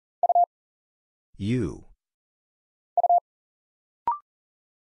 U,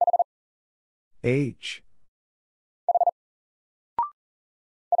 H,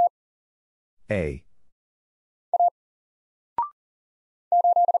 A,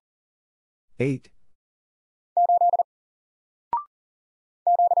 8,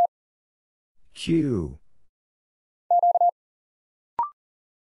 Q,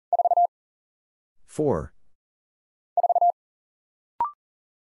 4,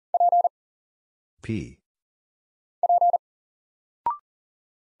 P,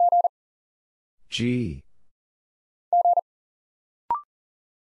 G,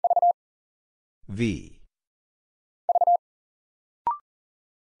 V,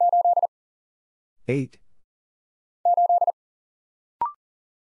 8,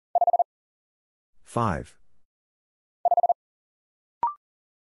 5,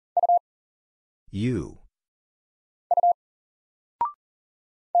 U,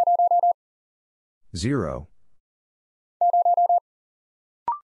 0,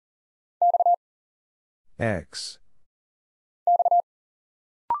 X,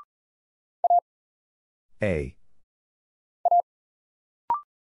 A,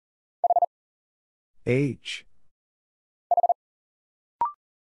 H,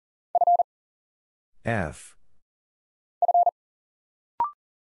 F,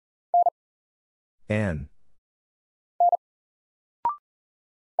 N,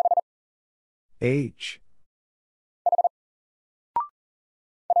 H,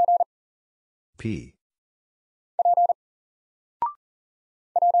 P,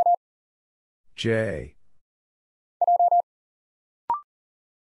 J,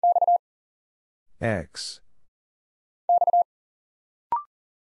 X,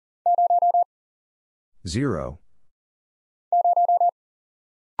 0,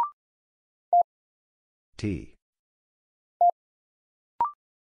 T,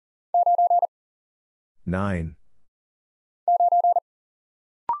 9,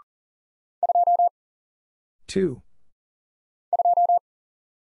 2,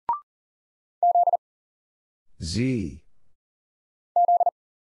 Z,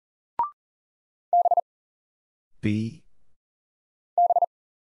 B,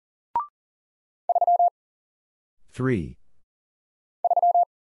 3,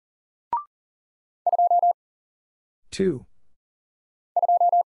 2,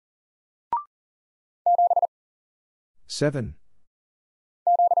 7,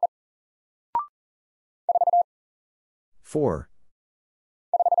 4,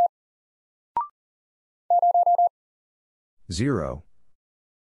 0,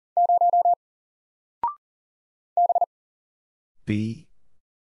 B,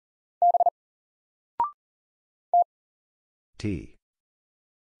 T,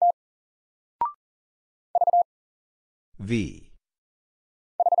 V,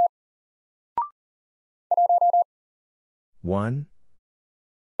 1,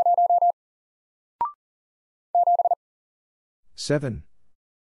 7,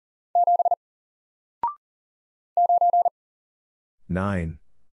 9,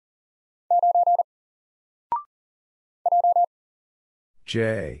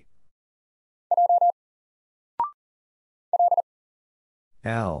 J,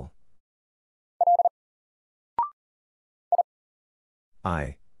 L,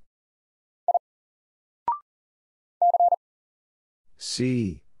 I,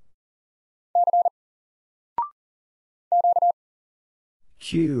 C,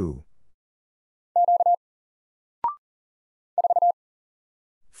 Q,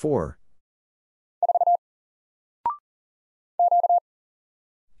 4,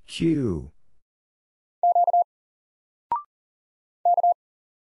 Q,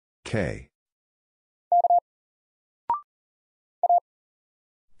 K,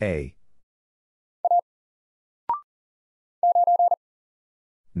 A,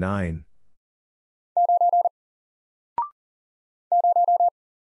 9,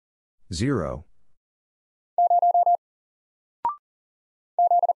 0,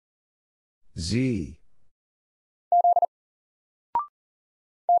 Z,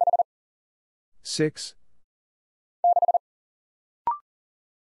 6,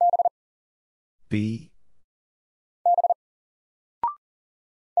 B,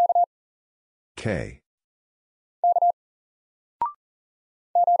 K,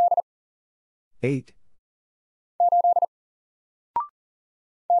 8,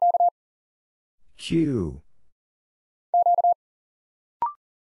 Q,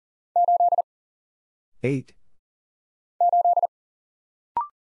 8,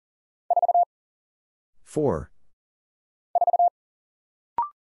 4,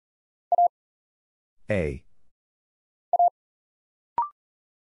 A.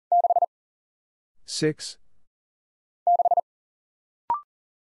 6.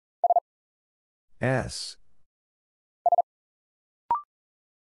 S.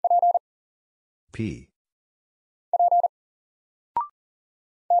 P.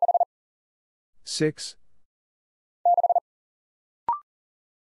 6.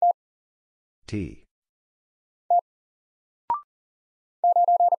 T.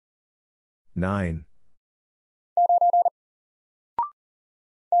 9.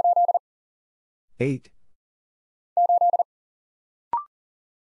 8.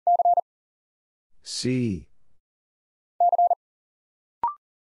 C.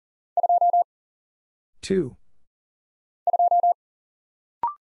 2.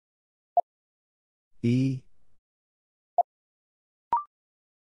 E.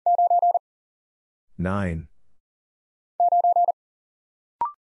 9.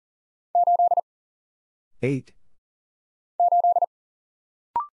 8.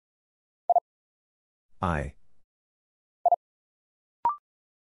 I.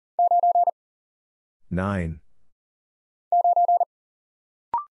 9.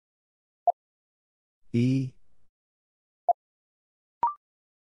 E.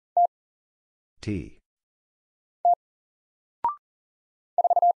 T.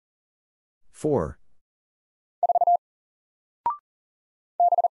 4.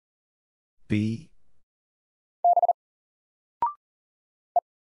 B.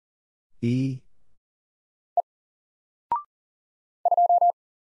 E.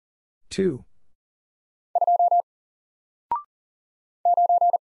 2.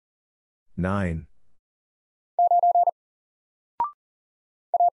 9.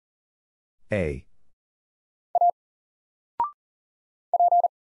 A.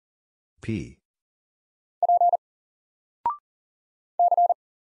 P.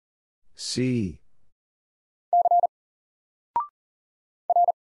 C.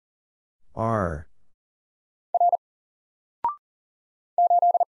 R.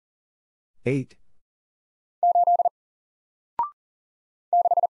 8.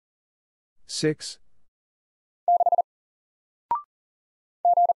 6.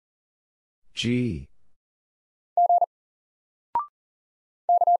 G.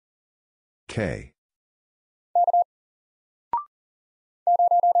 K.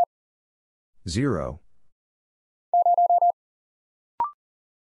 0.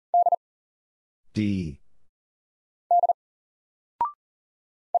 D.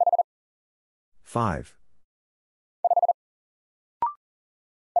 5.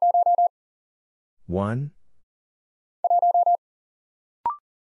 1.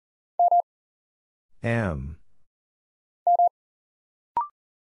 M.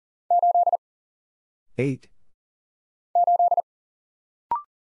 8.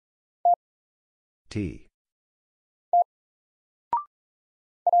 T.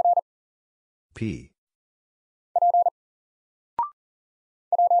 P.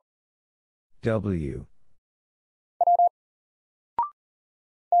 W.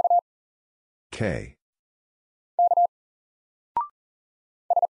 K.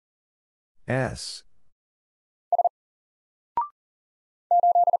 S.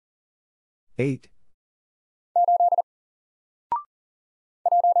 8.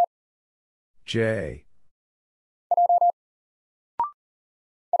 J.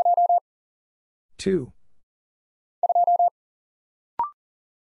 2.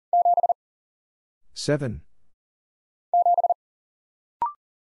 7.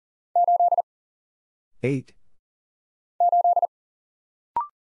 8.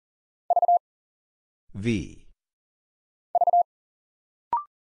 V.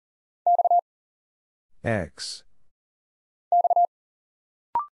 X.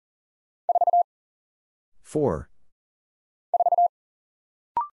 4.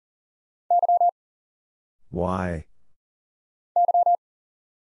 Y.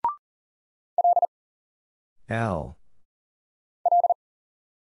 L.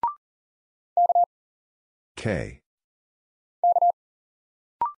 K.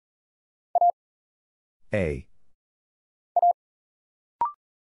 A.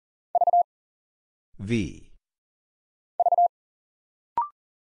 V.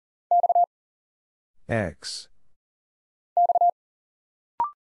 X.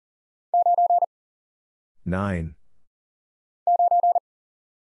 9.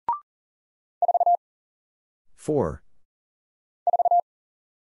 4.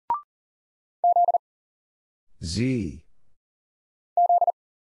 Z.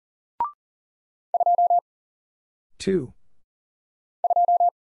 2.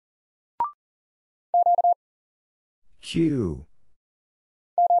 Q.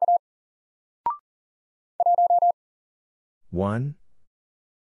 1,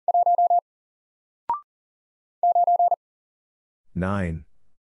 9,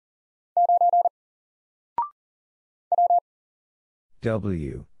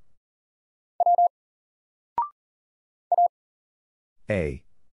 W, A,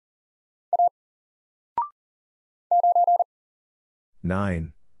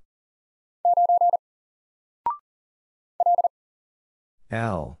 9,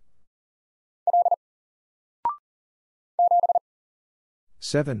 L,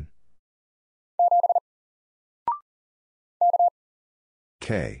 7,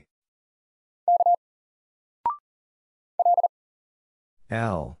 K,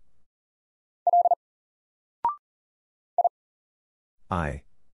 L, I,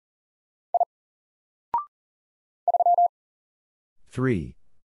 3,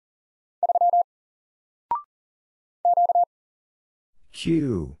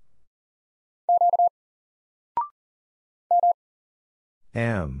 Q,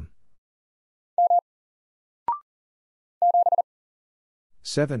 M,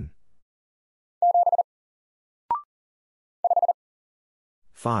 7,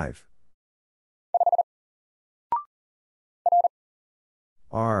 5,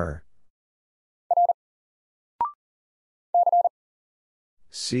 R,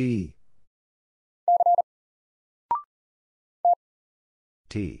 C,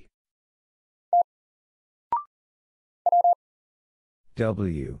 T,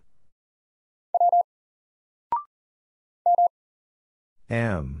 W,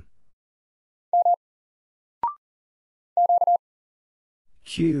 M,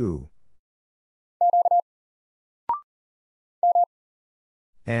 Q,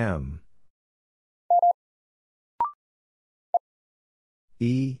 M,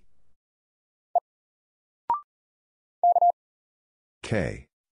 E, K,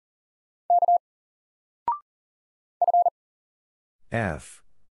 F,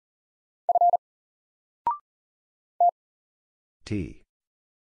 T,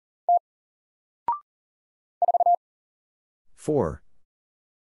 4,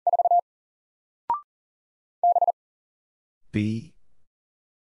 B,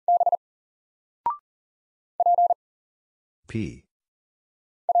 P,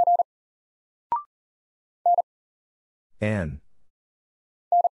 N,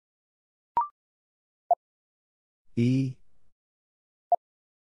 E,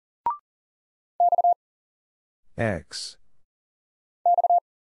 X,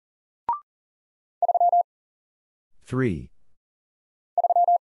 3,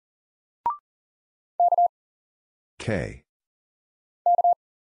 K,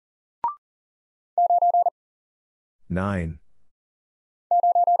 9,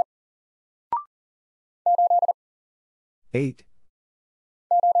 8,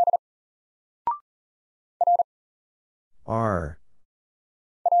 R,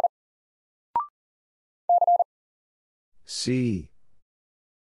 C,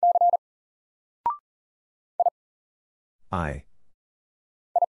 I,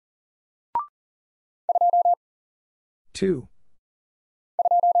 2,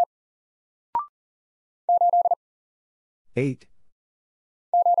 8,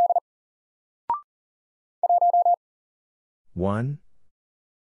 1,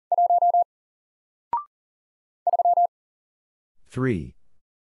 3,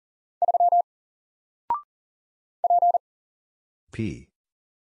 P,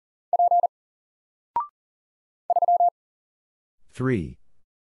 3,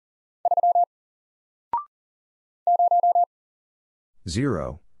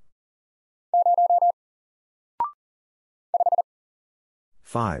 0,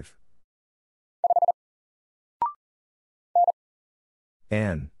 5,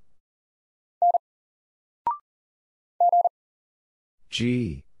 N,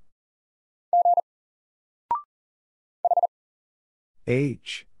 G,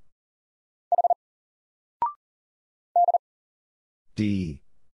 H, D,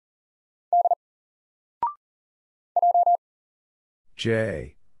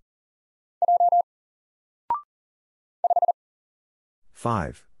 J,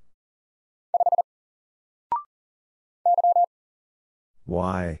 5,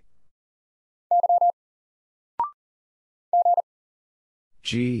 Y,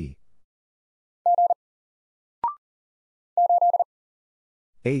 G,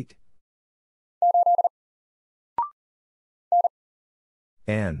 8,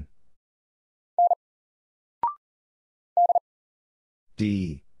 N,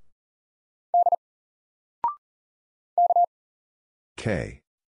 D, K,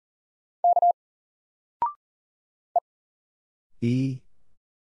 E,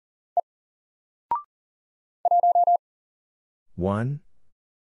 1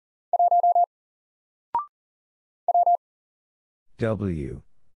 W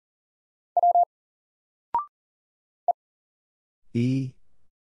E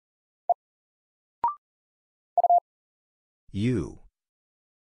U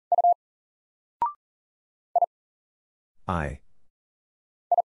I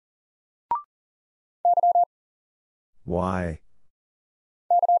Y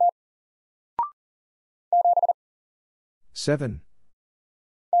 7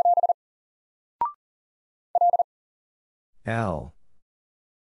 L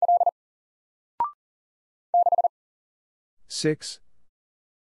 6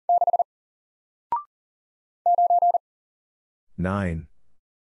 9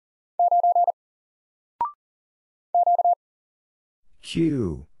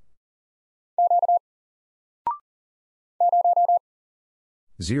 Q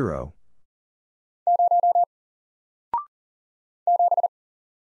 0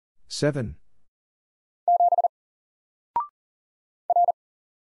 7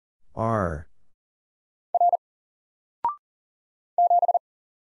 R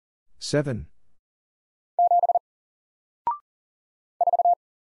 7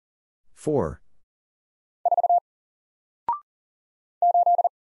 4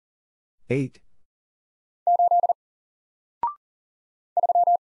 8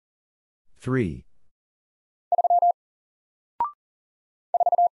 3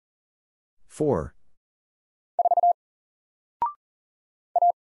 4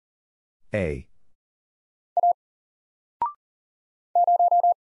 A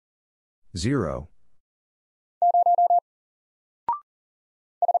 0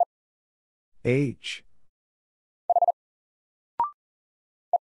 H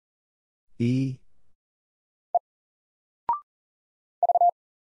E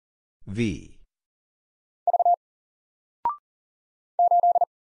V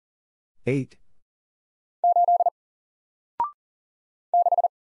 8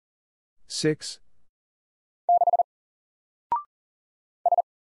 6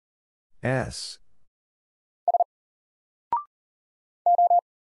 S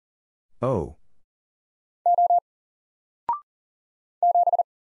O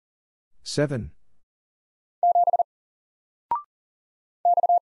 7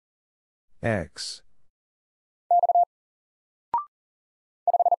 X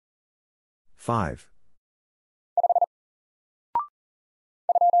 5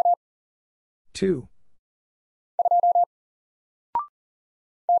 2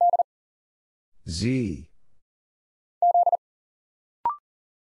 Z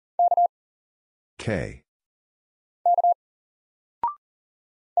K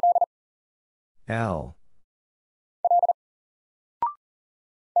L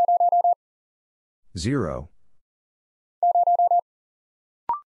 0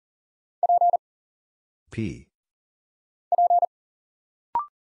 P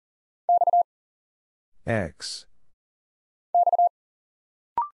X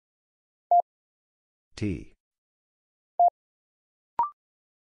T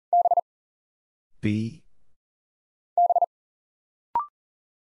B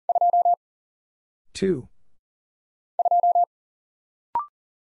 2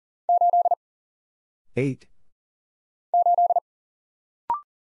 8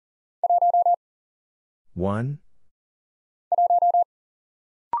 1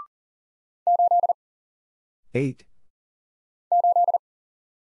 8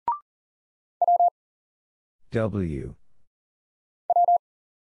 W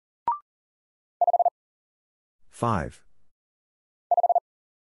 5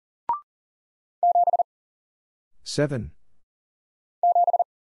 7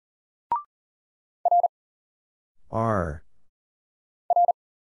 R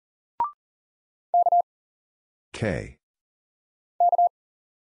K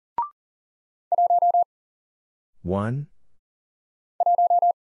 1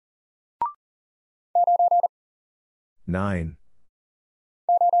 9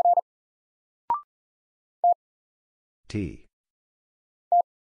 T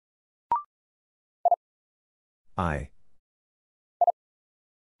I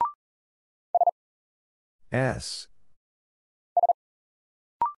S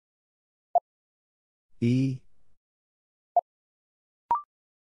E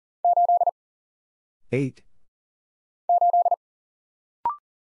 8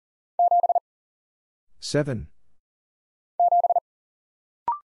 7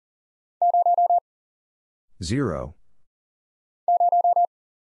 0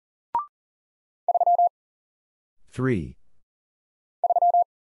 3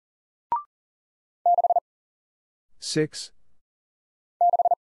 6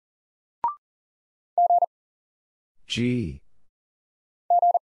 G.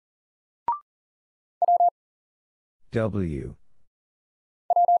 W.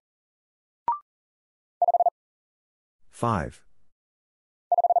 5.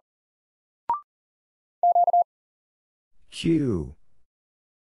 Q.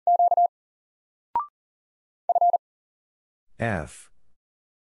 F.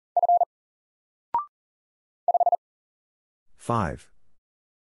 5.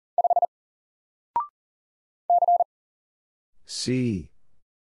 C.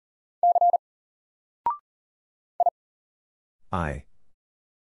 I.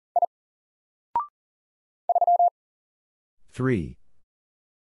 3.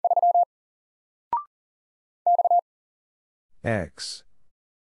 X.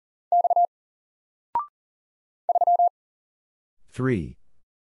 3.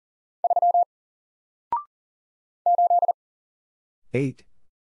 8.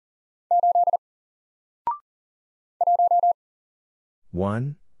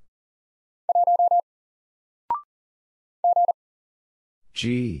 1.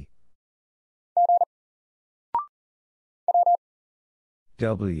 G.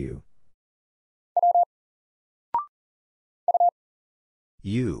 W.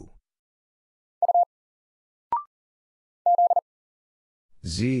 U.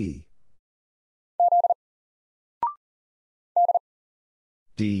 Z.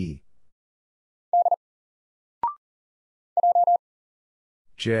 D.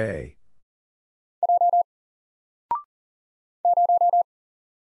 J.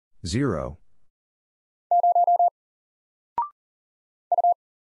 0.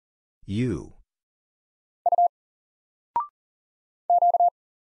 U.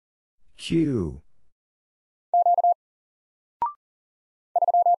 Q.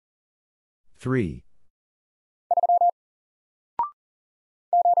 3.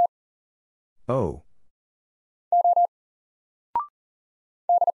 O.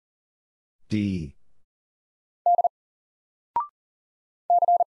 D.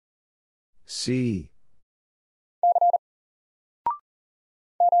 C.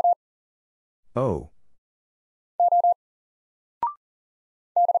 O.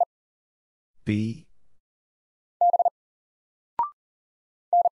 B.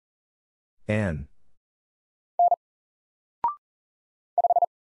 N.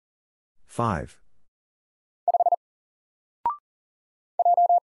 5.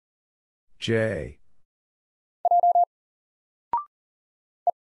 J.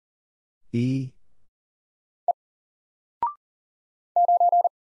 E.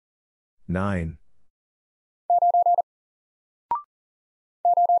 9.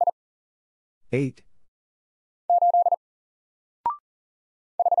 8.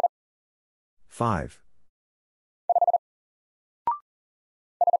 5.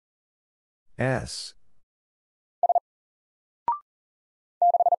 S.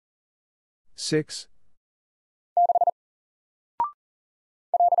 6.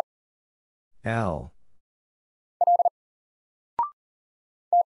 L.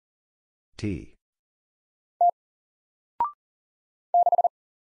 T.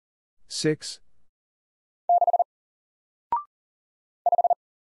 6.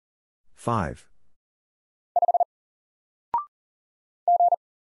 5.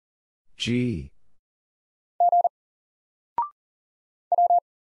 G.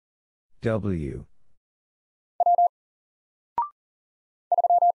 W.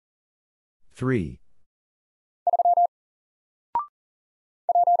 3.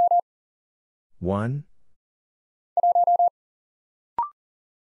 1.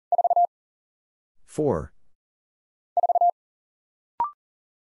 4.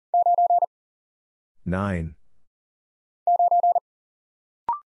 9.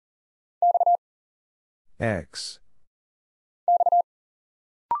 X.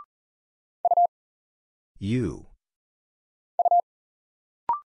 U.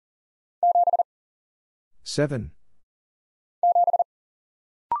 7.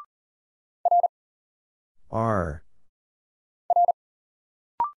 R.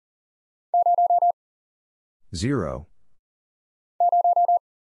 0.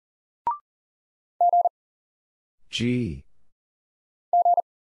 G.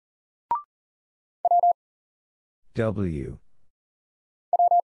 W.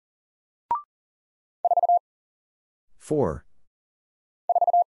 4.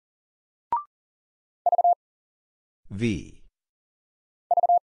 V.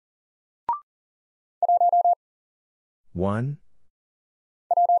 1.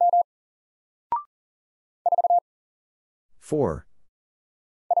 4.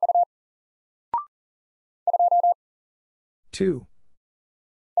 2.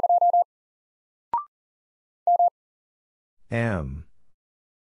 M.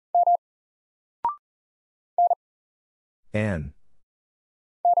 N.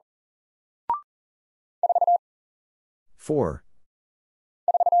 4.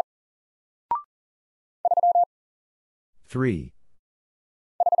 3.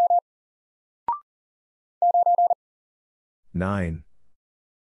 9.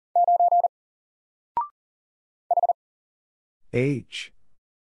 H.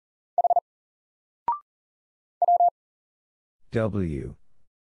 W.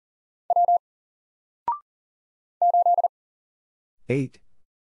 8.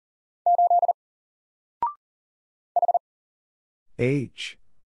 H.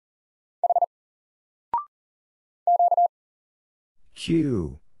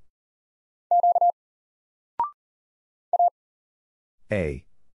 Q. A.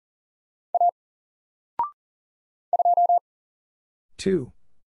 2.